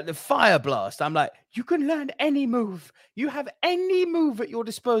 The Fire Blast. I'm like, you can learn any move. You have any move at your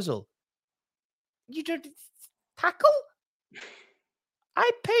disposal. You don't... Tackle?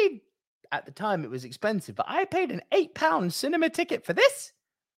 I paid... At the time, it was expensive, but I paid an £8 cinema ticket for this.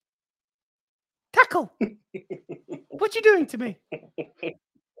 Tackle. What you doing to me?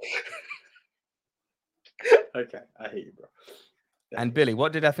 Okay, I hate you, bro. And Billy,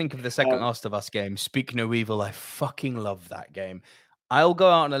 what did I think of the second Last of Us game? Speak No Evil. I fucking love that game. I'll go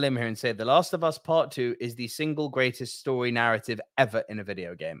out on a limb here and say The Last of Us Part 2 is the single greatest story narrative ever in a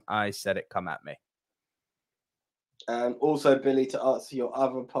video game. I said it, come at me. Also, Billy, to answer your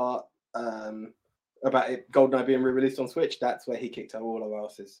other part about it, GoldenEye being re-released on Switch, that's where he kicked out all our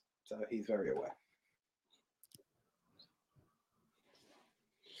asses. So he's very aware.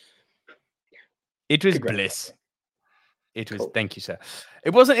 It was bliss. It was, Thank you, sir.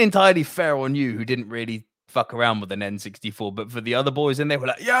 It wasn't entirely fair on you, who didn't really fuck around with an N64, but for the other boys, and they were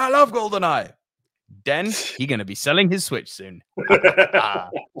like, yeah, I love GoldenEye. Den, he's going to be selling his Switch soon.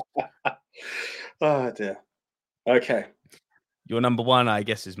 Oh, dear. Okay. Your number one, I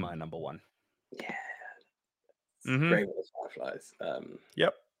guess, is my number one. Yeah. Grave of the Fireflies.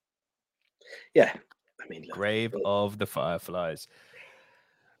 Yep. Yeah. I mean, Grave of the Fireflies.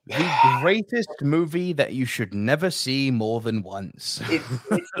 The greatest movie that you should never see more than once. It's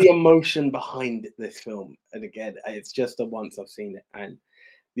the emotion behind this film. And again, it's just the once I've seen it. And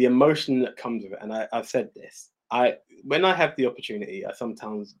the emotion that comes with it. And I've said this. When I have the opportunity, I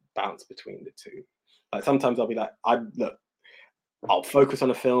sometimes bounce between the two. Like sometimes I'll be like, I'll focus on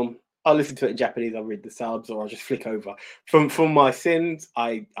a film. I'll listen to it in Japanese. I'll read the subs, or I'll just flick over. From my sins,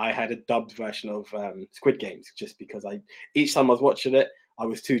 I had a dubbed version of Squid Games, just because each time I was watching it, I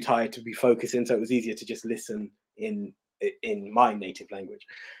was too tired to be focusing, so it was easier to just listen in my native language.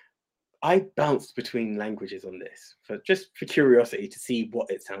 I bounced between languages on this for curiosity to see what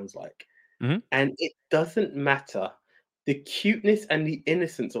it sounds like, and it doesn't matter. The cuteness and the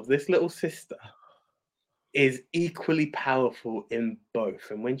innocence of this little sister is equally powerful in both.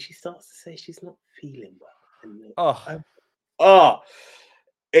 And when she starts to say she's not feeling well,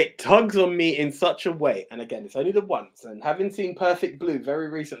 it tugs on me in such a way. And again, it's only the once. And having seen Perfect Blue very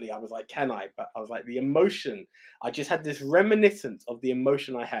recently, I was like, can I? But I was like, the emotion, I just had this reminiscence of the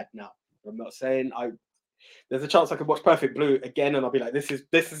emotion I had. Now, I'm not saying there's a chance I could watch Perfect Blue again and I'll be like, this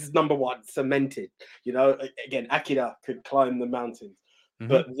is number one, cemented. You know, again, Akira could climb the mountains.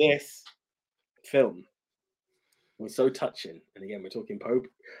 But this film was so touching. And again, we're talking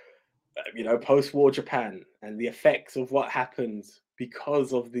post-war Japan and the effects of what happens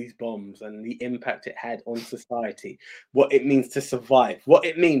because of these bombs and the impact it had on society, what it means to survive, what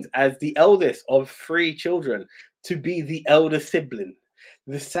it means as the eldest of 3 children to be the elder sibling,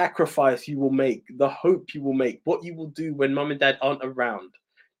 the sacrifice you will make, the hope you will make, what you will do when mum and dad aren't around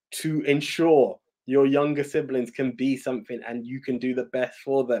to ensure your younger siblings can be something and you can do the best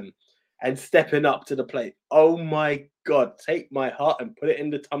for them, and stepping up to the plate. Oh my God, take my heart and put it in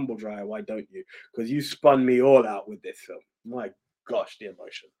the tumble dryer. Why don't you? Because you spun me all out with this film. My gosh, the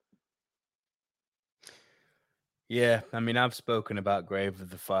emotion. Yeah, I mean, I've spoken about Grave of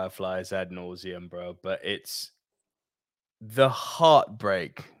the Fireflies ad nauseum, bro, but it's the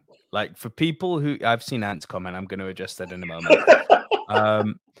heartbreak. Like, for people who I've seen Ant's comment, I'm going to adjust that in a moment.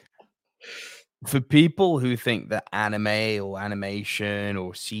 For people who think that anime or animation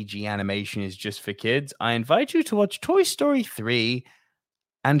or CG animation is just for kids, I invite you to watch Toy Story 3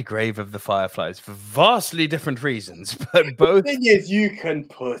 and Grave of the Fireflies for vastly different reasons. But both. The thing is, you can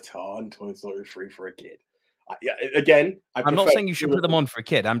put on Toy Story 3 for a kid. Again, I'm not saying you should put them on for a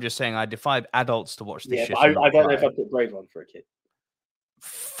kid. I'm just saying I defy adults to watch this shit. I don't know if I put Brave on for a kid.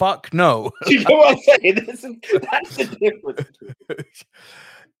 Fuck no. You know what I'm saying? That's the difference.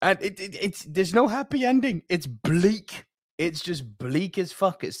 And it's there's no happy ending. It's bleak. It's just bleak as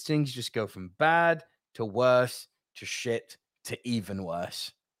fuck. It's things just go from bad to worse to shit to even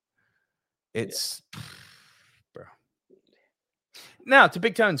worse. It's bro. Now to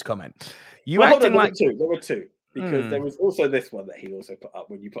Big Tone's comment. You acting like there were two. Because there was also this one that he also put up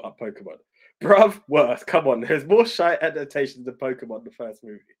when you put up Pokemon. Bruv, worse. Come on. There's more shy adaptations of Pokemon the first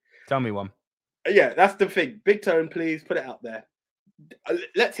movie. Tell me one. Yeah, that's the thing. Big Tone, please put it out there.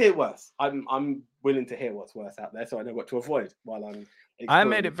 Let's hear worse. I'm willing to hear what's worse out there, so I know what to avoid while I'm. I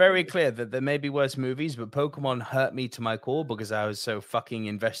made it very clear that there may be worse movies, but Pokemon hurt me to my core because I was so fucking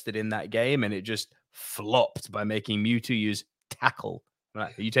invested in that game, and it just flopped by making Mewtwo use Tackle.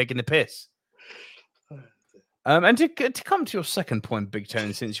 Right, are you taking the piss? And to come to your second point, Big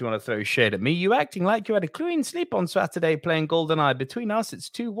Tone, since you want to throw shade at me, you acting like you had a clean sleep on Saturday playing GoldenEye. Between us, it's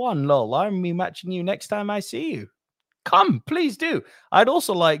 2-1. Lol. I'm rematching you next time I see you. Come, please do. I'd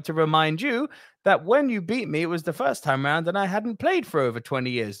also like to remind you that when you beat me, it was the first time round and I hadn't played for over 20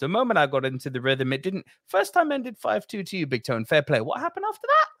 years. The moment I got into the rhythm, it didn't. First time ended 5-2 to you, Big Tone. Fair play. What happened after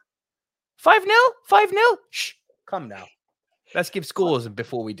that? 5-0? 5-0? Shh. Come now. Let's give scores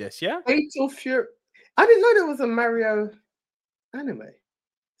before we diss, yeah? Fatal Fury. I didn't know there was a Mario anime.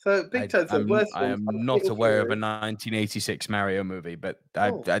 So Big Tone's the worst one. I am not aware of a 1986 Mario movie, but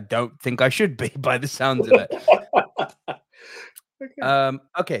I don't think I should be by the sounds of it.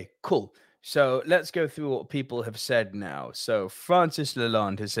 Okay, cool. So let's go through what people have said now. So Francis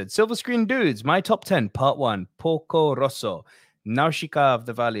Lalonde has said, Silver Screen Dudes, my top 10, part 1, Porco Rosso, Nausicaa of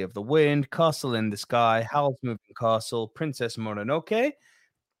the Valley of the Wind, Castle in the Sky, Howl's Moving Castle, Princess Mononoke,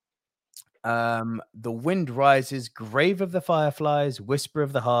 The Wind Rises, Grave of the Fireflies, Whisper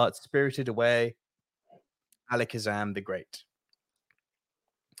of the Heart, Spirited Away, Alakazam the Great.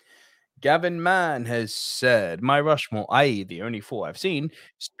 Gavin Mann has said, my Rushmore, i.e. the only 4 I've seen,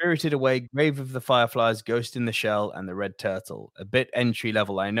 Spirited Away, Grave of the Fireflies, Ghost in the Shell, and The Red Turtle. A bit entry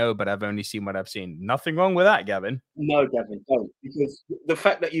level, I know, but I've only seen what I've seen. Nothing wrong with that, Gavin. No, Gavin, don't. Because the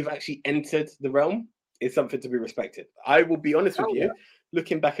fact that you've actually entered the realm is something to be respected. I will be honest with you,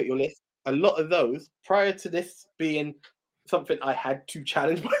 looking back at your list, a lot of those, prior to this being something I had to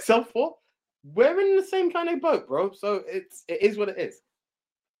challenge myself for, we're in the same kind of boat, bro. So it is what it is.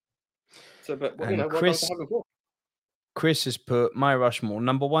 So, but you know, Chris has put my Rushmore: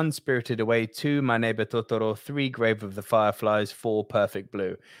 number 1, Spirited Away; 2, My Neighbor Totoro; 3, Grave of the Fireflies; 4, Perfect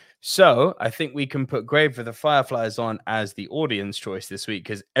Blue. So I think we can put Grave of the Fireflies on as the audience choice this week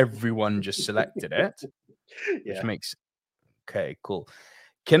because everyone just selected it, which makes okay, cool.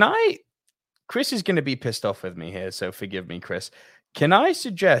 Chris is going to be pissed off with me here, so forgive me, Chris. Can I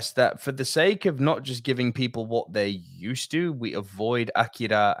suggest that for the sake of not just giving people what they're used to, we avoid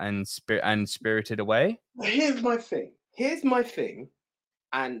Akira and Spirited Away? Here's my thing.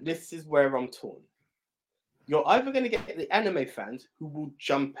 And this is where I'm torn. You're either going to get the anime fans who will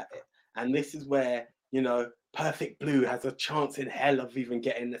jump at it. And this is where, you know, Perfect Blue has a chance in hell of even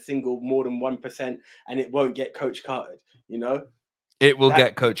getting a single more than 1%, and it won't get Coach Cartered, you know? It will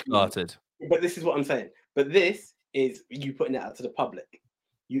get Coach Cartered. But this is what I'm saying. But this is you putting it out to the public.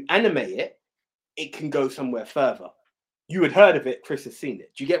 You animate it, it can go somewhere further. You had heard of it, Chris has seen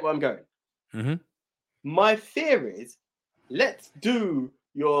it. Do you get where I'm going? Mm-hmm. My fear is, let's do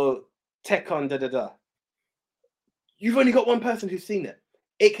your Tekkon da-da-da. You've only got one person who's seen it.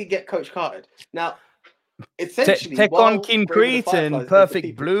 It could get Coach Cartered. Now, essentially... Tekkon Kincrete and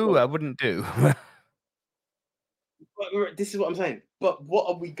Perfect Blue, I wouldn't do. But this is what I'm saying. But what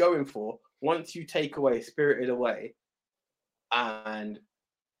are we going for once you take away Spirited Away and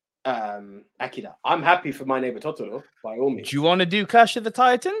Akira? I'm happy for My Neighbor Totoro, by all means. Do you want to do Clash of the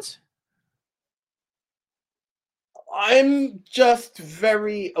Titans? I'm just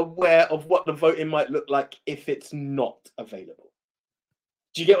very aware of what the voting might look like if it's not available.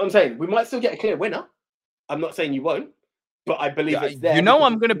 Do you get what I'm saying? We might still get a clear winner. I'm not saying you won't, but I believe it's there. You know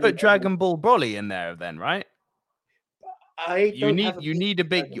I'm going to put Dragon Ball Broly in there then, right? You need a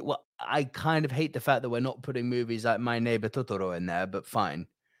big. Well, I kind of hate the fact that we're not putting movies like My Neighbor Totoro in there, but fine.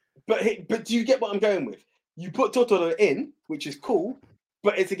 But do you get what I'm going with? You put Totoro in, which is cool,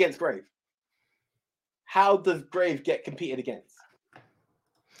 but it's against Grave. How does Grave get competed against?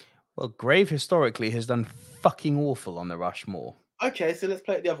 Well, Grave historically has done fucking awful on the Rushmore. Okay, so let's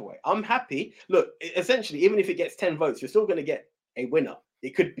play it the other way. I'm happy. Look, essentially, even if it gets 10 votes, you're still going to get a winner.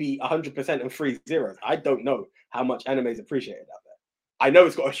 It could be 100% and 3 zeros. I don't know how much anime is appreciated out there. I know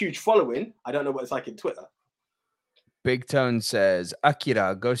it's got a huge following. I don't know what it's like in Twitter. Big Tone says,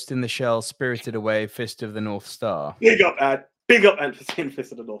 Akira, Ghost in the Shell, Spirited Away, Fist of the North Star. Big up, Ad. Big up, Ant, for saying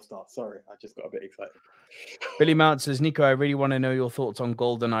Fist of the North Star. Sorry, I just got a bit excited. Billy Mount says, Nico, I really want to know your thoughts on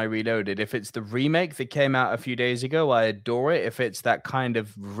GoldenEye Reloaded. If it's the remake that came out a few days ago, I adore it. If it's that kind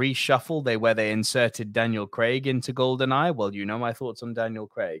of reshuffle where they inserted Daniel Craig into GoldenEye, well, you know my thoughts on Daniel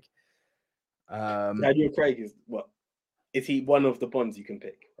Craig. Daniel Craig is what? Is he one of the Bonds you can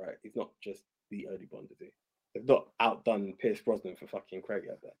pick, right? He's not just the early Bond, is he? They've not outdone Pierce Brosnan for fucking Craig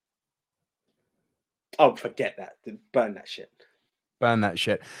out there. Oh, forget that. Burn that shit. Burn that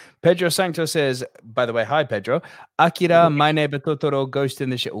shit. Pedro Sancto says, by the way, hi, Pedro. Akira, My Neighbor Totoro, Ghost in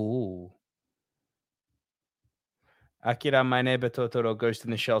the Shell. Ooh. Akira, My Neighbor Totoro, Ghost in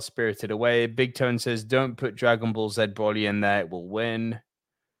the Shell, Spirited Away. Big Tone says, don't put Dragon Ball Z Broly in there. It will win.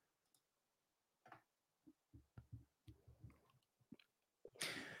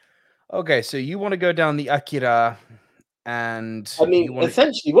 Okay, so you want to go down the Akira and... I mean,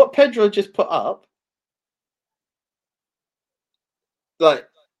 essentially, what Pedro just put up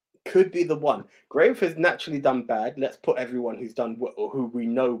could be the one. Grave has naturally done bad. Let's put everyone who's done or who we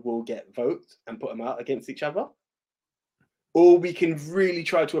know will get votes and put them out against each other. Or we can really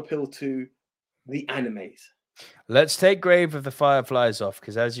try to appeal to the animes. Let's take Grave of the Fireflies off,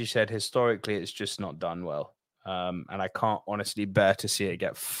 because as you said, historically, it's just not done well. And I can't honestly bear to see it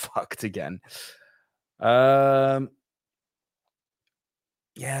get fucked again.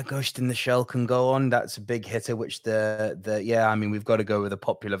 Yeah, Ghost in the Shell can go on. That's a big hitter, which I mean, we've got to go with the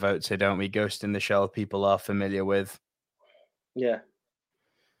popular votes here, don't we? Ghost in the Shell, people are familiar with. Yeah.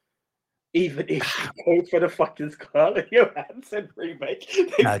 Even if you go for the fucking Scarlett Johansson remake.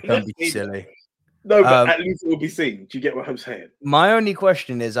 Don't be silly. No, but at least it will be seen. Do you get what I'm saying? My only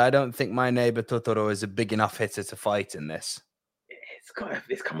question is, I don't think My Neighbor Totoro is a big enough hitter to fight in this. It's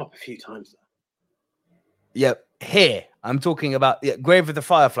come up a few times, though. Yep. Here, I'm talking about Grave of the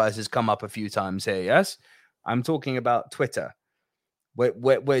Fireflies has come up a few times here, yes? I'm talking about Twitter.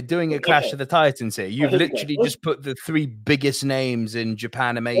 We're doing a Clash of the Titans here. You've literally just put the 3 biggest names in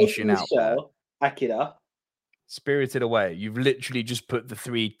Japanimation out there. Akira. Spirited Away. You've literally just put the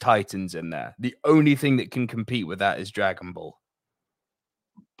 3 Titans in there. The only thing that can compete with that is Dragon Ball.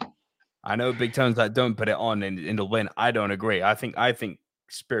 I know Big Tone's like, don't put it on and it'll win. I don't agree. I think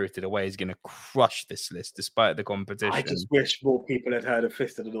Spirited Away is going to crush this list despite the competition. I just wish more people had heard of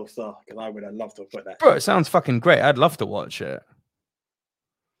Fist of the North Star, because I would have loved to have put that. Bro, it sounds fucking great. I'd love to watch it.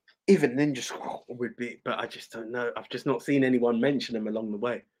 Even Ninja Scroll would be, but I just don't know. I've just not seen anyone mention them along the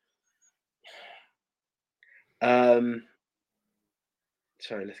way. Sorry,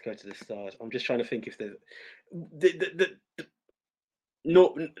 let's go to the stars. I'm just trying to think if there's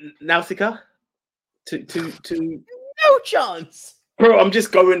Nausicaa to no chance. Bro, I'm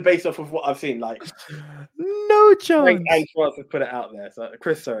just going based off of what I've seen. Like no chance. And France have put it out there. So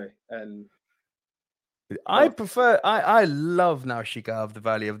Chris, sorry, and I love Nausicaa of the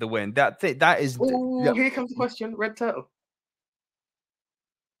Valley of the Wind. That is. Ooh, here comes the question. Red Turtle.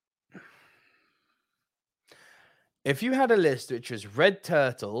 If you had a list which was Red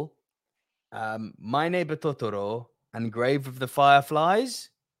Turtle, My Neighbor Totoro, and Grave of the Fireflies,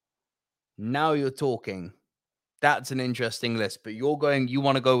 now you're talking. That's an interesting list. But you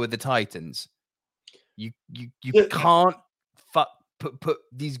want to go with the Titans. You can't put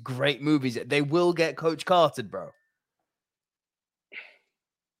these great movies. They will get Coach Carter, bro.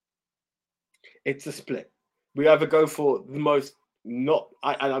 It's a split. We either go for the most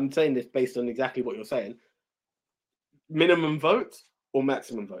I'm saying this based on exactly what you're saying. Minimum votes or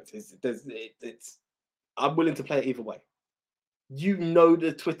maximum votes. I'm willing to play it either way. You know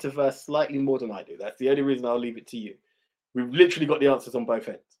the Twitterverse slightly more than I do. That's the only reason I'll leave it to you. We've literally got the answers on both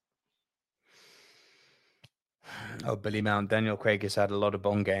ends. Oh, Billy Mount, Daniel Craig has had a lot of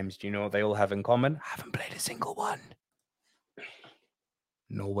Bond games. Do you know what they all have in common? I haven't played a single one.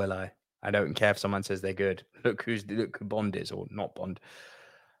 Nor will I. I don't care if someone says they're good. Look who Bond is, or not Bond.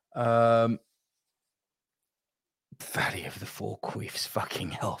 Valley of the Four Queefs,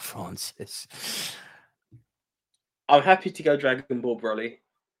 fucking hell, Francis. I'm happy to go Dragon Ball Broly.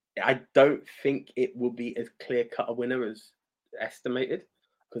 I don't think it will be as clear-cut a winner as estimated,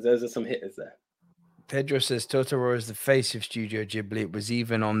 because those are some hitters there. Pedro says Totoro is the face of Studio Ghibli. It was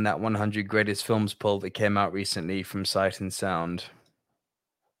even on that 100 greatest films poll that came out recently from Sight and Sound.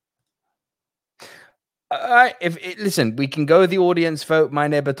 Listen, we can go the audience vote My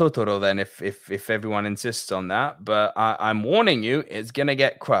Neighbor Totoro then if everyone insists on that. But I'm warning you, it's gonna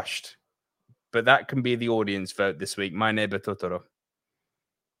get crushed. But that can be the audience vote this week. My Neighbor Totoro.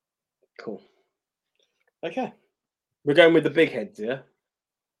 Cool. Okay, we're going with the big heads, yeah.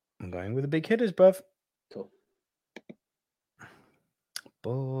 I'm going with the big hitters, bruv. Cool.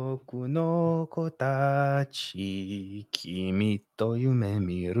 Boku no kotachi, kimi to yume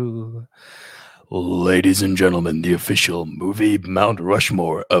miru. Ladies and gentlemen, the official movie Mount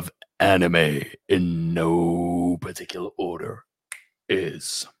Rushmore of anime in no particular order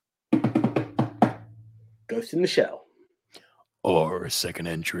is Ghost in the Shell. Our second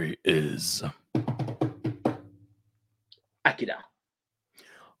entry is Akira.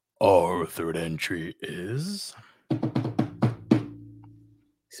 Our third entry is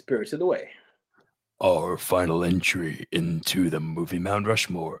Spirited Away. Our final entry into the movie Mount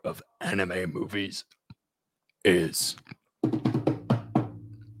Rushmore of anime movies is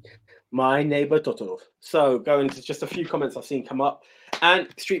My Neighbor Totoro. So going to just a few comments I've seen come up, and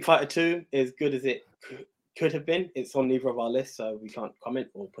Street Fighter 2 is good as it could have been. It's on neither of our lists, so we can't comment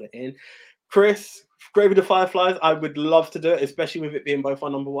or put it in. Chris, Grave of the Fireflies, I would love to do it, especially with it being both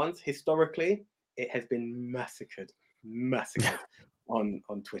our number ones. Historically, it has been massacred on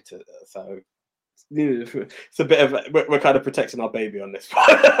Twitter. So it's a bit of we're kind of protecting our baby on this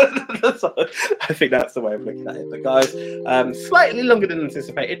one. So I think that's the way of looking at it. But guys, slightly longer than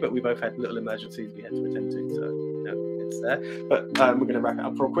anticipated, but we both had little emergencies we had to attend to, so it's there. But we're going to wrap it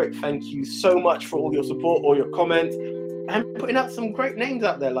up real quick. Thank you so much for all your support, all your comments, and putting out some great names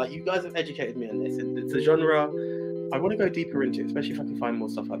out there. Like, you guys have educated me on this. It's a genre I want to go deeper into, especially if I can find more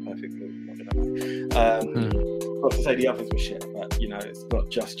stuff like Perfect Blue. Not to say the others were shit, but it's not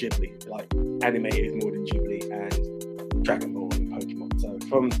just Ghibli. Like, anime is more than Ghibli and Dragon Ball and Pokemon. So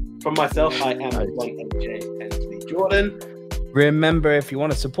from myself, I am one MJ Anthony Jordan. Remember, if you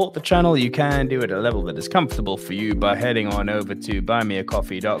want to support the channel, you can do it at a level that is comfortable for you by heading on over to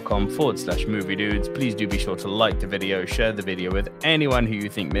buymeacoffee.com/movie dudes. Please do be sure to like the video, share the video with anyone who you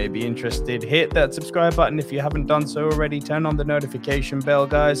think may be interested. Hit that subscribe button if you haven't done so already. Turn on the notification bell,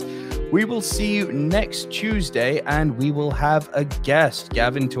 guys. We will see you next Tuesday, and we will have a guest.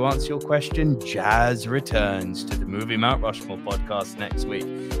 Gavin, to answer your question, Jazz returns to the Movie Mount Rushmore podcast next week.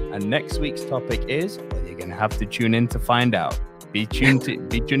 And next week's topic is, well, you're going to have to tune in to find out. Be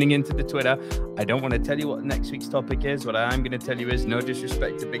tuning into the Twitter. I don't want to tell you what next week's topic is. What I am going to tell you is, no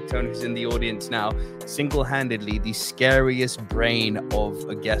disrespect to Big Tone, who's in the audience now, single-handedly the scariest brain of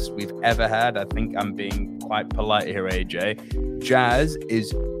a guest we've ever had. I think I'm being quite polite here, AJ. Jazz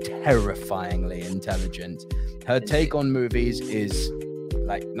is terrifyingly intelligent. Her take on movies is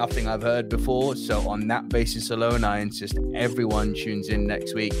like nothing I've heard before. So on that basis alone, I insist everyone tunes in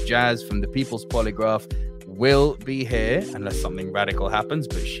next week. Jazz from the People's Polygraph will be here unless something radical happens,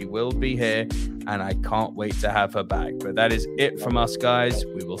 but she will be here, and I can't wait to have her back. But that is it from us, guys.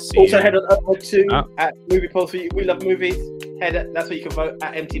 We will see also you. Head on over to at Movie Polls for You. We love movies. That's where you can vote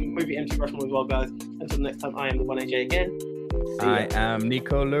at Movie MT Rushmore as well, guys. Until next time, I am the 1AJ again. I am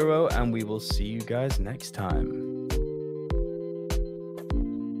Nico Luro, and we will see you guys next time.